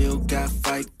 Got will, got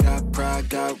fight, got pride,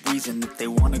 got reason. If they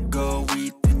wanna go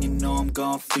eat, then you know I'm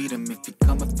gon' feed them. If you're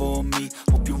coming for me,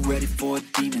 hope you're ready for a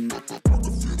demon. I can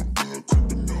feel the blood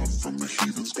creeping up from the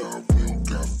heathens. Got will,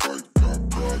 got fight, got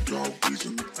pride, got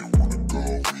reason. If they wanna go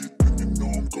eat, then you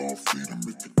know I'm gon' feed them.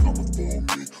 If you're coming for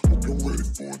me, hope you're ready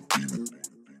for a demon.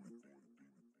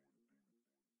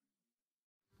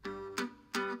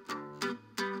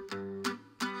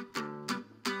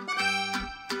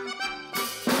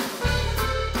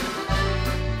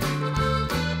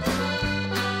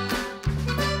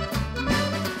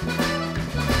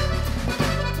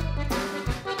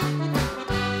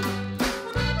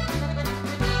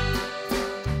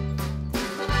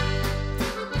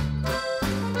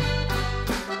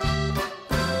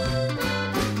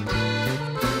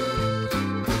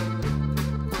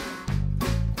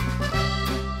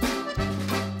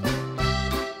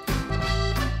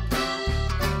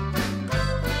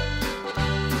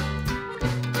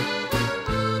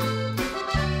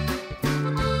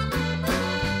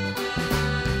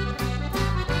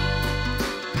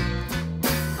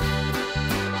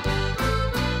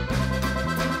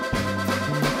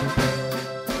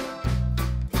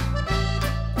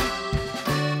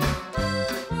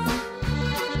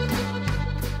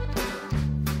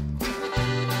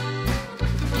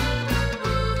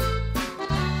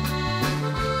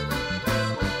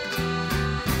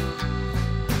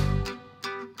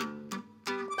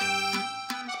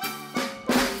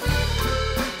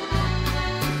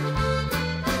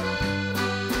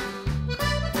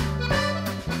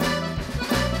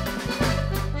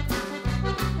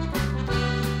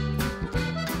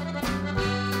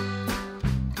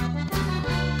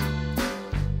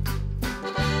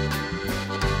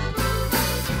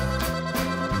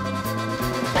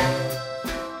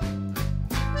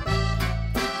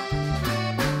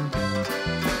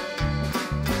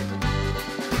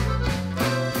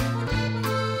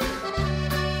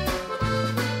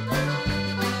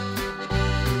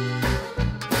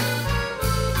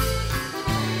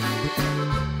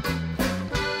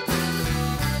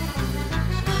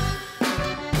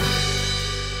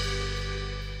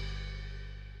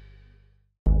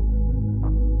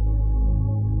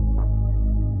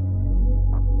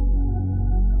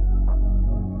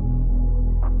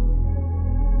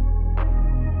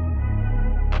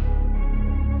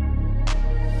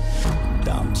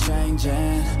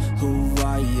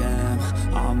 am.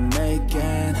 I'm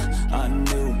making a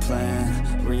new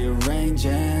plan,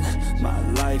 rearranging my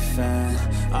life, and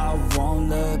I won't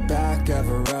look back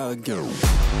ever again.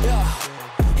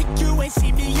 You ain't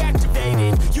see me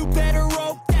activated. You better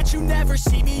hope that you never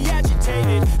see me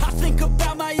agitated. I think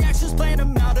about my actions, plan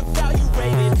them out,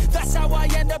 evaluated. That's how I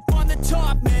end up on the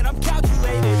top, man, I'm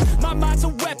calculated. My mind's a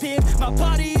weapon, my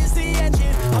body is the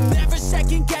engine. I'm never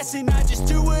second guessing, I just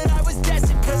do what I was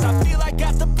destined. Cause I feel I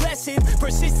got the blessing,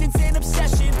 persistence and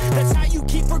obsession. That's how you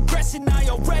keep progressing, I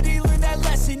already learned that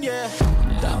lesson, yeah.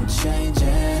 I'm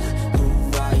changing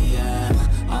who I am.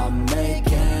 I'm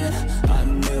making a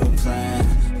new plan,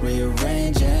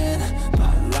 rearranging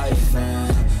my life,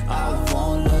 and I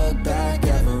won't look back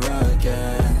ever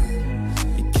again.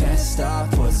 You can't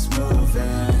stop what's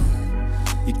moving.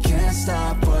 You can't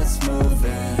stop what's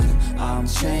moving. I'm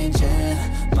changing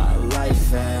my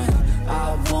life, and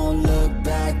I won't look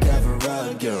back ever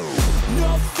again.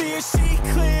 No fear, see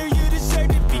clear, you deserve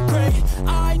to be great.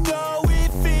 I know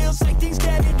it feels like things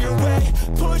get in your way.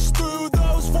 Push through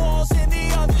those walls and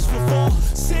the others will fall.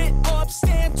 Sit up,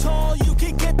 stand tall, you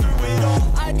can get through it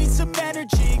all. I need some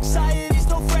energy, anxiety's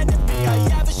no friend to me. I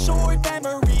have a short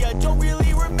memory, I don't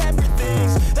really remember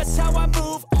things. That's how I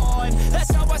move on,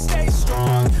 that's how I stay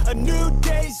strong. A new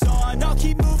day's on, I'll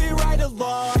keep moving right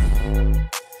along.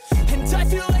 And I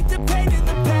feel like the pain in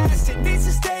the past, it needs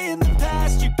to stay in the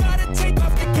past. You gotta take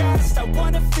off the gas. I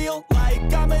wanna feel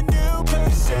like I'm a new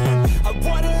person. I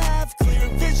wanna have clear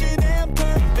vision and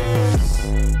purpose.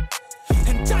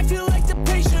 And I feel like the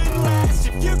pain shouldn't last.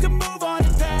 If you can move on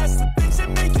and past the things that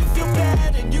make you feel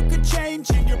bad, and you can change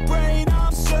in your brain,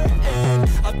 I'm certain.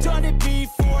 I've done it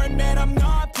before, and man, I'm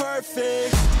not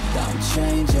perfect. I'm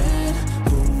changing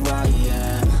who I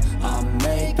am. I'm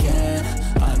making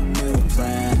a new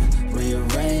plan,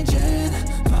 rearranging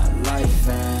my life,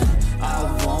 and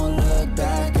I won't look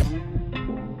back.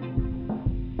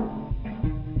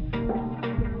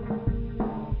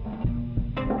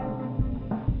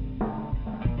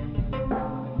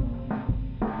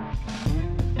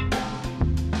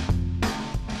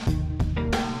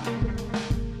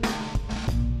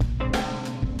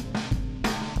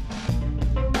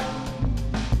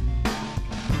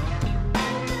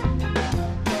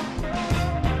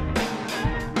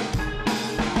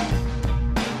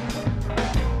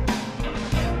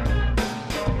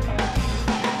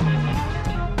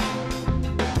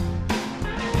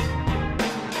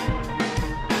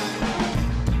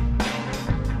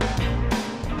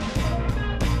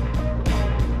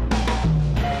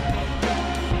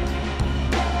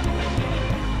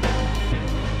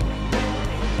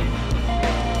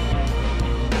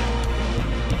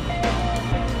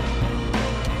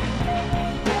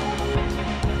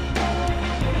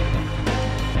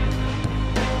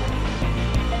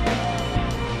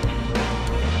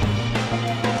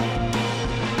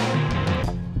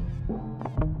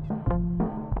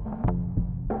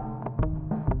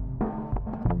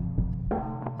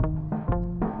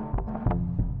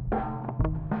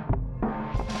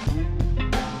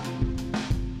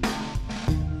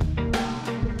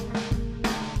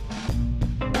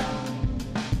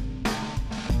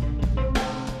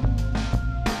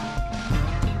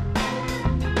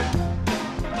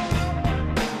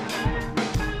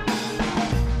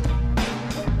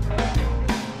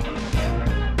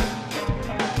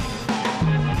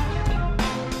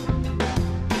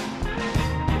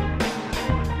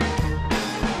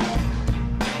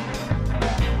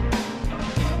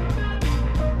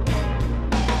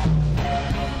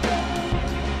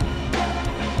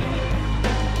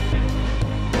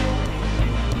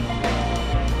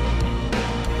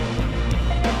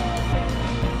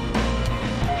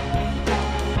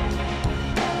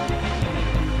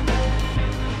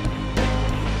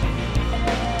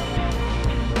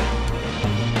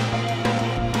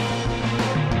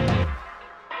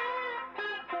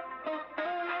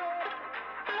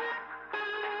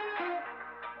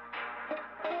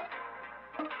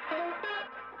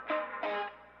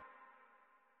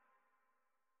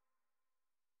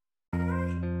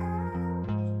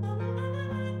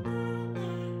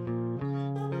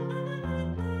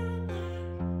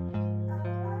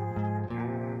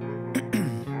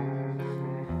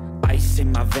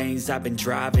 In my veins, I've been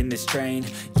driving this train.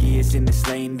 Years in this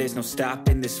lane, there's no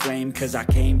stopping this flame. Cause I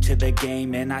came to the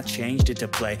game and I changed it to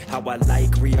play how I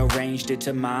like, rearranged it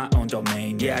to my own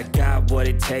domain. Yeah, I got what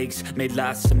it takes, made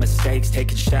lots of mistakes,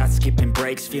 taking shots, skipping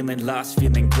breaks, feeling lost,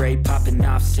 feeling great, popping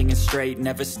off, singing straight,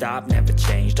 never stopped, never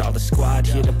changed. All the squad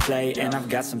here to play, and I've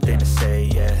got something to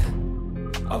say, yeah.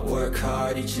 I work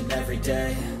hard each and every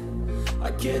day,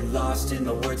 I get lost in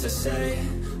the words I say.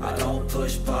 I don't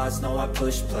push pause, no I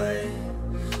push play.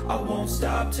 I won't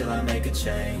stop till I make a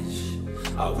change.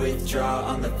 I withdraw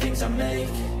on the things I make.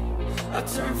 I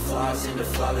turn flaws into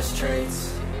flawless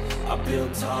traits. I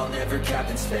build tall, never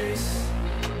capped in space.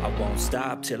 I won't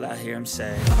stop till I hear him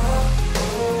say, oh,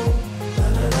 oh, la,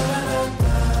 la, la, la,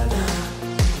 la.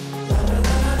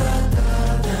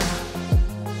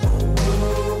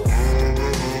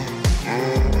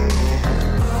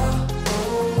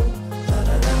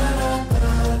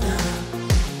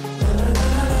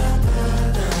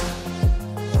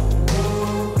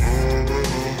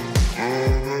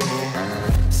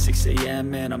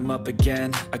 Man, I'm up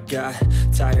again. I got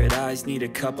tired eyes, need a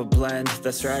cup of blend.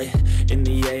 That's right, in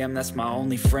the AM, that's my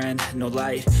only friend. No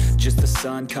light, just the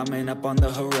sun coming up on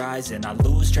the horizon. I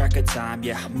lose track of time,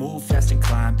 yeah, I move fast and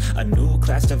climb a new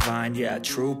class divine, yeah,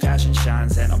 true passion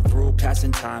shines. And I'm through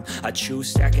passing time, I choose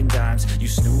stacking dimes. You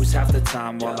snooze half the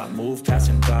time while I move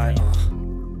passing by.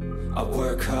 I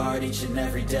work hard each and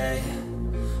every day.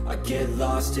 I get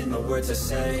lost in the words I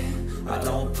say. I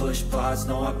don't push pause,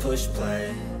 no, I push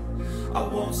play. I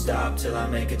won't stop till I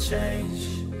make a change.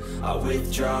 I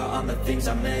withdraw on the things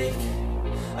I make.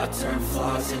 I turn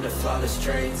flaws into flawless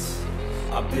traits.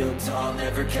 I build tall,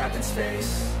 never capped in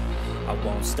space. I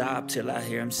won't stop till I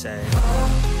hear him say, oh,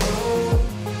 oh,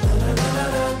 la, la, la,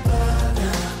 la, la.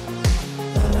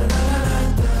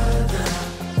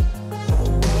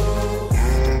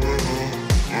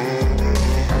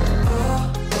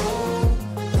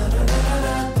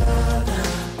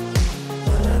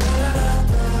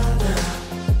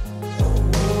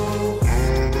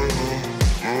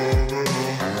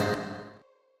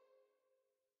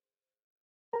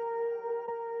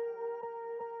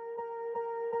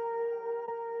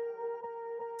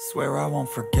 Swear I won't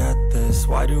forget this,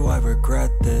 why do I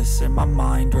regret this? In my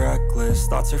mind reckless,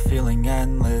 thoughts are feeling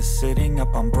endless. Sitting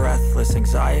up, I'm breathless,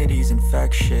 anxiety's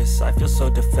infectious. I feel so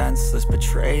defenseless,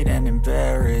 betrayed and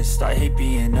embarrassed. I hate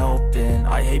being open,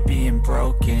 I hate being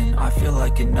broken. I feel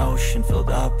like an ocean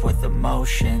filled up with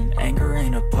emotion. Anger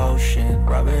ain't a potion,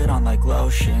 rub it on like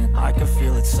lotion. I can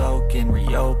feel it soaking,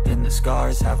 reopen, the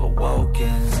scars have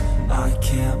awoken. I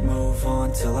can't move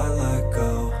on till I let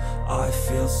go. I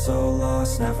feel so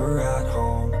lost, never at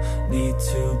home. Need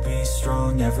to be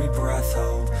strong, every breath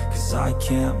hold. Cause I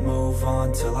can't move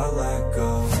on till I let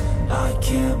go. I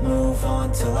can't move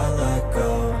on till I let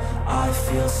go. I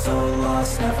feel so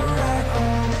lost, never at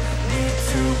home. Need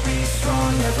to be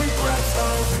strong, every breath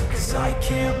hold. Cause I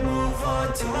can't move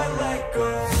on till I let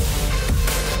go.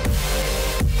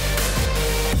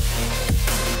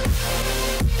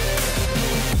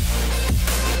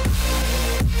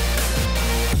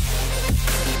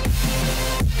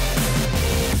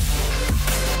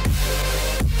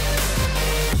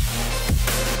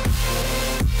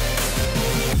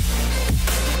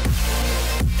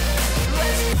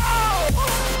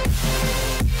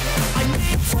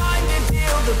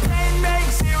 The pain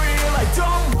makes it real. I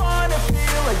don't wanna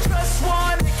feel, I just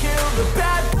wanna kill the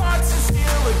bad thoughts and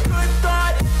steal a good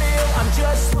thought and meal. I'm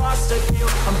just lost, I feel,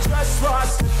 I'm just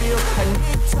lost, I feel. I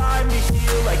need time to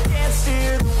heal, I can't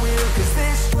steer the wheel. Cause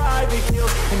this drive it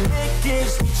kills, and it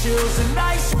gives me chills. A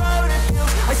nice road it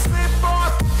feels, I slip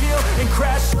off the peel and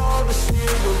crash all the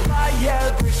steel. Will I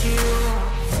ever heal?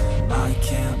 I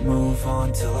can't move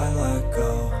on till I let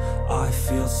go. I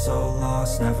feel so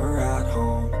lost, never at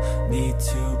home. Need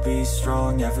to be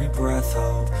strong, every breath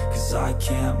hold. Cause I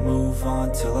can't move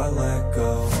on till I let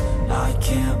go. I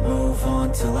can't move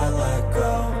on till I let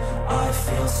go. I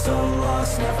feel so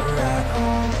lost, never at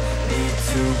home. Need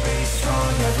to be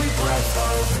strong, every breath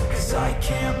hold. Cause I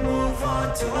can't move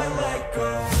on till I let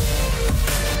go.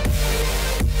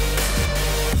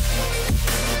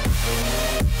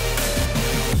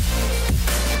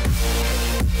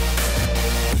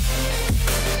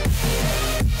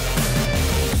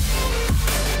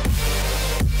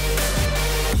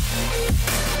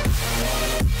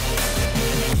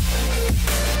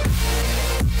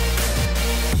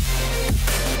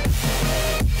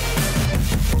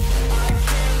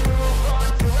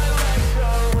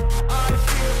 I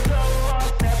feel so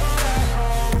lost, never at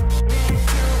home.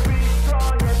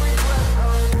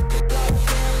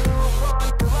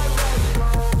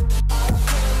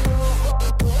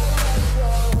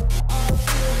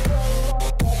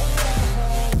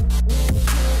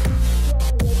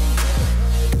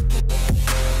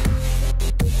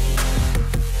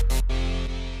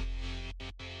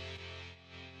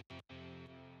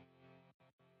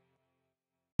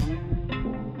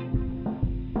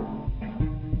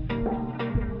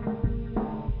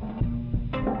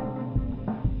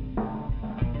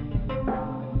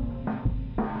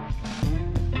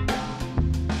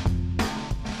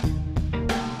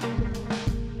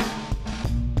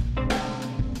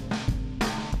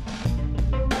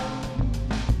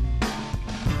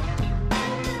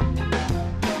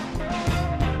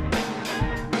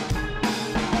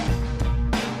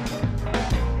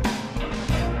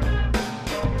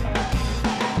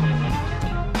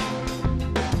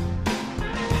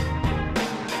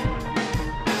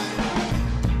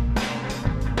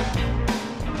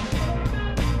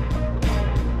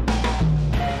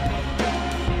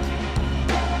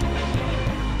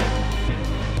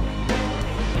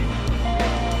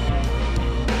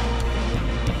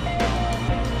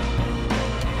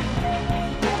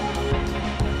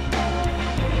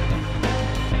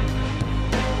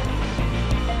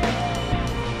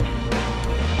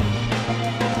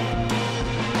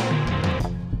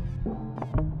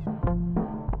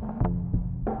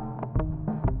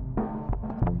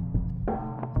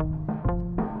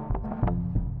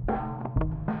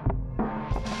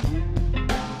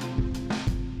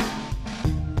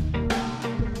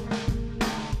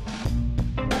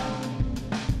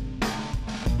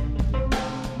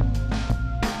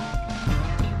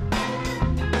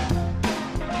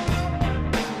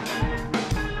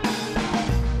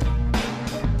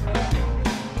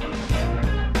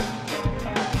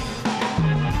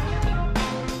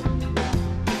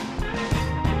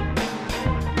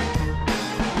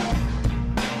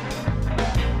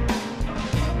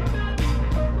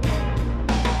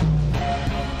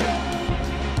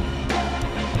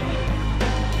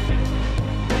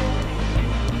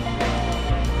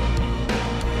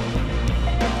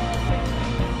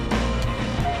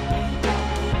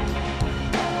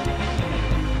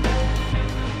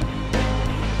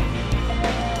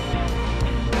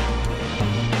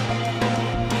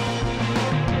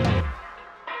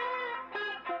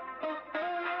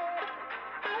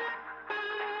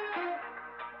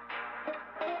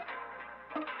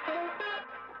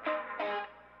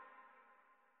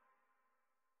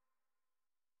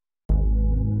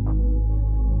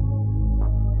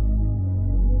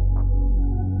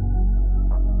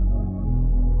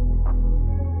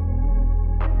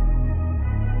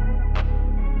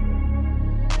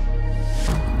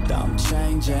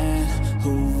 changing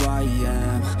who I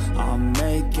am. I'm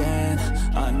making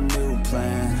a new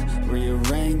plan,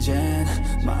 rearranging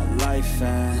my life,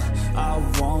 and I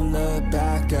won't look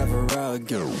back ever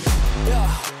again.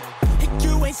 Yeah,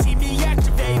 you ain't see me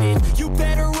activated. You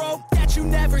better hope that you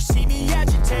never see me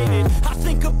agitated. I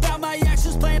think about my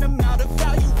actions, plan them out,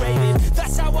 evaluated.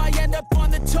 That's how I end up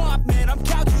on the top, man, I'm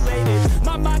calculated.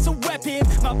 My mind's a weapon,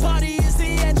 my body is the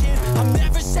engine. I'm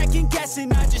never second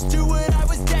guessing, I just do what I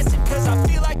was destined. Cause I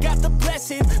feel I got the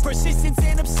blessing, persistence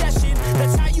and obsession.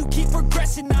 That's how you keep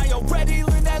progressing, I already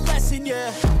learned that lesson,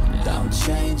 yeah. I'm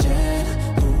changing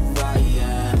who I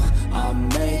am. I'm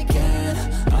making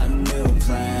a new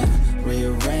plan,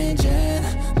 rearranging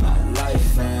my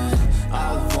life, and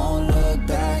I won't look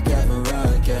back ever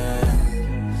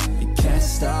again. You can't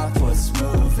stop what's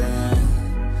moving.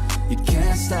 You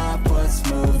can't stop what's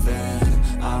moving.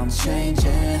 I'm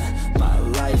changing my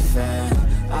life, and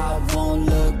I won't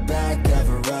look back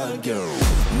ever again.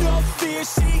 No fear,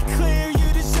 see clear,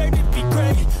 you deserve to be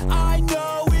great. I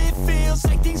know it feels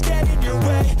like things get in your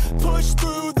way. Push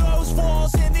through those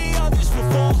walls and the others will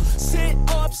fall. Sit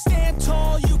up, stand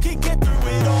tall, you can get through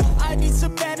it all. I need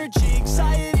some energy,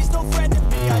 anxiety's no friend to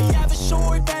me. I have a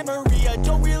short memory, I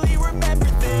don't really remember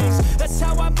things. That's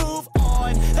how I move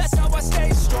on, that's how I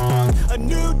stay strong. A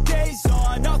new day's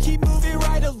on, I'll keep moving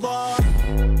right along.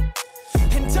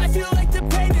 And I feel like the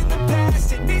pain in the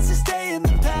past, it needs to stay in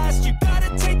the past. You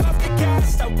gotta take off the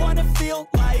cast. I wanna feel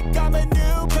like I'm a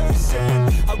new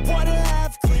person. I wanna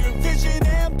have clear vision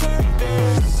and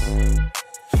purpose.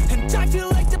 And I feel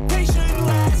like the pain shouldn't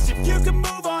last. If you can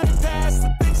move on and past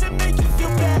the things that make you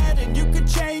feel bad, and you can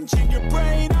change in your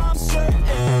brain, I'm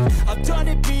certain. I've done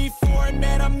it before, and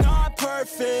man, I'm not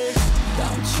perfect.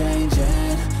 I'm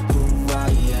changing who I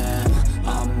am.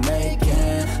 I'm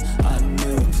making a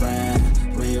new plan,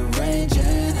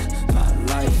 rearranging my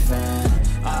life, and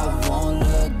I won't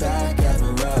look back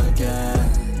ever again.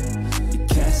 You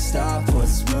can't stop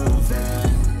what's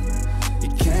moving. You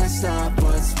can't stop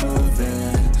what's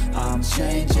moving. I'm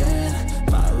changing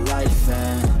my life,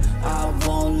 and I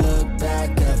won't look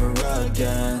back ever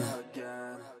again.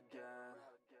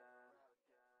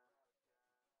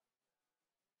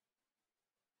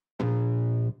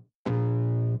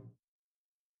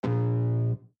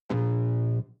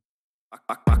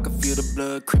 I can feel the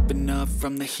blood creeping up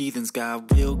from the heathens.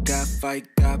 Got will, got fight,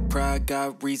 got pride,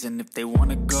 got reason. If they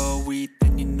wanna go eat,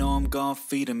 then you know I'm gon'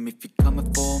 feed them. If you're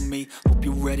coming for me, hope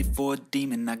you're ready for a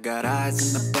demon. I got eyes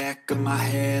in the back of my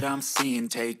head, I'm seeing.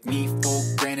 Take me for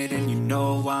granted and you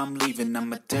know I'm leaving.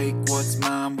 I'ma take what's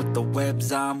mine with the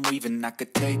webs I'm weaving. I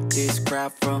could take this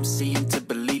crowd from seeing to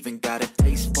believing. Got a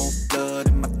taste for blood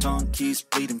and my tongue keeps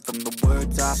bleeding. From the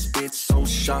words I spit, so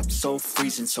sharp, so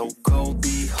freezing, so cold.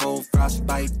 Behold,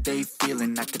 frostbite they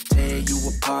feeling. I could tear you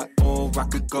apart or I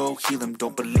could go heal them.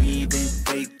 Don't believe in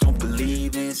fate, don't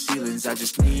believe in ceilings. I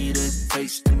just need a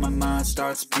taste and my mind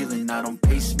starts peeling. I don't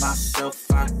pace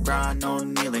myself, I grind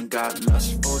on kneeling. Got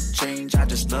lust for change, I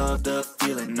just love the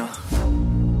feeling.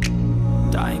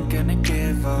 I ain't gonna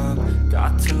give up.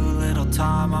 Got too little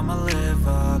time, I'ma live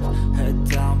up. Head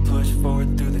down, push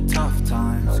forward through the tough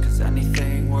times. Cause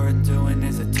anything worth doing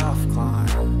is a tough climb.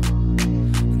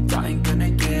 And I ain't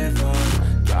gonna give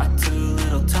up. Got too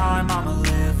little time, I'ma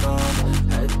live up.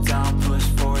 Head down, push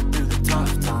forward through the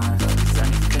tough times. Cause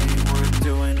anything worth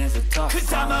doing is a tough climb.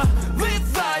 Cause I'ma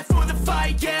live life for the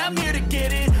fight, yeah, I'm here to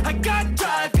get it. I got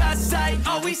drive, got sight,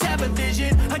 always have a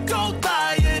vision. I don't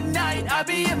lie at night, I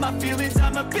be in my feelings.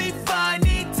 I'ma be fine,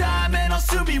 need time, and I'll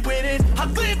soon be winning. I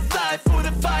live life for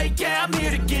the fight, yeah, I'm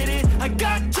here to get it. I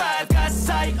got drive, got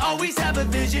sight, always have a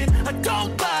vision. I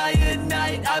don't lie at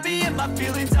night, I be in my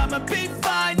feelings. I'ma be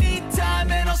fine, need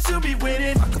time, and I'll soon be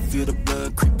winning. I can feel the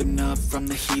blood creeping up from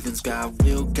the heathens. Got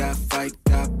will, got fight,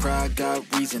 got pride, got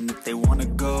reason. If they wanna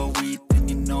go eat, then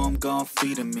you know I'm gon'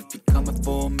 feed them. If you're coming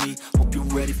for me, hope you're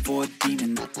ready for a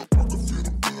demon. I can feel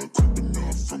the blood creeping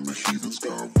up from the heathens.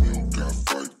 Got will, got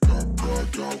fight, got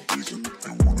pride, got reason. If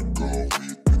they wanna go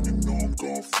eat, then you know I'm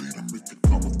gon' feed them. If you're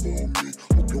coming for me,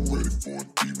 hope you're ready for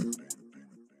a demon.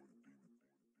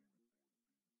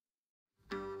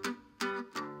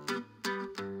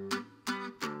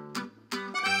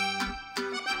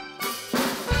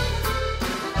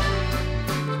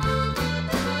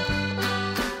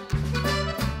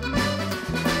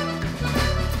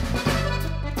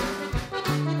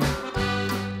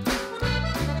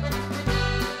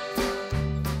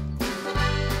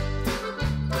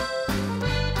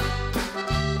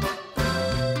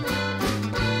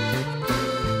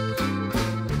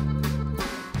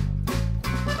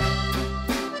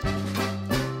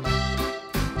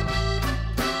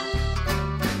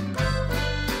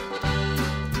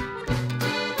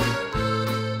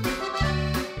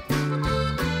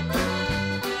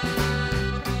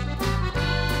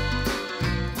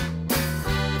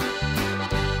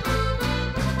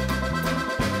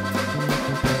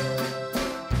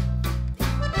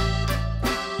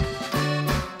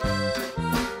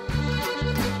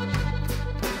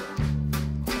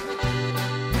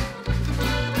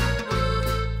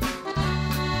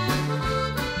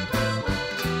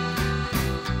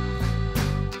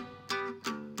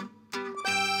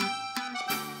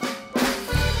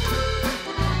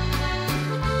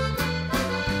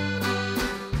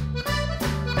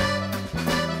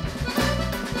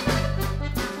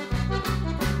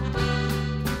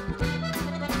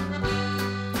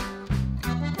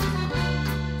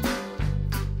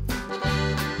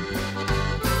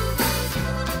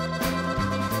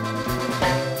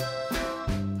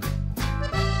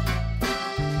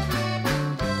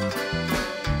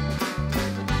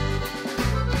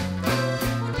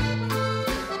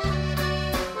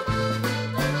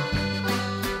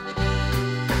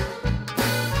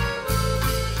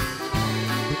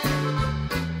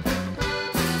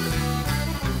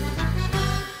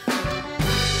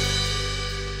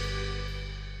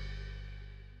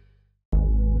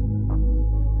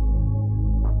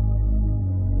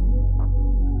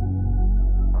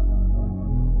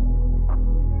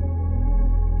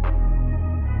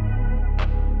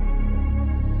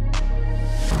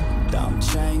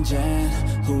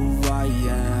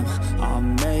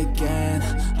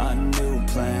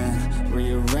 plan,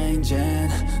 rearranging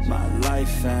my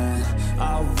life, and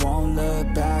I won't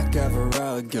look back ever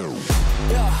again.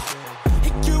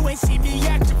 You ain't see me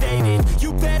activated.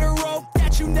 You better hope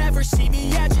that you never see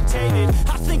me agitated.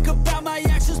 I think about my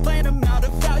actions, plan them out,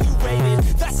 evaluated.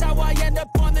 That's how I end up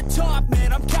on the top,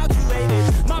 man, I'm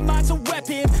calculated. My mind's a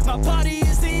weapon, my body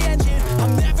is the engine.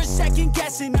 I'm never second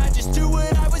guessing, I just do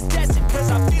what I was destined. Cause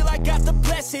I feel I got the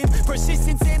blessing,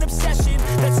 persistence and obsession.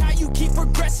 That's how you keep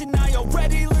progressing, I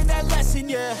already learned that lesson,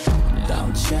 yeah.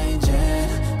 I'm changing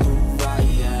who I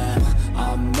am,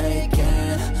 I'm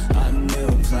making a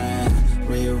new plan,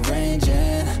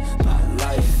 rearranging my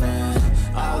life, and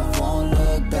I won't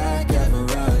look back ever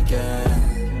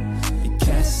again. You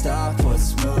can't stop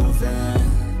what's moving,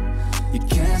 you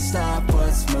can't stop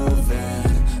what's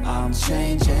moving. I'm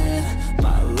changing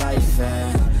my life,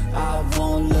 and I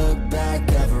won't look back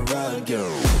ever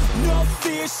again. No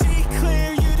fear, see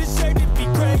clear, you deserve to be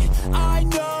great. I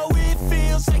know it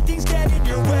feels like things get in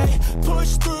your way.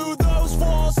 Push through those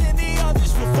walls and the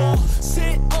others will fall.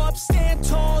 Sit up, stand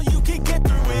tall, you can get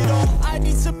through it all. I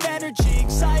need some energy,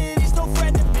 anxiety's no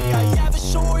friend to me. I have a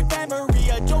short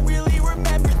memory, I don't really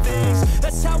remember things.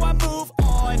 That's how I move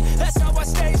on, that's how I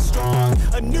stay strong.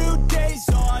 A new day's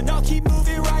on, I'll keep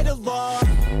moving right along.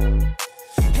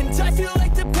 And I feel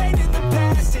like the pain in the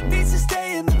past, it needs to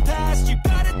stay in the past. You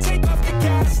gotta take off the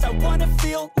gas, I wanna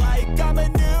feel like I'm a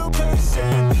new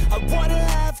person. I wanna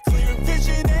have clear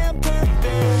vision and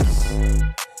purpose.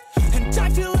 And I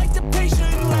feel like the pain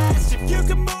shouldn't last. If you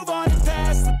can move on and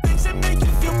past the things that make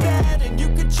you feel bad, and you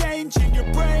could change in your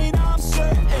brain, I'm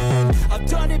certain. I've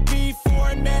done it before,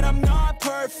 and man, I'm not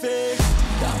perfect.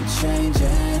 I'm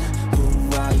changing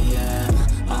who I am,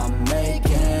 I'm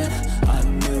making a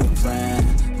new plan,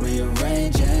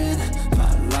 rearranging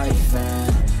my life,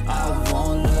 and I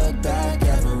won't look back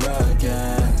ever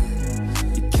again.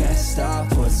 You can't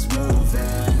stop what's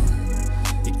moving,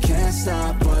 you can't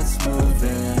stop what's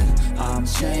moving. I'm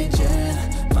changing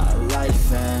my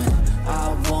life, and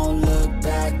I won't look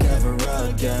back ever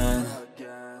again.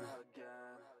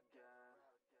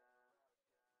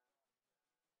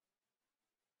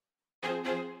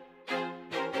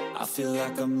 I feel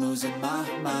like I'm losing my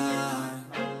mind.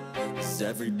 Is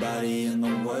everybody in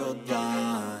the world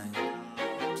blind?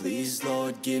 Please,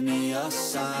 Lord, give me a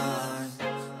sign,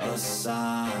 a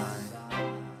sign.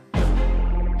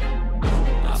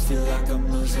 I feel like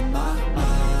I'm losing my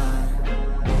mind.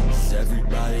 Is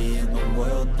everybody in the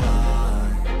world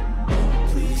blind?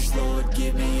 Please, Lord,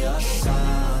 give me a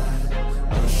sign,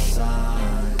 a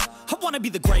sign. I wanna be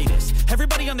the greatest.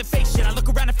 Everybody on the fake shit. I look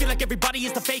around and feel like everybody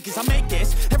is the fakest. I make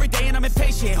this every day and I'm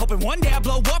impatient, hoping one day I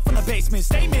blow up from the basement.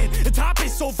 Statement, the top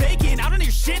is so vacant. I don't hear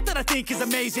shit that I think is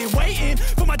amazing. Waiting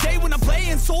for my day when I'm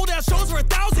playing sold out shows for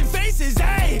 1,000 faces.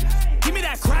 Hey, give me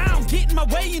that crown, get in my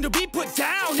way and to be put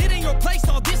down. It ain't your place,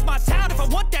 all this my town. If I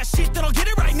want that shit, then I'll get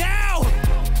it right now.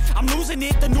 I'm losing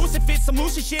it, the noose it fits. I'm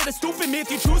losing shit, a stupid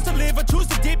myth. You choose to live or choose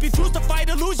to dip. You choose to fight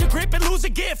or lose your grip and lose a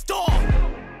gift.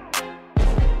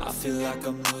 I feel like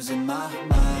I'm losing my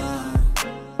mind.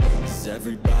 Is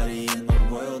everybody in the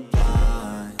world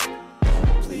blind?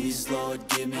 Please, Lord,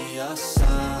 give me a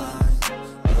sign,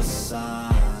 a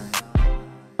sign.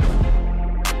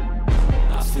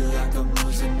 I feel like I'm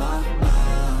losing my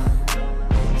mind.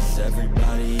 Is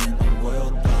everybody in the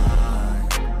world blind?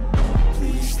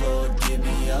 Please, Lord, give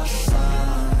me a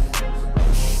sign,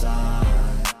 a sign.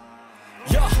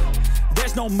 Yeah.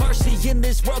 There's no mercy in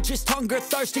this world, just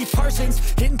hunger-thirsty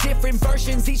persons in different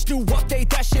versions. Each new update,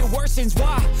 that shit worsens.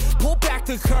 Why? Pull back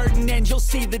the curtain and you'll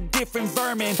see the different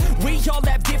vermin. We all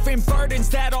have different burdens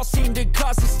that all seem to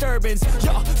cause disturbance.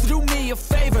 Yo, so do me a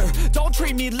favor, don't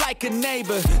treat me like a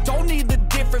neighbor. Don't need the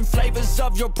different flavors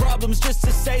of your problems just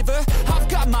to savor. I've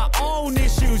got my own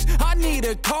issues, I need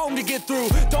a comb to get through.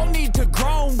 Don't need to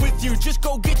groan with you, just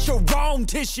go get your own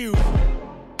tissue.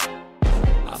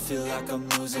 I feel like I'm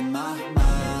losing my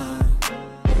mind.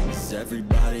 Is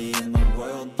everybody in the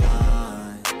world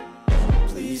blind?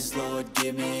 Please, Lord,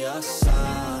 give me a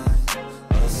sign,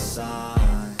 a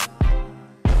sign.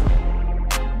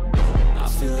 I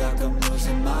feel like I'm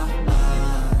losing my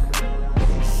mind.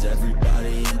 Is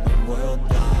everybody in the world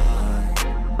blind?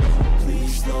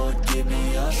 Please, Lord, give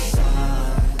me a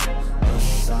sign, a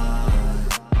sign.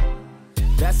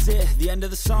 That's it, the end of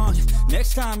the song.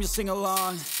 Next time you'll sing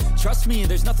along. Trust me,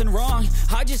 there's nothing wrong.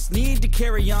 I just need to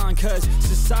carry on, cause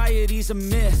society's a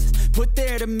myth put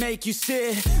there to make you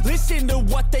sit. Listen to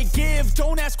what they give.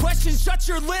 Don't ask questions, shut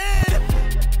your lid.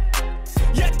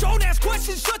 Yeah, don't ask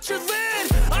questions, shut your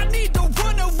lid. I need to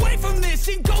run away from this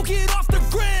and go get off the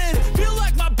grid. Feel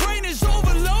like my brain is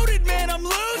overloaded, man, I'm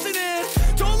losing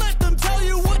it. Don't let them tell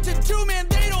you what to do, man.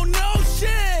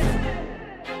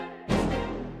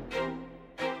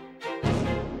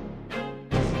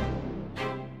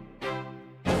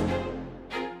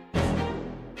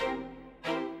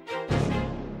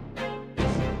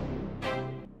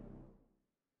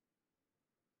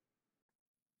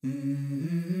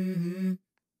 Mm-hmm.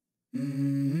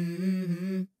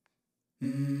 Mm-hmm.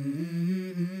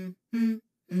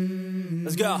 Mm-hmm.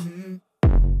 Let's go.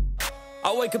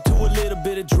 I wake up to a little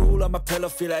bit of drool on my pillow,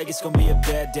 feel like it's gonna be a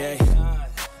bad day.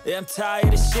 Yeah, I'm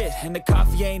tired of shit, and the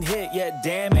coffee ain't hit yet,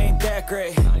 damn, ain't that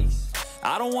great.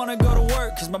 I don't wanna go to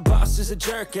work, cause my boss is a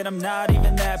jerk, and I'm not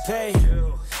even that paid.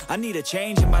 I need a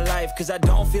change in my life, cause I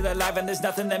don't feel alive, and there's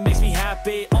nothing that makes me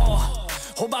happy.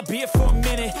 Hold my beer for a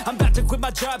minute, I'm about to quit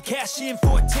my job, cash in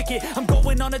for a ticket. I'm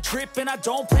going on a trip and I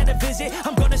don't plan to visit.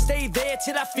 I'm gonna stay there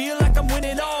till I feel like I'm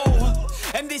winning,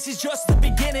 and this is just the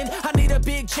beginning. I need a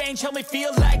big change, help me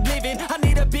feel like living. I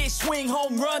need a big swing,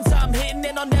 home runs I'm hitting,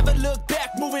 and I'll never look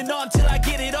back, moving on till I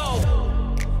get it all.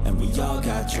 And we all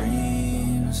got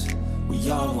dreams, we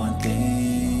all want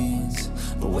things,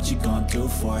 but what you gonna do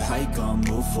for it? How you gonna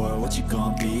move for it? What you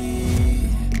gonna be?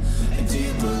 And do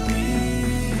you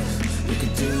believe you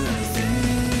can do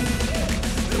anything?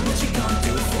 But what you gonna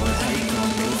do for it? How you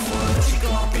gonna move for it? What you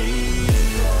gonna be?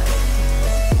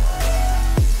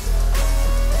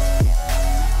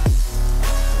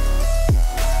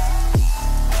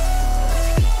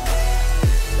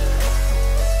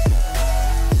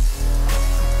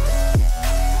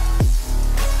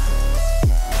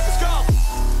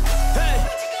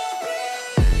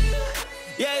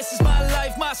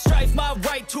 My strife, my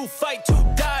right to fight, to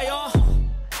die on.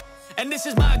 And this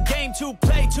is my game to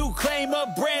play, to claim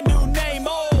a brand new name,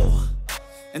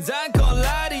 And I ain't gonna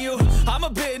lie to you, I'm a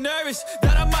bit nervous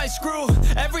that I might screw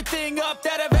everything up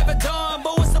that I've ever done.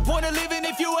 But what's the point of living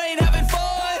if you ain't having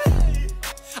fun?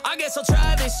 I guess I'll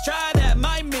try this, try that,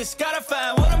 might miss, gotta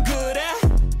find what I'm good at.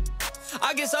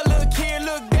 I guess I look here,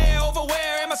 look there, over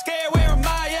where am I scared, where am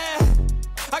I at?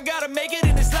 I gotta make it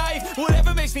in this life,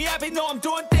 whatever makes me happy, know I'm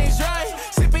doing things right.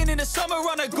 Sipping in the summer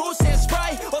on a goose and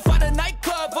Sprite, or find a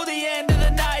nightclub for the end of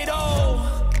the night,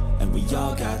 And we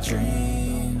all got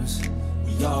dreams,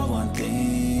 we all want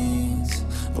things,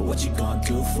 but what you gonna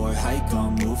do for it? How you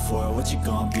gonna move for it? What you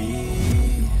gonna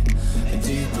be? And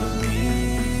do you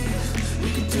believe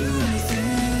you can do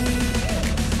anything?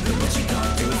 But what you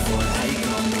gonna do for it? How you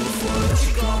gonna move for it? What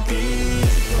you gonna be?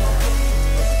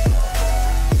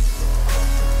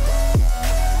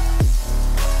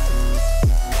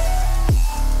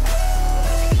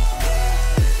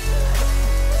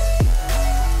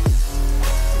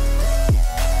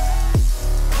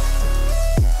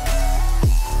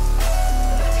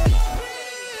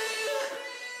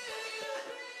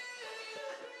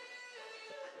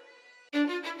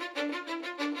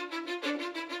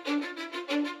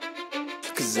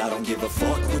 Cause I don't give a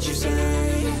fuck what you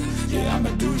say. Yeah, I'ma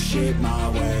do shit my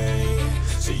way.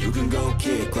 So you can go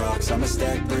kick rocks, I'ma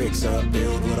stack bricks up,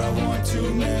 build what I want to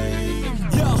make.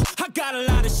 Yo, I got a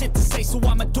lot of shit to say, so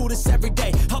I'ma do this every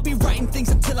day. I'll be writing things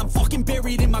until I'm fucking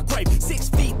buried in my grave. 6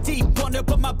 feet deep under,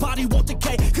 but my body won't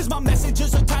decay. Cause my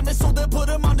messages are timeless, so they'll put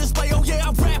them on display. Oh yeah,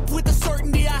 I rap with a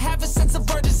certainty, I have a sense of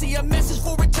urgency. A message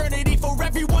for eternity, for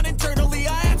everyone internally.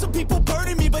 I had some people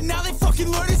burning me, but now they fucking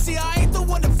learn to see I ain't the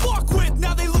one to fuck with.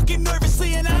 Now they looking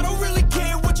nervously, and I don't really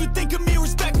care what you think of me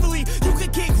respectfully. You can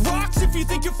kick rocks if you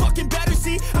think you're fucking better,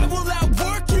 see. I will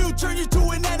outwork you, turn you to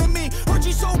an enemy. Hurt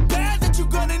you so bad that you're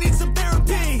gonna need some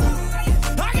therapy.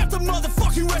 I got the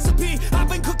motherfucking recipe, I've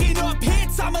been cooking up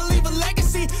hits, I'ma leave a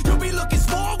legacy. You'll be looking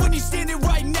small when you're standing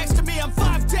right next to me. I'm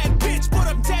 5'10", bitch, but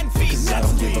I'm 10 feet. Cause I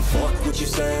don't give a fuck what you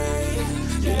say.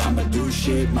 Yeah, I'ma do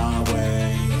shit my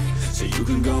way. So you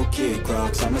can go kick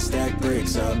rocks, I'ma stack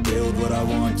bricks up, build what I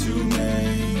want to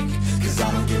make. Cause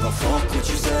I don't give a fuck what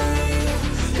you say.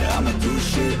 Yeah, I'ma do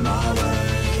shit my way.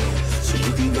 So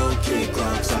you can go kick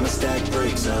rocks, I'ma stack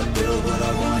bricks up, build what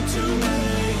I want to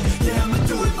make. Yeah, I'ma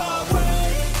do it my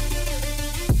way.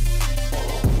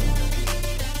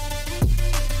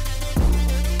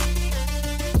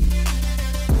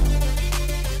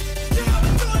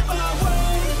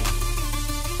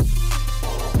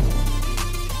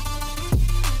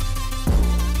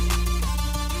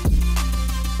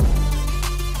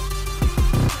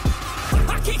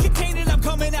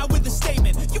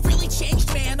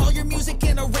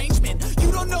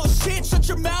 Shut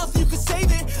your mouth, you can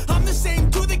save it. I'm the same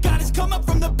dude that got his come up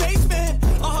from the basement.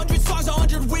 100 songs,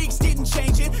 100 weeks, didn't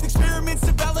change it. Experiments,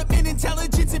 development,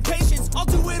 intelligence, and patience. I'll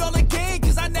do it all again,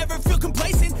 cause I never feel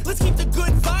complacent. Let's keep the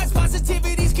good vibes,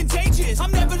 positivity's contagious.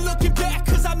 I'm never looking back,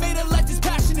 cause I made a life that's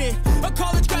passionate. A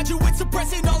college graduate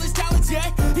suppressing all his talents,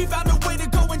 yeah. He found a way to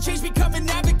go and change, become an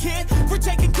advocate. For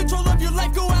taking control of your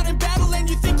life, go out and battle. And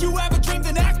you think you have a dream,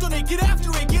 then act on it. Get after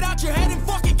it, get out your head and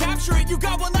fucking capture it. You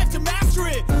got one life to master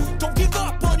it. Don't give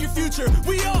up on your future,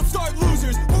 we all start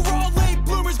losers. We're all late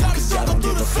bloomers, gotta struggle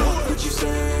through the sewer. What you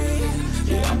say?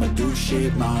 Yeah, I'ma do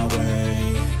shit my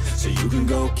way. So you can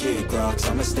go kick rocks,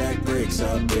 I'ma stack bricks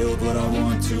up, build what I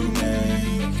want to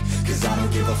make. Cause I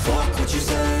don't give a fuck what you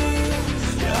say,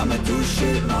 yeah, I'ma do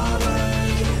shit my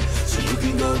way. So you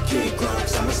can go kick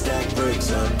rocks, I'ma stack bricks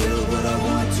up, build what I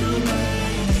want to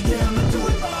make. Yeah, I'ma do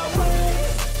it my way.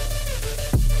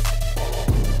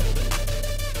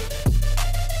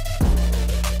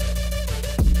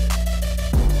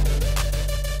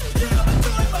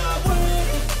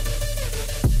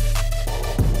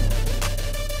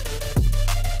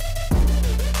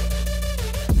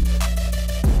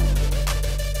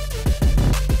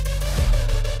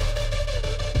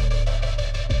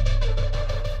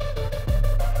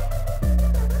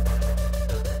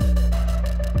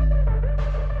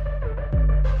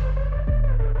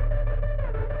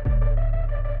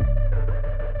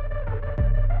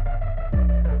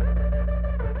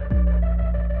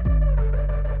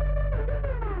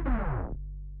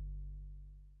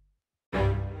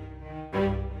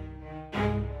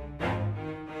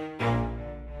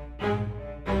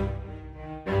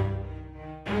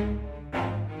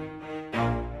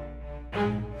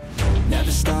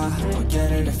 Never stop, I'll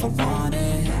get it if I want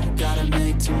it. Gotta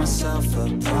make to myself a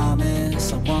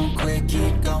promise. I won't quit,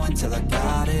 keep going till I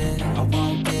got it. I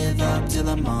won't give up till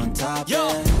I'm on top.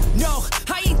 Yo, no,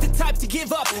 I ain't the type to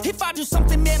give up. If I do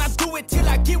something, man, I do it till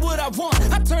I get what I want.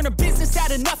 I turn a business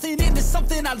out of nothing into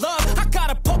something I love. I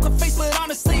got a poker face, but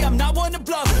honestly, I'm not one to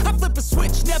bluff. I flip a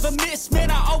switch, never miss,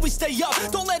 man, I always stay up.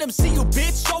 Don't let them see you,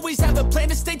 bitch, always have a plan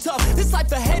to stay tough. This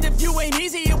life ahead of you ain't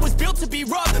easy, it was built to be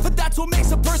rough. But that's what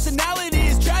makes a personality,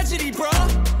 is tragedy, bruh.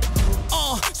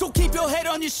 So keep your head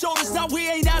on your shoulders. Now we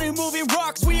ain't out here moving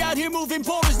rocks, we out here moving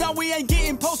boulders. Now we ain't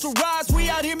getting posterized, we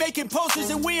out here making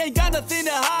posters. And we ain't got nothing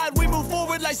to hide, we move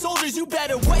forward like soldiers. You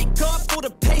better wake up for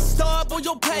the pay stub, or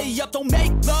you'll pay up. Don't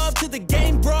make love to the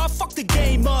game, bruh, fuck the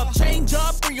game up. Change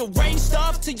up, rearrange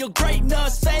stuff to your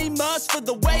greatness. Famous for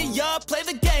the way up, play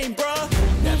the game,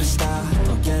 bruh. Never stop,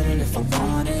 I'll get it if I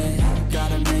want it.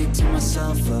 Gotta make to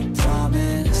myself a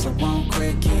promise. I won't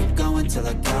quit, keep going till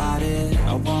I got it.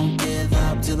 I won't give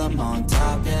up till I'm on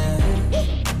top, yeah.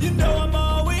 You know I'm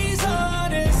always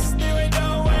honest, there ain't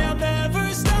no way I'm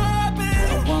ever stopping.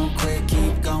 I won't quit,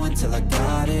 keep going till I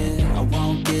got it. I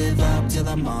won't give up till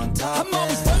I'm on top, I'm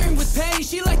always flirting with pain,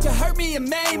 she like to hurt me and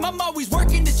maim. I'm always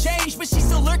working to change, but she's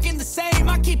still lurking the same.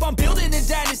 I keep on building a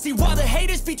dynasty while the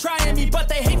haters be trying me. But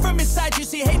they hate from inside, you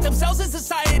see, hate themselves in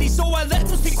society. So I let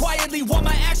them speak quietly while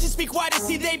my actions speak wider.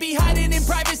 See, they be hiding in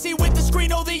privacy with the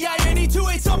screen. Oh, the irony to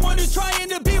hate someone who's trying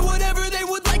to be whatever they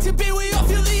would like to be. We all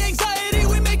feel the anxiety,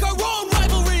 we make our own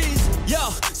rivalries.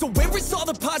 Yo, so where is all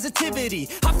the positivity?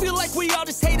 I feel like we all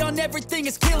just hate on everything,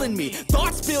 it's killing me.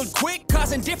 Thoughts build quick,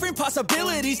 causing different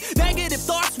possibilities. Negative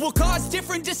thoughts will cause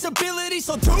different disabilities.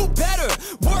 So do better,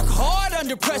 work hard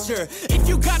under pressure. If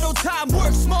you got no time,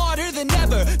 work smarter than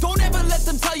ever. Don't ever let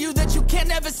them tell you that you can't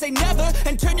never say never.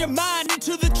 And turn your mind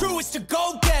into the truest of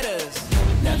go-getters.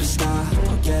 Never stop,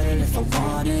 I'll get it if I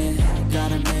want it.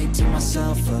 Gotta make to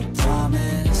myself a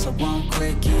promise. I won't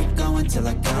quit, keep going till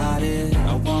I got it.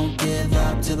 I won't give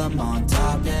up till I'm on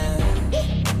top, yeah.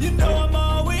 You know I'm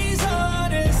always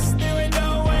honest, there ain't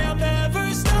no way I'm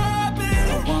ever stopping.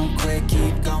 I won't quit,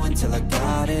 keep going till I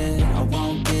got it. I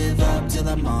won't give up till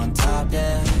I'm on top,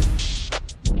 yeah.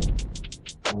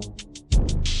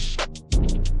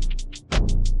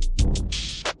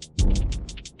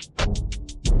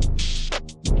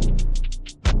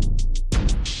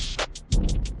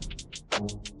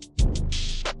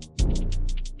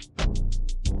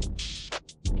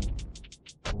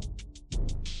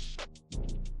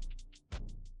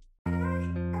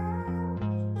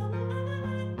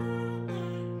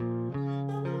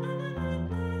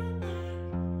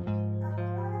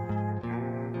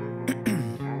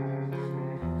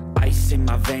 In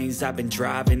my veins, I've been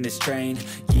driving this train.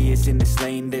 Years in this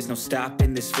lane, there's no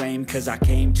stopping this flame. Cause I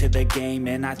came to the game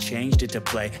and I changed it to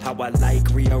play how I like,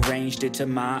 rearranged it to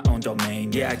my own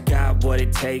domain. Yeah, I got what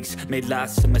it takes, made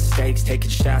lots of mistakes. Taking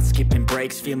shots, skipping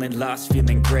breaks, feeling lost,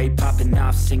 feeling great. Popping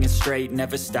off, singing straight,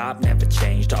 never stopped, never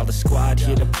changed. All the squad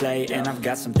here to play and I've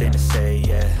got something to say,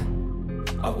 yeah.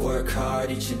 I work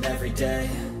hard each and every day.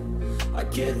 I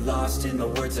get lost in the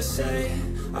words I say.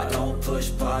 I don't push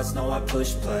pause, no I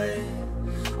push play.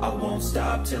 I won't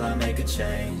stop till I make a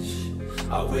change.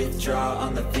 I withdraw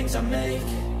on the things I make.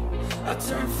 I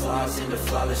turn flaws into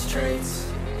flawless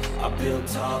traits. I build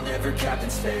tall, never capped in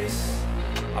space.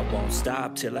 I won't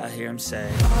stop till I hear him say,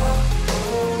 oh,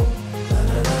 oh, la,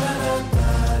 la, la, la,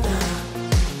 la, la.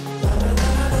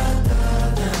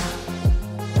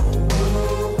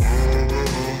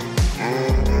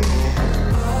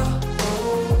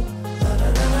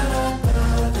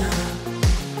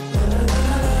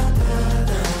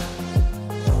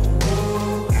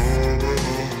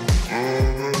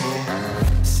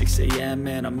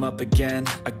 I'm up again.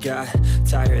 I got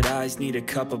tired eyes, need a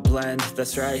cup of blend.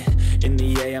 That's right, in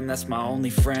the AM, that's my only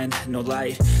friend. No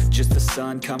light, just the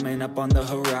sun coming up on the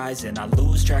horizon. I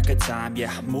lose track of time,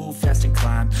 yeah, I move fast and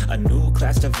climb a new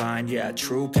class divine, yeah,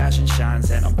 true passion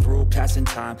shines. And I'm through passing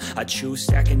time, I choose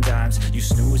stacking dimes. You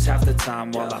snooze half the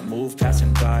time while I move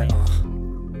passing by.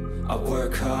 I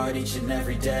work hard each and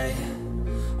every day.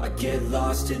 I get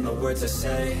lost in the words I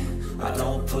say. I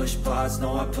don't push pause,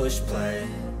 no, I push play.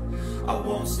 I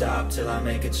won't stop till I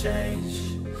make a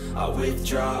change. I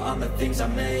withdraw on the things I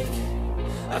make.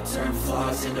 I turn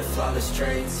flaws into flawless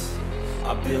traits.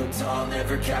 I build tall,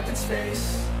 never capped in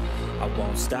space. I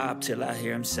won't stop till I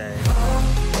hear him say,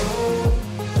 oh,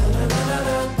 oh, la, la,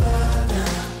 la, la, la.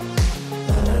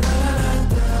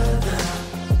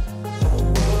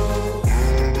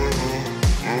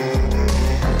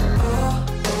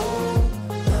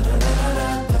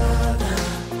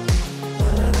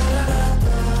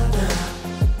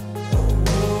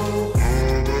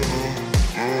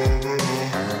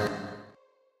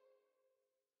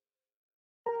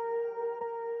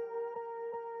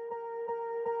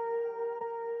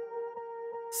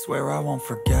 Swear I won't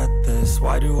forget this,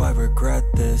 why do I regret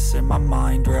this? In my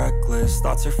mind reckless,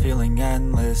 thoughts are feeling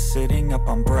endless. Sitting up,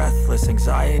 I'm breathless,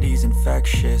 anxiety's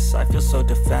infectious. I feel so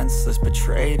defenseless,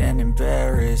 betrayed and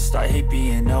embarrassed. I hate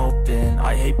being open,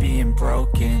 I hate being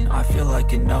broken. I feel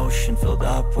like an ocean filled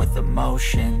up with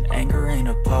emotion. Anger ain't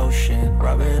a potion,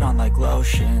 rub it on like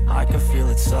lotion. I can feel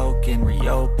it soaking,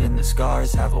 reopen, the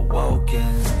scars have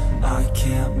awoken. I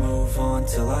can't move on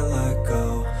till I let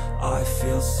go. I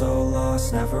feel so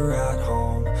lost, never at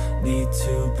home. Need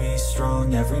to be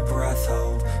strong, every breath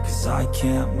hold. Cause I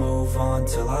can't move on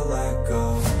till I let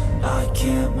go. I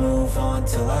can't move on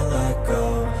till I let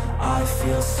go. I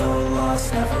feel so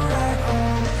lost, never at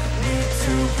home. Need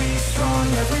to be strong,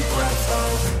 every breath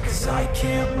hold. Cause I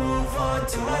can't move on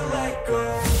till I let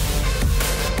go.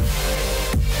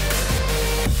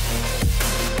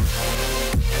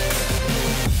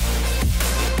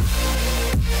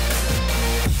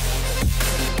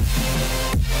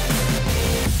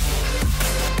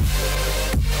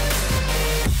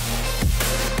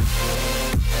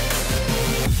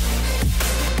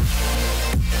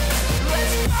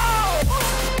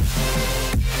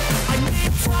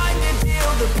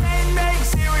 The pain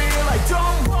makes it real, I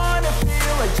don't wanna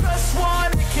feel, I just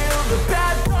wanna kill the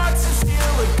bad thoughts and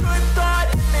steal a good thought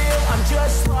and meal. I'm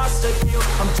just lost, I feel,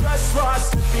 I'm just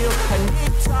lost, I feel. I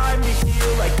need time to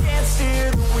heal, I can't steer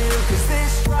the wheel. Cause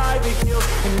this drive it kills,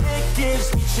 and it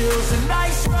gives me chills. A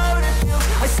nice road it feels,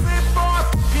 I slip off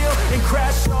the peel and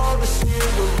crash all the steel.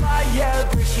 Will I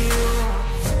ever heal?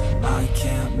 I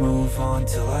can't move on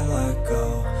till I let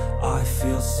go. I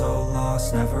feel so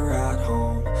lost, never at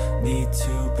home. Need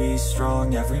to be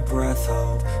strong, every breath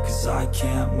hold. Cause I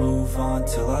can't move on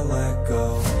till I let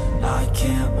go. I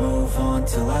can't move on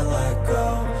till I let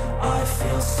go. I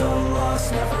feel so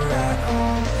lost, never at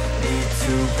home. Need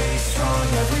to be strong,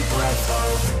 every breath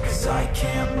hold. Cause I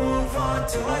can't move on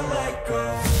till I let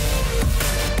go.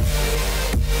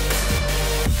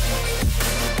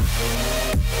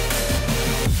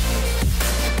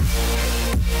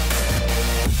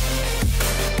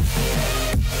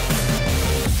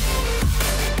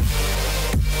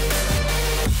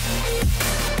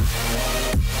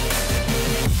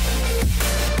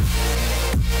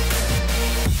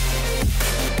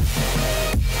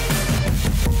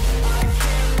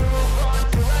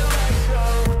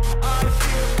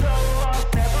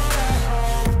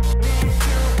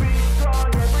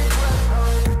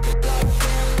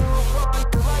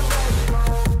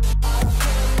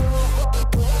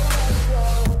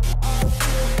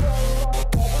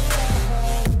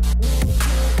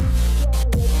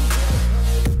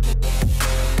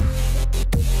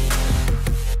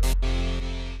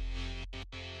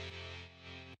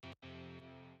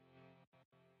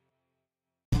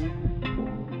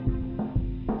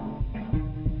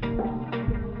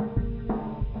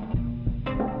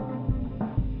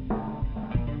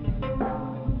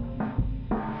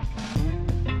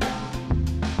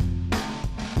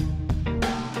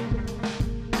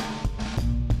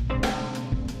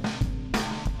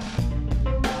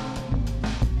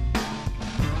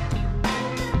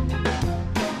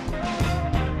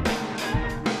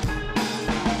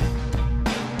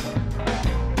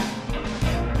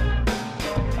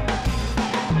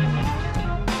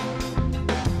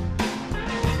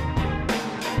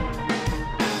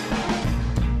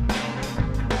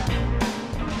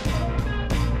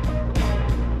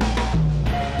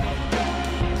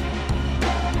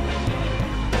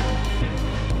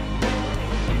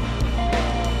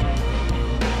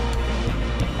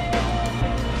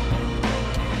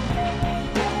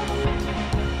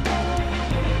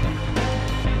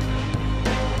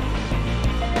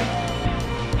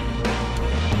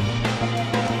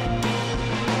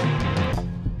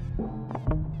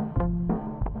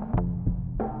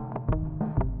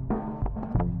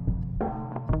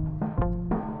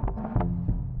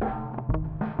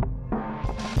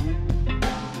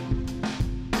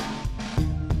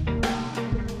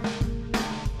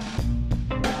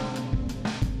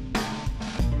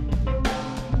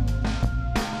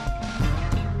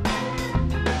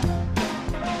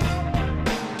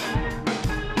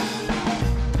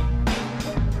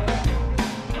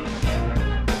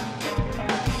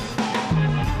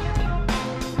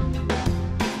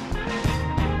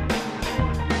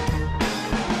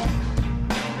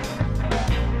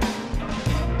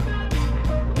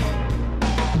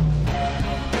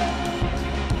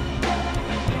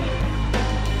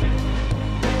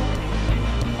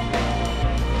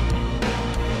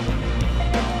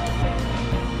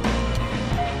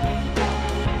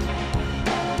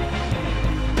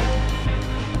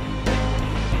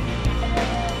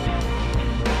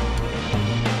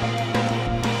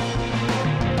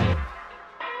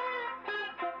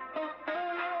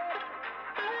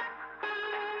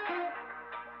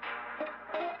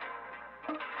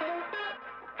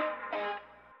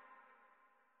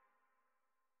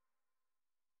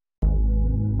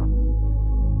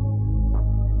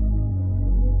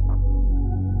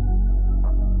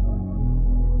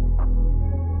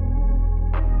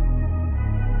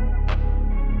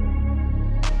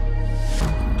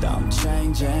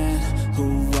 changing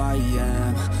who I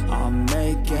am. I'm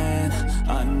making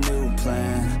a new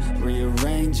plan,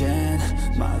 rearranging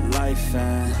my life,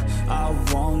 and I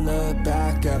won't look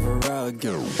back ever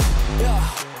again.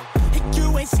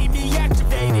 You ain't see me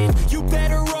activated. You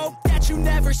better hope that you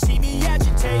never see me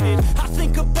agitated. I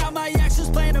think about my actions,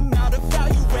 plan them out,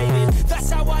 evaluated. That's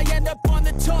how I end up on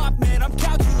the top, man, I'm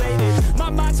calculated. My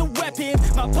mind's a weapon,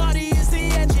 my body is the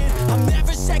engine. I'm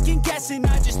never second guessing,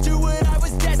 I just do what I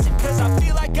was destined. Cause I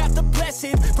feel I got the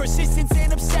blessing, persistence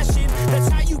and obsession. That's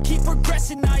how you keep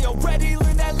progressing, I already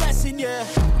learned that lesson, yeah.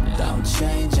 I'm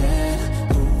changing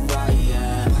who I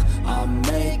am. I'm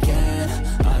making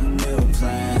a new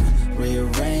plan,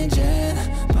 rearranging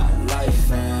my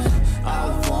life, and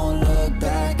I won't look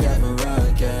back ever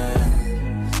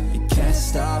again. You can't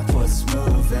stop what's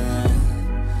moving.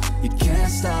 You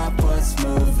can't stop what's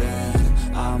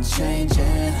moving. I'm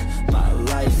changing my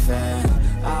life,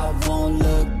 and I won't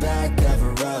look back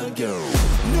ever again.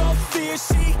 No fear,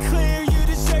 see clear, you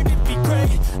deserve to be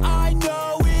great. I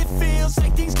know it feels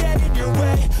like things get in your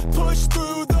way. Push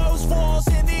through those walls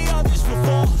and the others will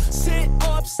fall. Sit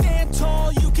up, stand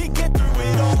tall, you can get through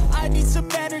it all. I need some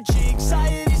energy,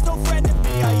 anxiety's no friend to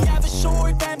me. I have a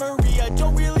short memory, I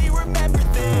don't really remember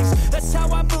things. That's how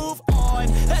I move on,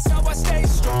 that's how I stay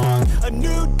strong. A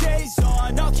new day's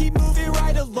on, I'll keep moving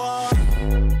right along.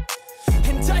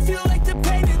 And I feel like the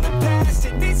pain in the past,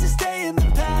 it needs to stay in the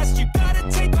past. You gotta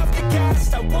take off the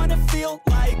gas. I wanna feel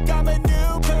like I'm a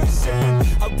new person.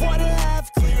 I wanna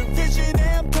have clear vision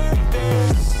and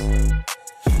purpose.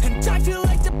 And I feel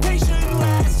like the pain shouldn't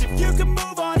last. If you can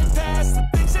move on and past the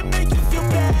things that make you feel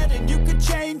bad, and you can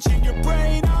change in your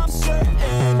brain, I'm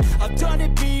certain. I've done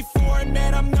it before, and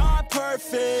man, I'm not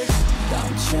perfect.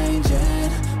 I'm changing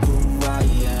who I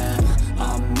am.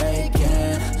 I'm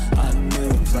making a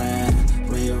new plan,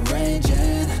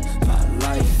 rearranging my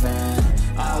life, and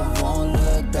I won't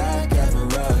look back ever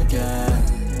again.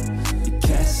 You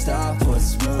can't stop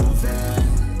what's moving.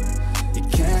 You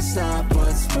can't stop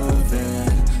what's moving.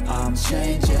 I'm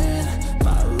changing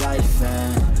my life,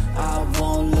 and I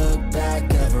won't look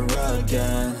back ever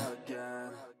again.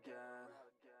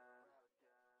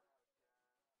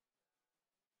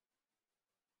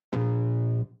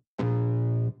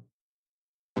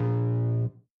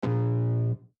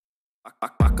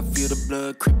 I can feel the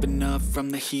blood creeping up from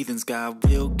the heathens. Got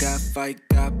will, got fight,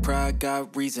 got pride,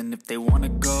 got reason. If they wanna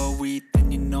go eat,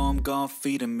 then you know I'm gon'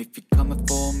 feed them. If you're coming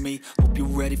for me, hope you're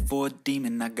ready for a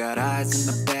demon. I got eyes in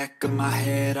the back of my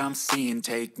head, I'm seeing.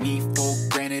 Take me for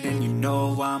granted and you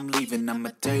know I'm leaving.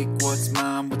 I'ma take what's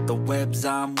mine with the webs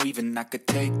I'm weaving. I could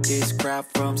take this crowd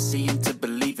from seeing to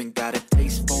believing. Got a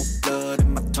taste for blood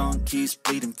and my tongue keeps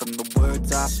bleeding. From the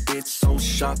words I spit, so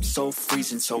sharp, so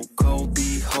freezing. So cold,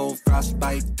 behold,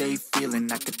 frostbite they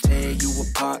feeling. I could tear you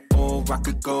apart or I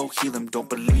could go heal them. Don't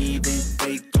believe in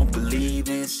fate, don't believe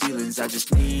in ceilings. I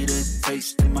just need a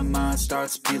taste and my mind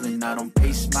starts peeling. I don't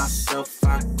pace myself,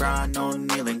 I grind on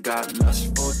kneeling. Got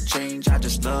lust for change, I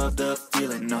just love the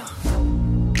feeling.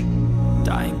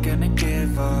 I ain't gonna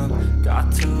give up.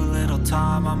 Got too little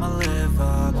time, I'ma live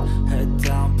up. Head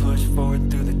down, push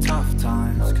forward through the tough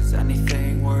times. Cause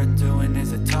anything worth doing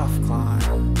is a tough climb.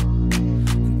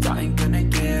 And I ain't gonna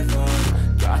give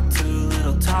up. Got too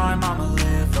little time, I'ma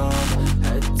live up.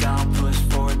 Head down, push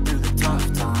forward through the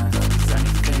tough times. Cause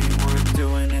anything worth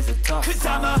doing is a tough climb. Cause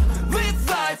I'ma live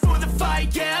life for the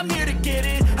fight, yeah, I'm here to get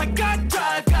it. I got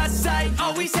drive, got sight,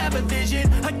 always have a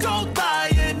vision. I go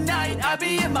by at night, I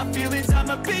be in my feelings.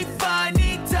 I'ma be fine,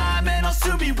 need time, and I'll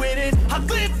soon be winning. I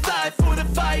live life for the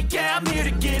fight, yeah, I'm here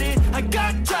to get it. I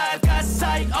got drive, got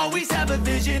sight, always have a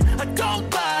vision. I go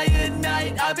by at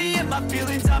night, I be in my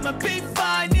feelings. I'ma be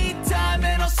fine, need time,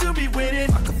 and I'll soon be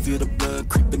winning. I can feel the blood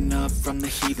creeping up from the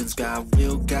heathens. Got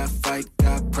will, got fight,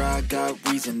 got pride, got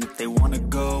reason. If they wanna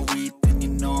go eat, then you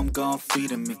know I'm gon' feed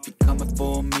them. If you're coming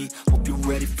for me, hope you're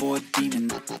ready for a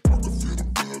demon. I can feel the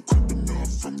blood creeping up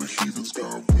from the heathens.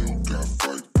 Got will, got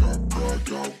fight, got pride,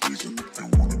 got reason. If they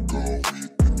wanna go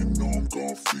eat, then you know I'm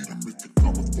gon' feed them. If you're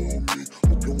coming for me,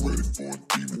 hope you're ready for a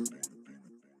demon.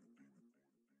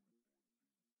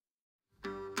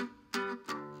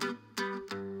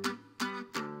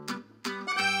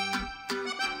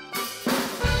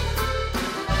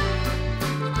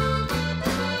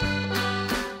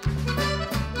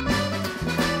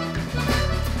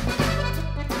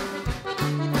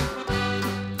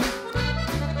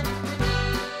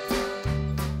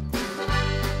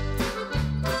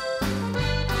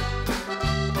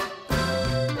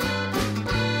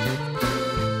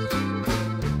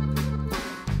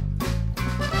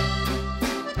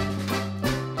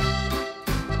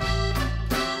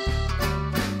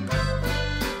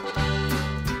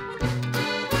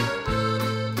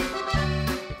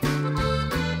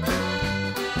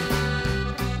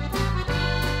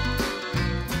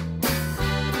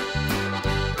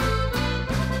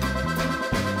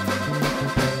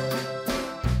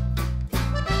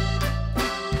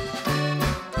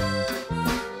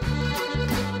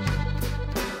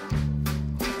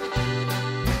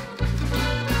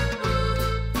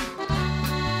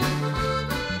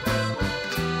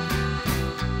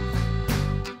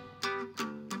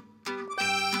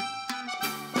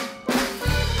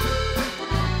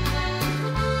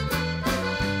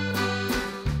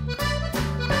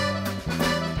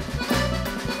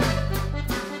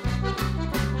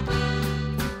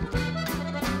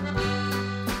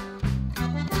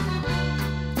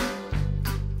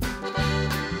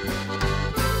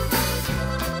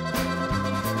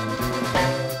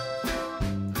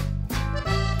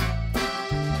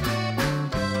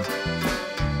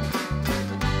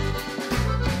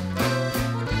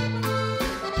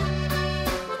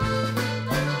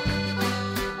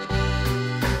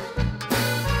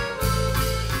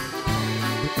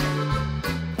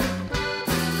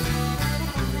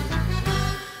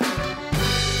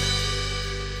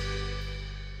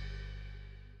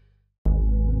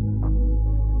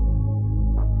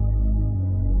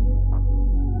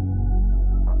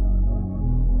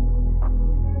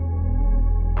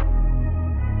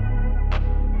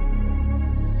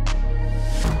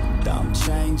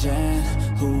 changing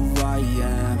who I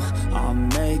am. I'm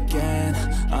making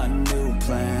a new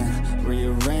plan,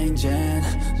 rearranging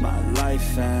my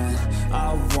life, and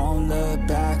I won't look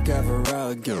back ever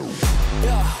again.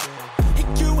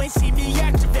 You ain't see me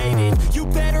activated. You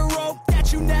better hope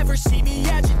that you never see me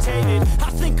agitated. I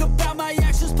think about my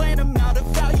actions, plan them out,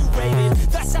 evaluated.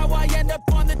 That's how I end up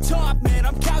on the top, man,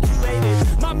 I'm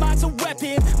calculated. My mind's a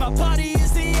weapon, my body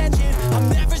is the engine. I'm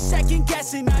never second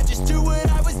guessing, I just do what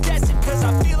I was destined. Cause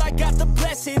I feel I got the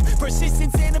blessing,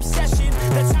 persistence and obsession.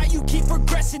 That's how you keep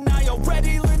progressing, I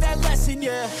already learned that lesson,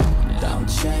 yeah. I'm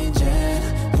changing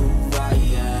who I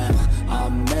am.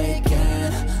 I'm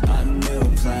making a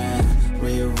new plan,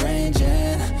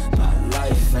 rearranging my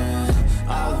life, and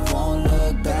I won't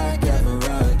look back ever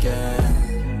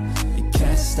again. You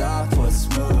can't stop what's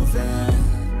moving.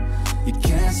 You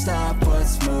can't stop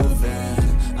what's moving.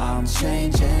 I'm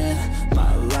changing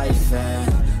my life,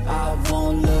 and I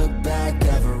won't look back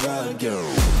ever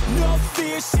again. No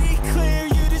fear, see clear,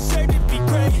 you deserve to be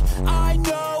great. I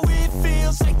know it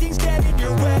feels like things get in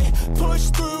your way. Push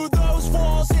through those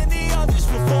walls and the others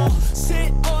will fall.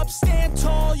 Sit up, stand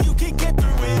tall, you can get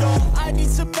through it all. I need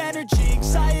some energy,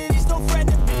 anxiety's no friend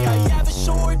to me. I have a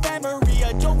short memory,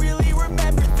 I don't really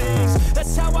remember things.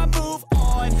 That's how I move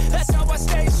on, that's how I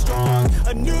stay strong.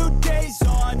 A new day's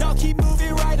on, I'll keep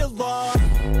moving right along.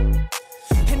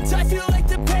 And I feel like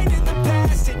the pain in the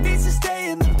past, it needs to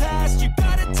stay in the past. You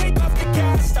gotta take off the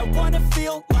cast. I wanna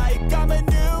feel like I'm a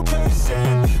new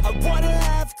person. I wanna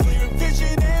have clear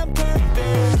vision and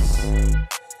purpose.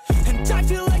 And I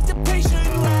feel like the pain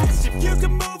shouldn't last. If you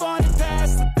can move on and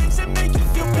past the things that make you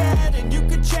feel bad, and you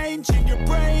can change in your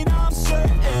brain, I'm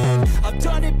certain. I've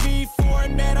done it before,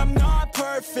 and man, I'm not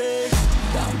perfect.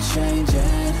 I'm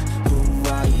changing who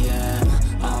I am.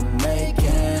 I'm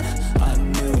making a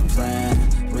new plan,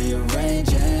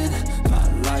 rearranging my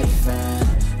life, and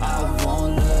I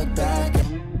won't look back.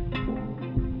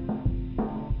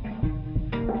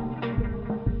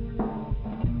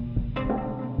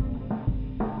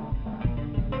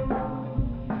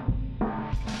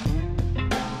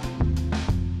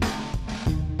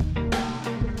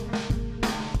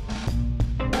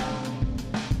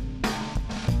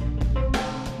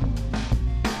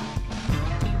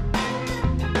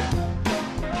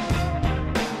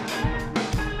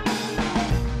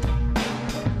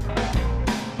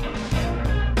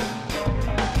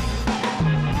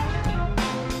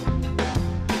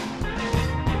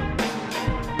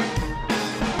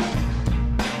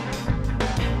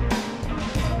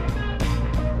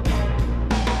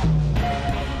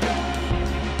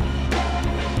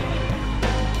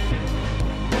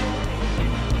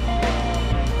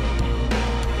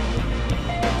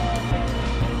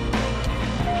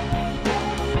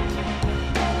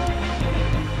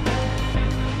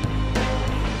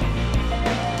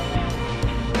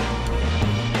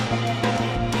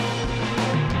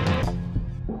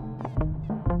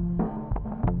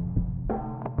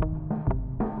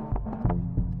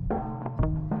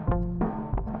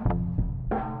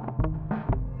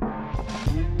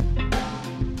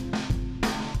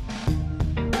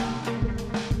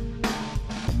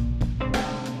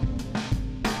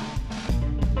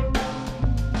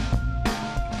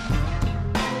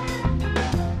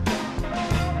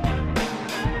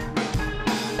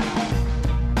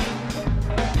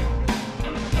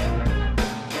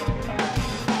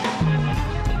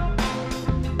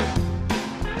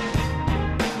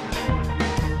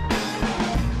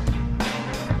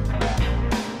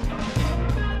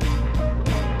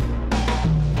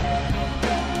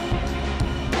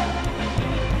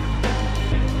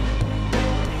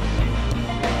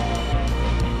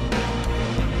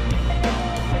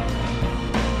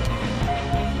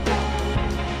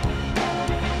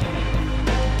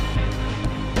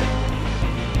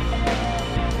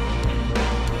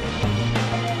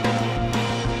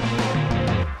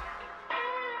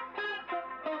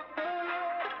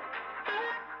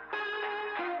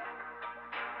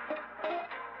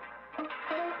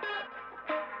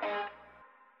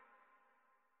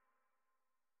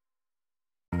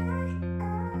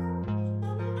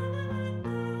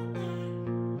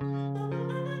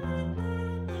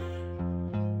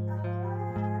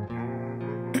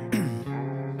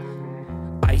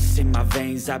 In my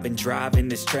veins, I've been driving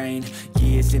this train.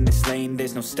 Years in this lane,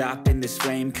 there's no stopping this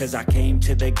flame. Cause I came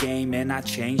to the game and I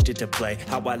changed it to play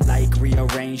how I like,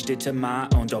 rearranged it to my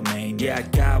own domain. Yeah, I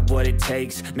got what it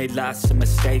takes, made lots of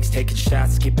mistakes, taking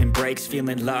shots, skipping breaks,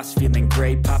 feeling lost, feeling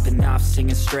great, popping off,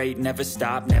 singing straight, never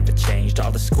stopped, never changed.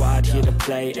 All the squad here to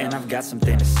play, and I've got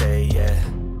something to say, yeah.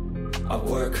 I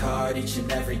work hard each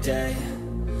and every day,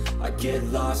 I get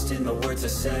lost in the words I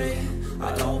say,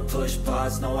 I don't push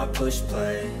pause, no I push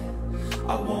play.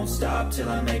 I won't stop till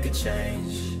I make a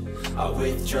change. I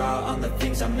withdraw on the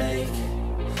things I make.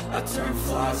 I turn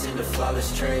flaws into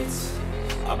flawless traits.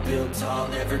 I build tall,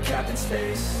 never capped in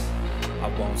space. I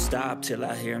won't stop till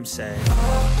I hear him say, oh,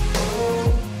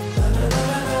 oh, la, la,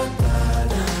 la, la,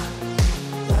 la.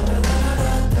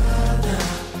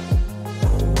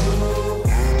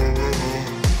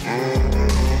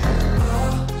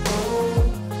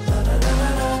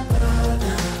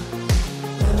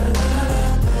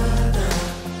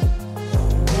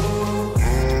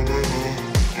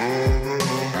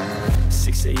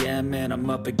 Man, I'm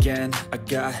up again. I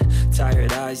got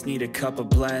tired eyes, need a cup of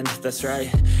blend. That's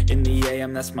right, in the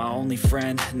AM, that's my only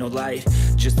friend. No light,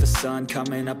 just the sun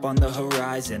coming up on the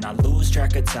horizon. I lose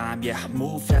track of time, yeah, I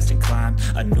move fast and climb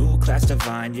a new class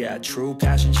divine, yeah, true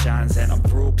passion shines. And I'm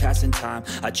through passing time,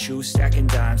 I choose stacking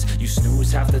dimes. You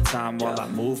snooze half the time while I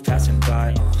move passing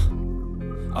by.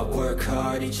 I work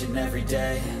hard each and every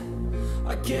day.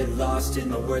 I get lost in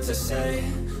the words I say.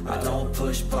 I don't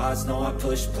push pause, no I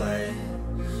push play.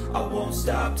 I won't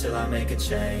stop till I make a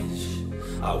change.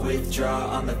 I withdraw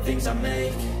on the things I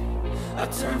make. I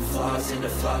turn flaws into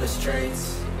flawless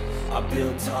traits. I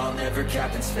build tall, never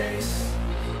capped in space.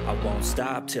 I won't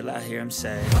stop till I hear him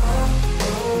say, oh,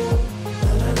 oh,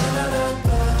 la, la, la, la, la.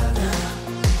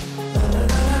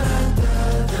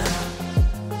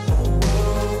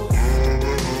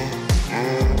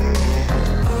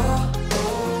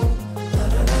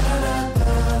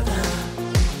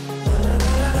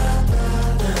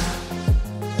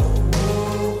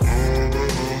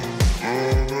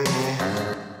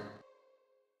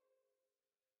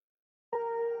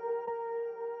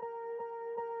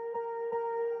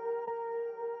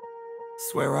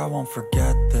 Swear I won't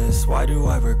forget this, why do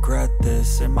I regret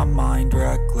this? In my mind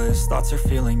reckless, thoughts are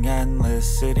feeling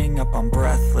endless. Sitting up, I'm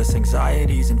breathless,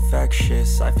 anxiety's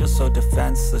infectious. I feel so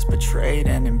defenseless, betrayed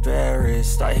and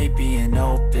embarrassed. I hate being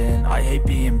open, I hate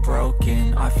being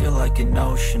broken. I feel like an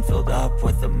ocean filled up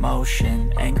with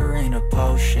emotion. Anger ain't a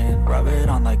potion, rub it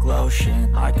on like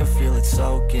lotion. I can feel it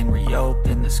soaking,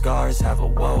 reopen, the scars have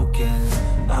awoken.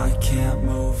 I can't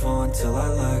move on till I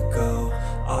let go.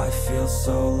 I feel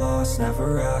so lost,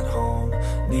 never at home.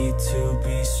 Need to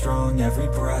be strong, every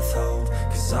breath hold.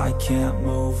 Cause I can't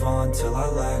move on till I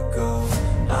let go.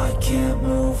 I can't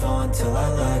move on till I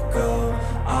let go.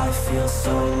 I feel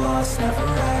so lost, never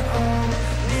at home.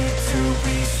 Need to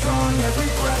be strong, every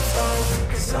breath hold.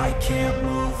 Cause I can't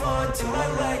move on till I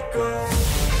let go.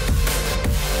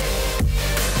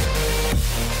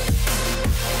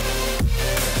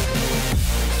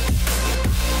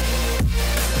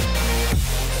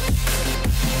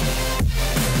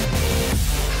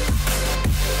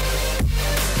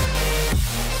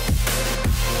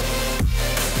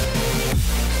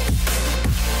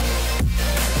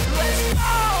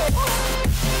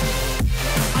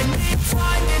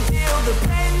 The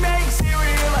pain makes it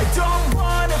real. I don't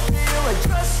wanna feel, I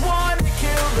just wanna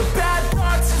kill the bad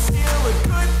thoughts and steal a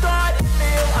good thought and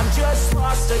feel. I'm just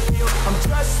lost, I feel, I'm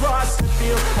just lost to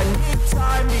feel. I need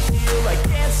time to heal, I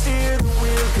can't steer the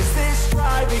wheel. Cause this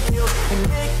drive it kills, and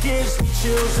it gives me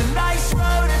chills. A nice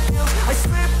road it feels, I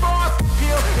slip off the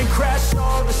peel and crash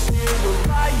all the steel.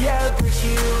 Will I ever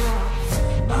heal?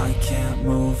 I can't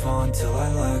move on till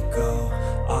I let go.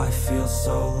 I feel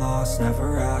so lost,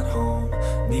 never at home.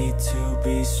 Need to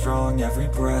be strong, every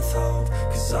breath hold.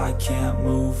 Cause I can't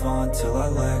move on till I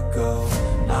let go.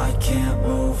 I can't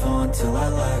move on till I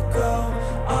let go.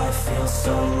 I feel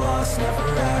so lost,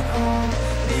 never at home.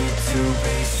 Need to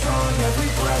be strong, every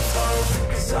breath hold.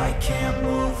 Cause I can't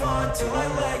move on till I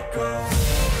let go.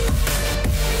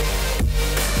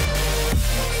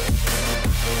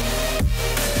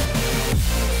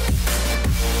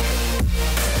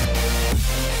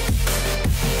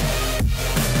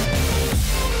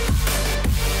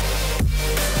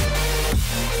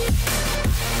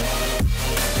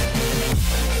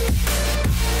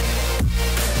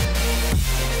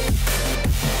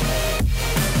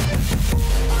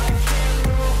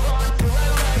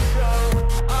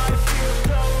 I feel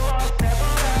so lost, never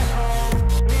at home.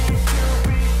 Need to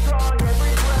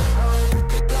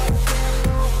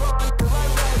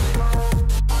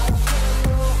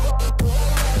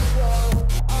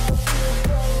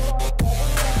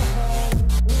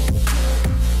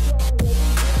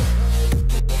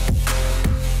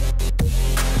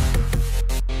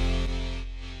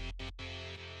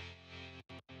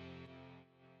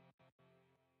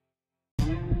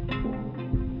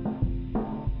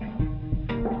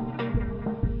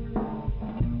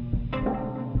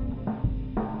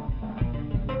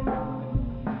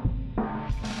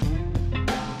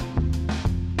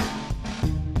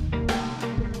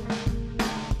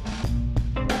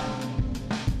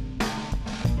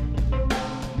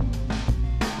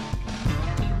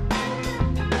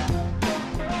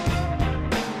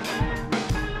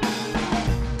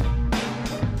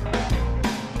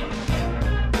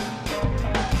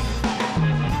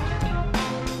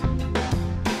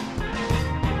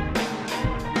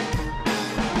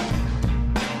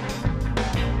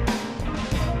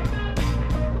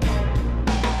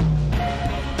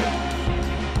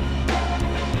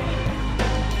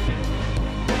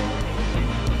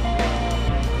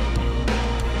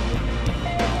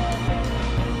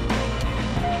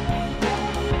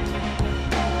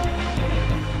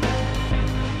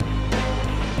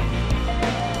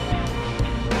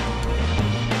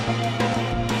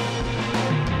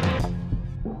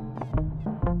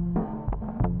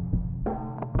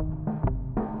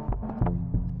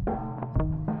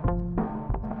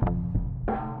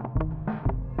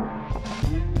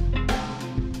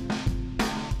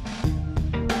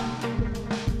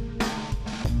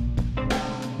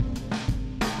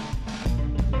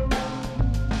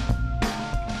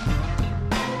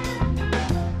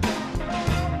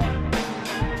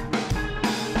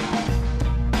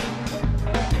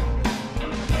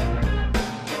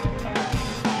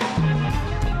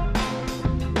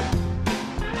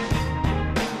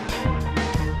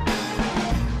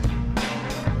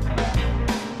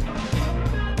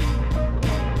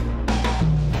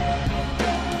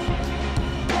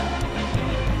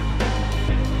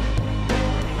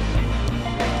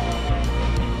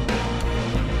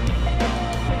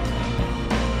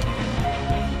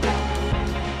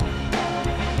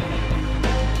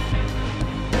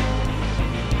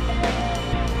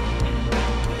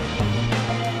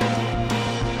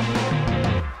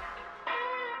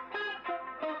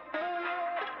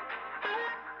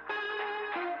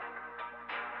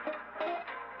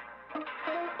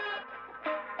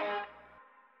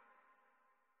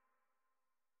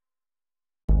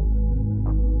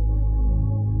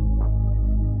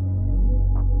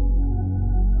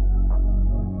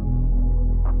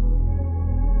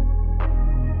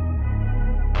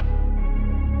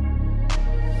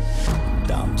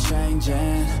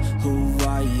changing who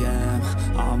I am.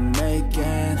 I'm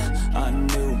making a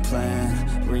new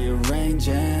plan,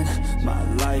 rearranging my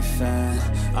life, and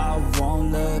I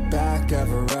won't look back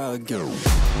ever again.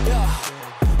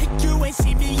 You ain't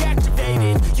see me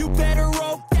activated. You better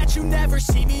hope that you never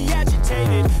see me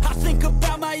agitated. I think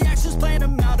about my actions, plan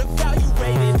them out,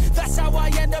 evaluated. That's how I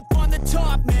end up on the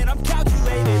top, man, I'm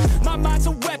calculated. My mind's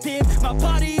a weapon, my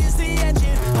body is the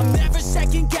engine. I'm never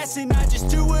second guessing, I just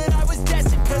do what I was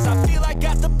destined. Cause I feel I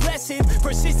got the blessing,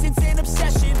 persistence and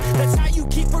obsession. That's how you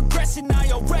keep progressing,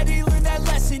 I already learned that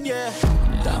lesson, yeah.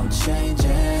 I'm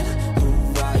changing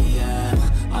who I am.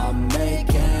 I'm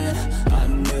making a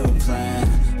new plan,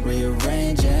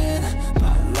 rearranging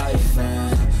my life,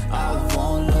 and I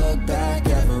won't look back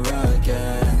ever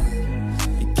again.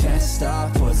 You can't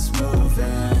stop what's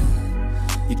moving.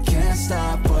 You can't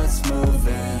stop what's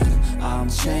moving. I'm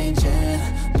changing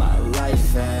my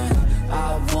life, and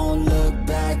I won't look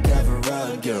back ever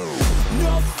again.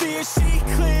 No fear, see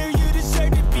clear, you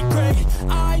deserve to be great.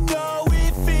 I know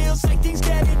it feels like things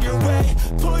get in your way.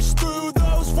 Push through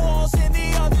those walls and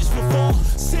the others will fall.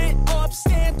 Sit up,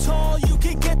 stand tall, you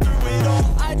can get through it all.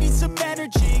 I need some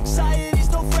energy, anxiety's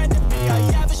no friend to me. I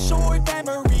have a short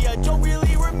memory, I don't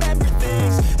really remember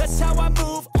things. That's how I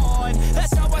move on,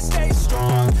 that's how I stay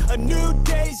strong. A new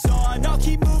day's on, I'll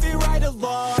keep moving right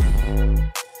along.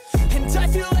 And I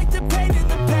feel like the pain in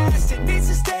the past, it needs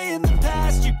to stay in the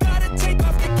past. You gotta take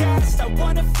off the cast. I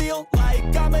wanna feel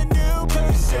like I'm a new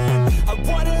person. I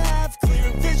wanna have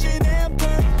clear vision and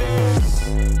purpose.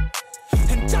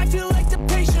 And I feel like the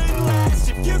pain shouldn't last.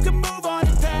 If you can move on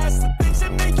and past the things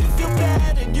that make you feel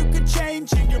bad, and you can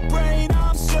change in your brain,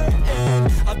 I'm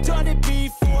certain. I've done it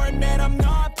before, and man, I'm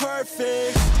not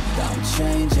perfect. I'm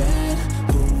changing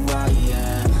who I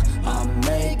am. I'm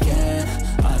making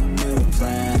a new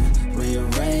plan,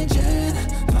 rearranging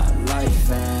my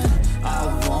life, and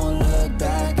I won't look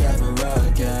back ever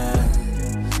again.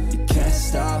 You can't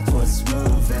stop what's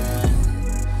moving.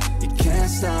 You can't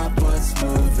stop what's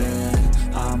moving.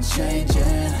 I'm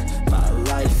changing my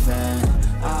life, and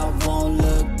I won't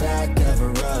look back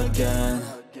ever again.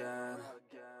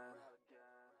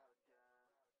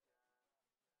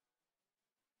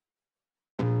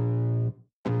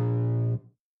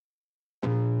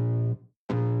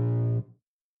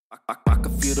 I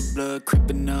can feel the blood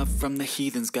creeping up from the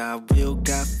heathens. Got will,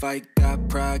 got fight, got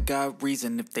pride, got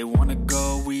reason. If they wanna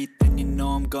go eat, then you know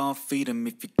I'm gon' feed them.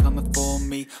 If you're coming for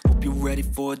me, hope you're ready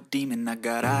for a demon. I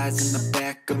got eyes in the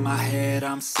back of my head,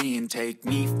 I'm seeing. Take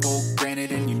me for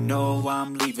granted and you know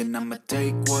I'm leaving. I'ma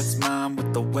take what's mine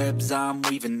with the webs I'm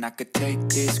weaving. I could take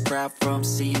this crowd from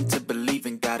seeing to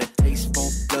believing. Got a taste for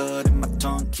blood and my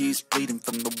tongue keeps bleeding.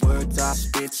 From the words I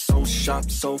spit, so sharp,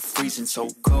 so freezing, so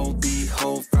cold.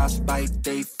 Behold, frostbite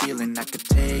they feeling. I could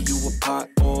tear you apart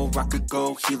or I could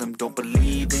go heal them. Don't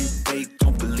believe in fate,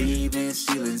 don't believe in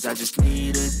ceilings. I just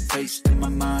need a taste and my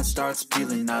mind starts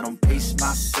peeling. I don't pace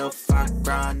myself, I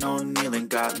grind on kneeling.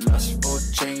 Got lust for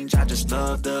change, I just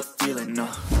love the feeling.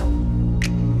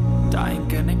 I ain't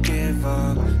gonna give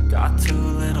up. Got too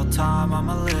little time,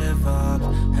 I'ma live up.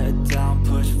 Head down,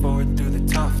 push forward through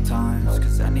the tough times.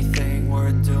 Cause anything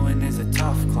worth doing is a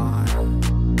tough climb.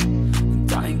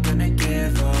 And I ain't gonna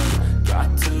give up.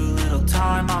 Got too little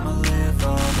time, I'ma live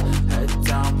up. Head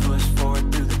down, push forward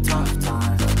through the tough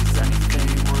times. Cause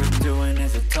anything worth doing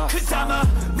is a tough climb. Cause I'ma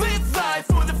live life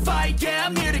for the fight, yeah,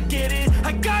 I'm here to get it.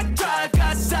 I got drive,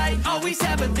 got sight, always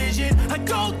have a vision. I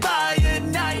go by at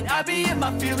night, I be in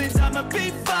my feelings. I'ma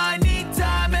be fine, need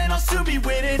time, and I'll soon be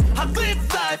winning. I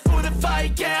live life for the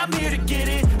fight, yeah, I'm here to get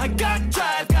it. I got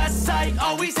drive, got sight,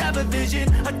 always have a vision.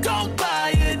 I go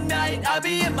by at night, I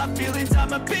be in my feelings.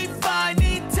 I'ma be fine,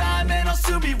 need time, and I'll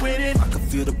soon be winning. I can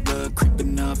feel the blood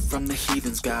creeping up from the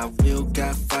heathens. Got will,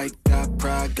 got fight, got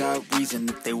pride, got reason.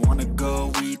 If they wanna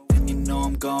go eat, then you know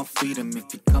I'm gon' feed them.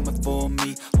 If you're coming for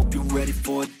me, hope you're ready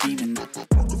for a demon. I can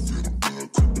feel the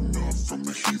blood creeping up from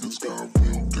the heathens. Got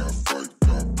will, got fight,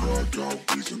 got pride,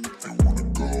 got reason. If they wanna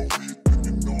go eat, then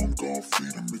you know I'm gon'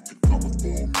 feed them. If you're coming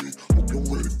for me, hope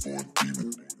you're ready for a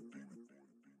demon.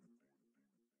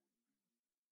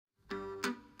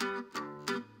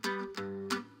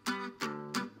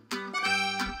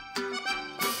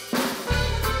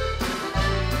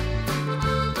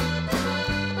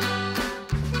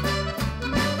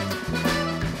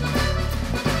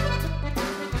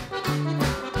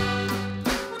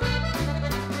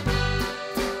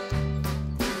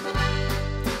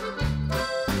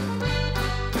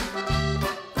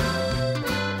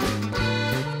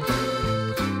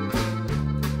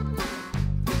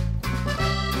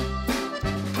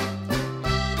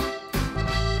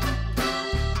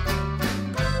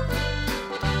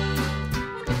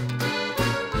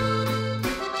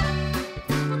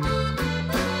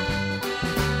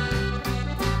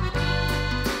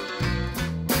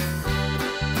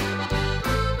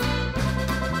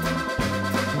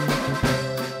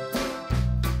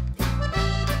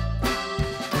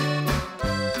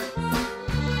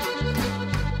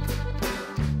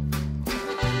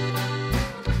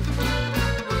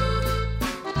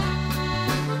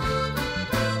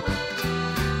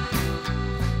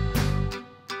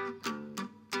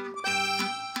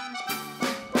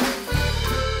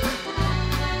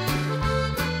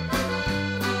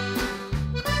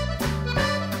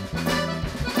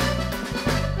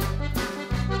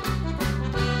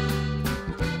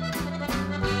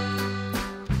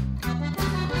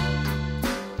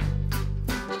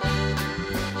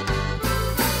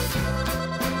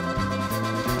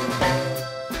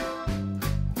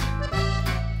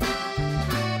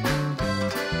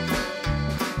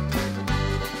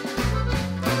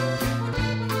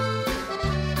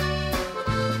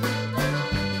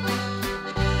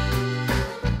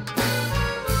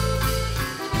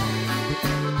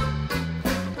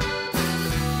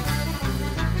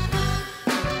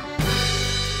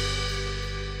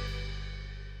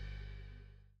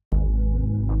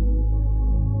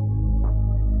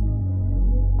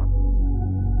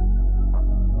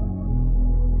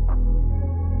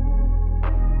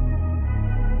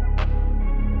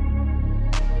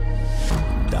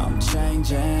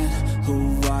 changing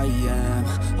who I am.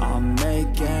 I'm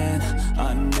making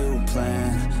a new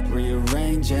plan,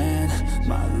 rearranging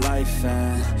my life,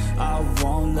 and I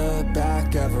won't look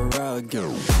back ever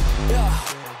again.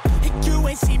 You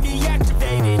ain't see me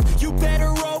activated. You better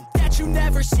hope that you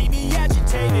never see me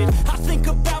agitated. I think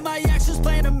about my actions,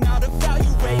 plan them out,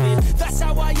 evaluated. That's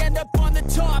how I end up on the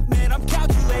top, man, I'm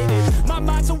calculated. My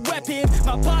mind's a weapon,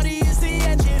 my body is the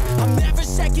engine. I'm never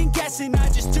second guessing, I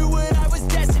just do what I was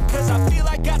destined. Cause I feel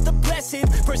I got the blessing,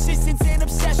 persistence and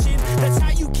obsession. That's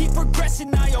how you keep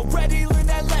progressing, I already learned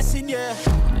that lesson, yeah.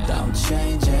 I'm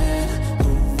changing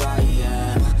who I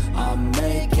am. I'm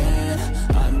making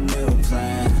a new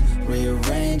plan,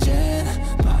 rearranging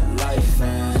my life,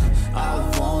 and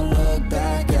I won't look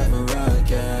back ever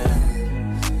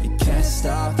again. You can't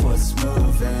stop what's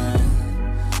moving.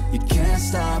 You can't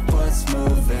stop what's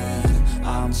moving.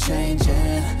 I'm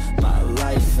changing my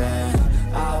life, and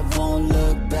I won't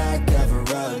look back ever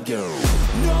again.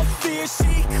 No fear,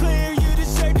 see clear, you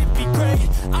deserve to be great.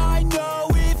 I know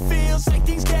it feels like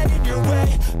things get in your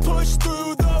way. Push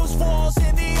through those walls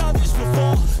and the others will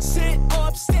fall. Sit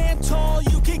up, stand tall,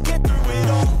 you can get through it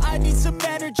all. I need some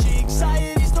energy,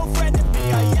 anxiety's no friend to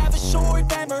me. I have a short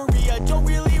memory, I don't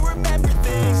really remember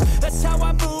things. That's how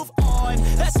I move on,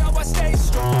 that's how I stay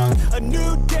strong. A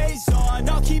new day's on,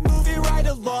 I'll keep moving right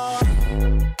along.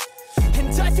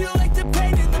 And I feel like the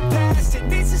pain in the past, it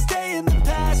needs to stay in the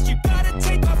past. You gotta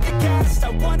take off the cast. I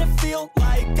wanna feel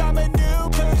like I'm a new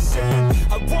person.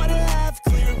 I wanna have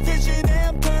clear vision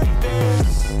and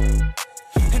purpose.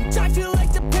 And I feel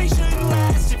like the pain shouldn't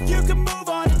last. If you can move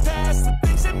on and past the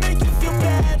things that make you feel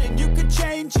bad, and you can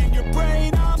change in your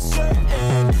brain, I'm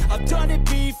certain. I've done it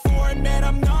before, and man,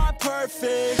 I'm not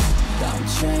perfect. I'm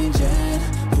changing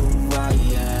who I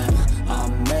am.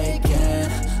 I'm making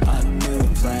a new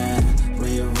plan,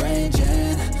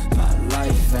 rearranging my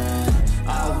life, and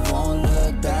I won't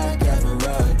look back ever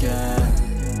again.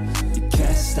 You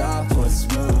can't stop what's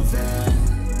moving.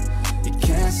 You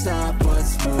can't stop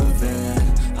what's moving.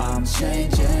 I'm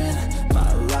changing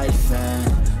my life,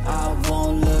 and I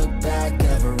won't look back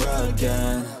ever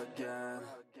again.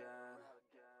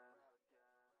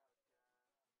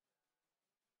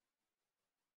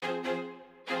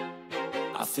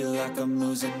 I feel like I'm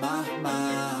losing my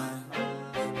mind.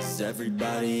 Is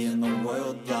everybody in the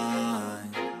world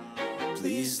blind?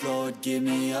 Please, Lord, give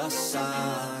me a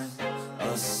sign,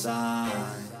 a sign.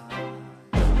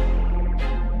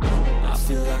 I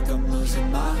feel like I'm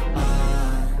losing my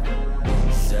mind.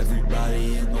 Is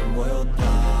everybody in the world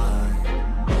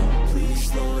blind?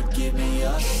 Please, Lord, give me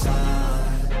a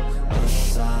sign, a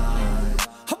sign.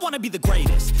 I wanna be the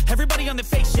greatest. Everybody on the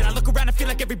fake shit. I look around and feel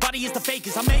like everybody is the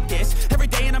fakest. I make this every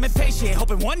day and I'm impatient,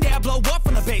 hoping one day I blow up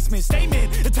from the basement.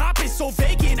 Statement, the top is so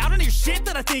vacant. I don't hear shit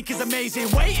that I think is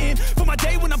amazing. Waiting for my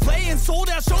day when I'm playing sold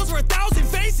out shows for 1,000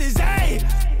 faces. Hey,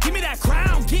 give me that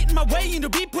crown, get in my way and to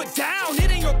be put down. It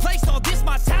ain't your place, all this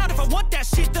my town. If I want that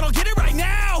shit, then I'll get it right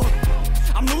now.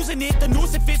 I'm losing it, the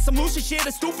noose it fits. I'm losing shit,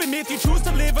 a stupid myth. You choose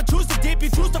to live or choose to dip. You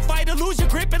choose to fight or lose your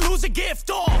grip and lose a gift.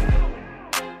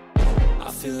 I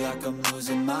feel like I'm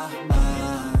losing my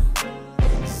mind.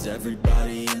 Is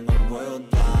everybody in the world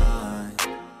blind?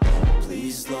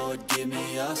 Please, Lord, give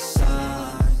me a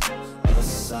sign, a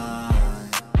sign.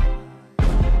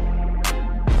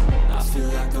 I feel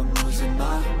like I'm losing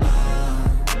my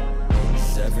mind.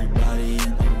 Is everybody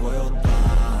in the world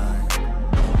blind?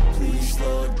 Please,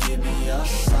 Lord, give me a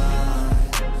sign,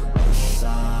 a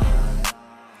sign.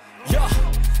 Yeah.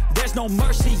 There's no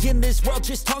mercy in this world,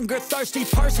 just hunger-thirsty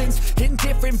persons in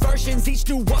different versions. Each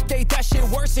new update, that shit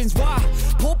worsens. Why?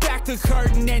 Pull back the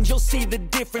curtain and you'll see the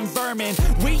different vermin.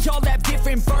 We all have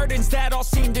different burdens that all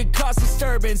seem to cause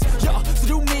disturbance. Yo, so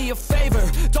do me a favor,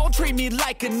 don't treat me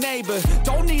like a neighbor.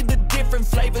 Don't need the different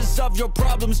flavors of your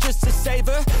problems just to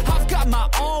savor. I've got my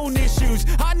own issues,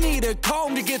 I need a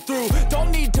comb to get through.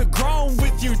 Don't need to groan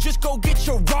with you, just go get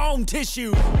your own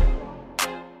tissue.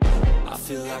 I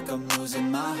feel like I'm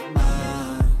losing my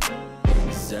mind.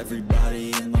 Is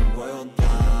everybody in the world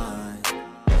blind?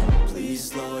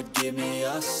 Please, Lord, give me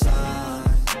a sign,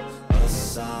 a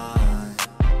sign.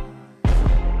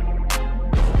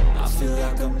 I feel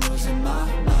like I'm losing my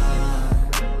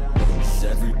mind. Is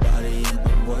everybody in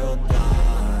the world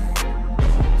blind?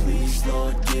 Please,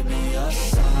 Lord, give me a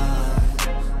sign,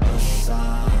 a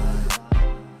sign.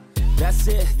 That's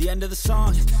it, the end of the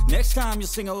song. Next time you'll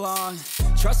sing along.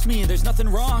 Trust me, there's nothing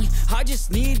wrong. I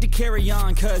just need to carry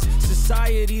on, cause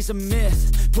society's a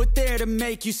myth put there to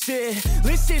make you sit.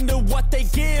 Listen to what they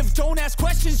give. Don't ask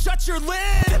questions, shut your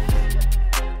lid.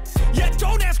 Yeah,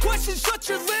 don't ask questions, shut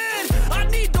your lid. I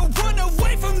need to run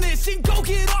away from this and go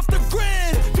get off the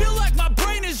grid. Feel like my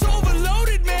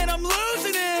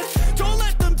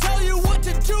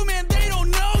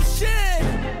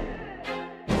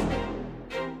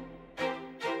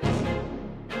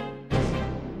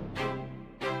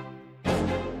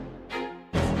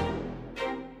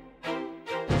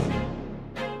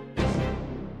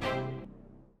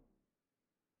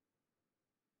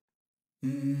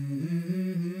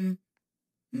Mm-hmm.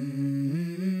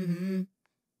 Mm-hmm.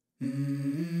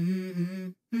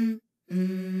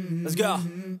 Mm-hmm. Let's go.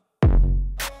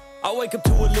 I wake up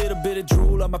to a little bit of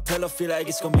drool on my pillow, feel like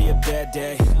it's gonna be a bad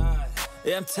day.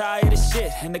 Yeah, I'm tired of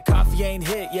shit, and the coffee ain't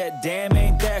hit yet, damn,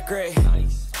 ain't that great.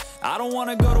 I don't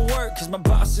wanna go to work, cause my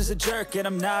boss is a jerk, and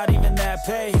I'm not even that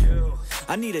paid.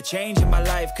 I need a change in my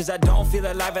life, cause I don't feel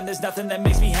alive, and there's nothing that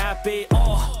makes me happy.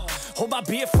 Hold my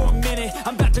beer for a minute,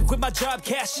 I'm about to quit my job,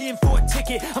 cash in for a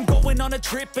ticket. I'm going on a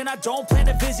trip and I don't plan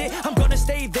to visit. I'm gonna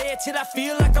stay there till I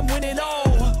feel like I'm winning,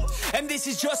 and this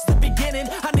is just the beginning.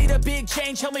 I need a big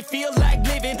change, help me feel like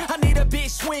living. I need a big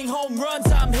swing, home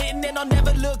runs I'm hitting, and I'll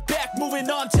never look back, moving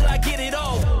on till I get it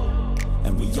all.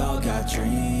 And we all got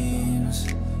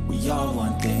dreams, we all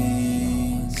want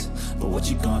things, but what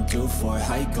you gonna do for it?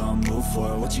 How you gonna move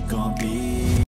for it? What you gonna be?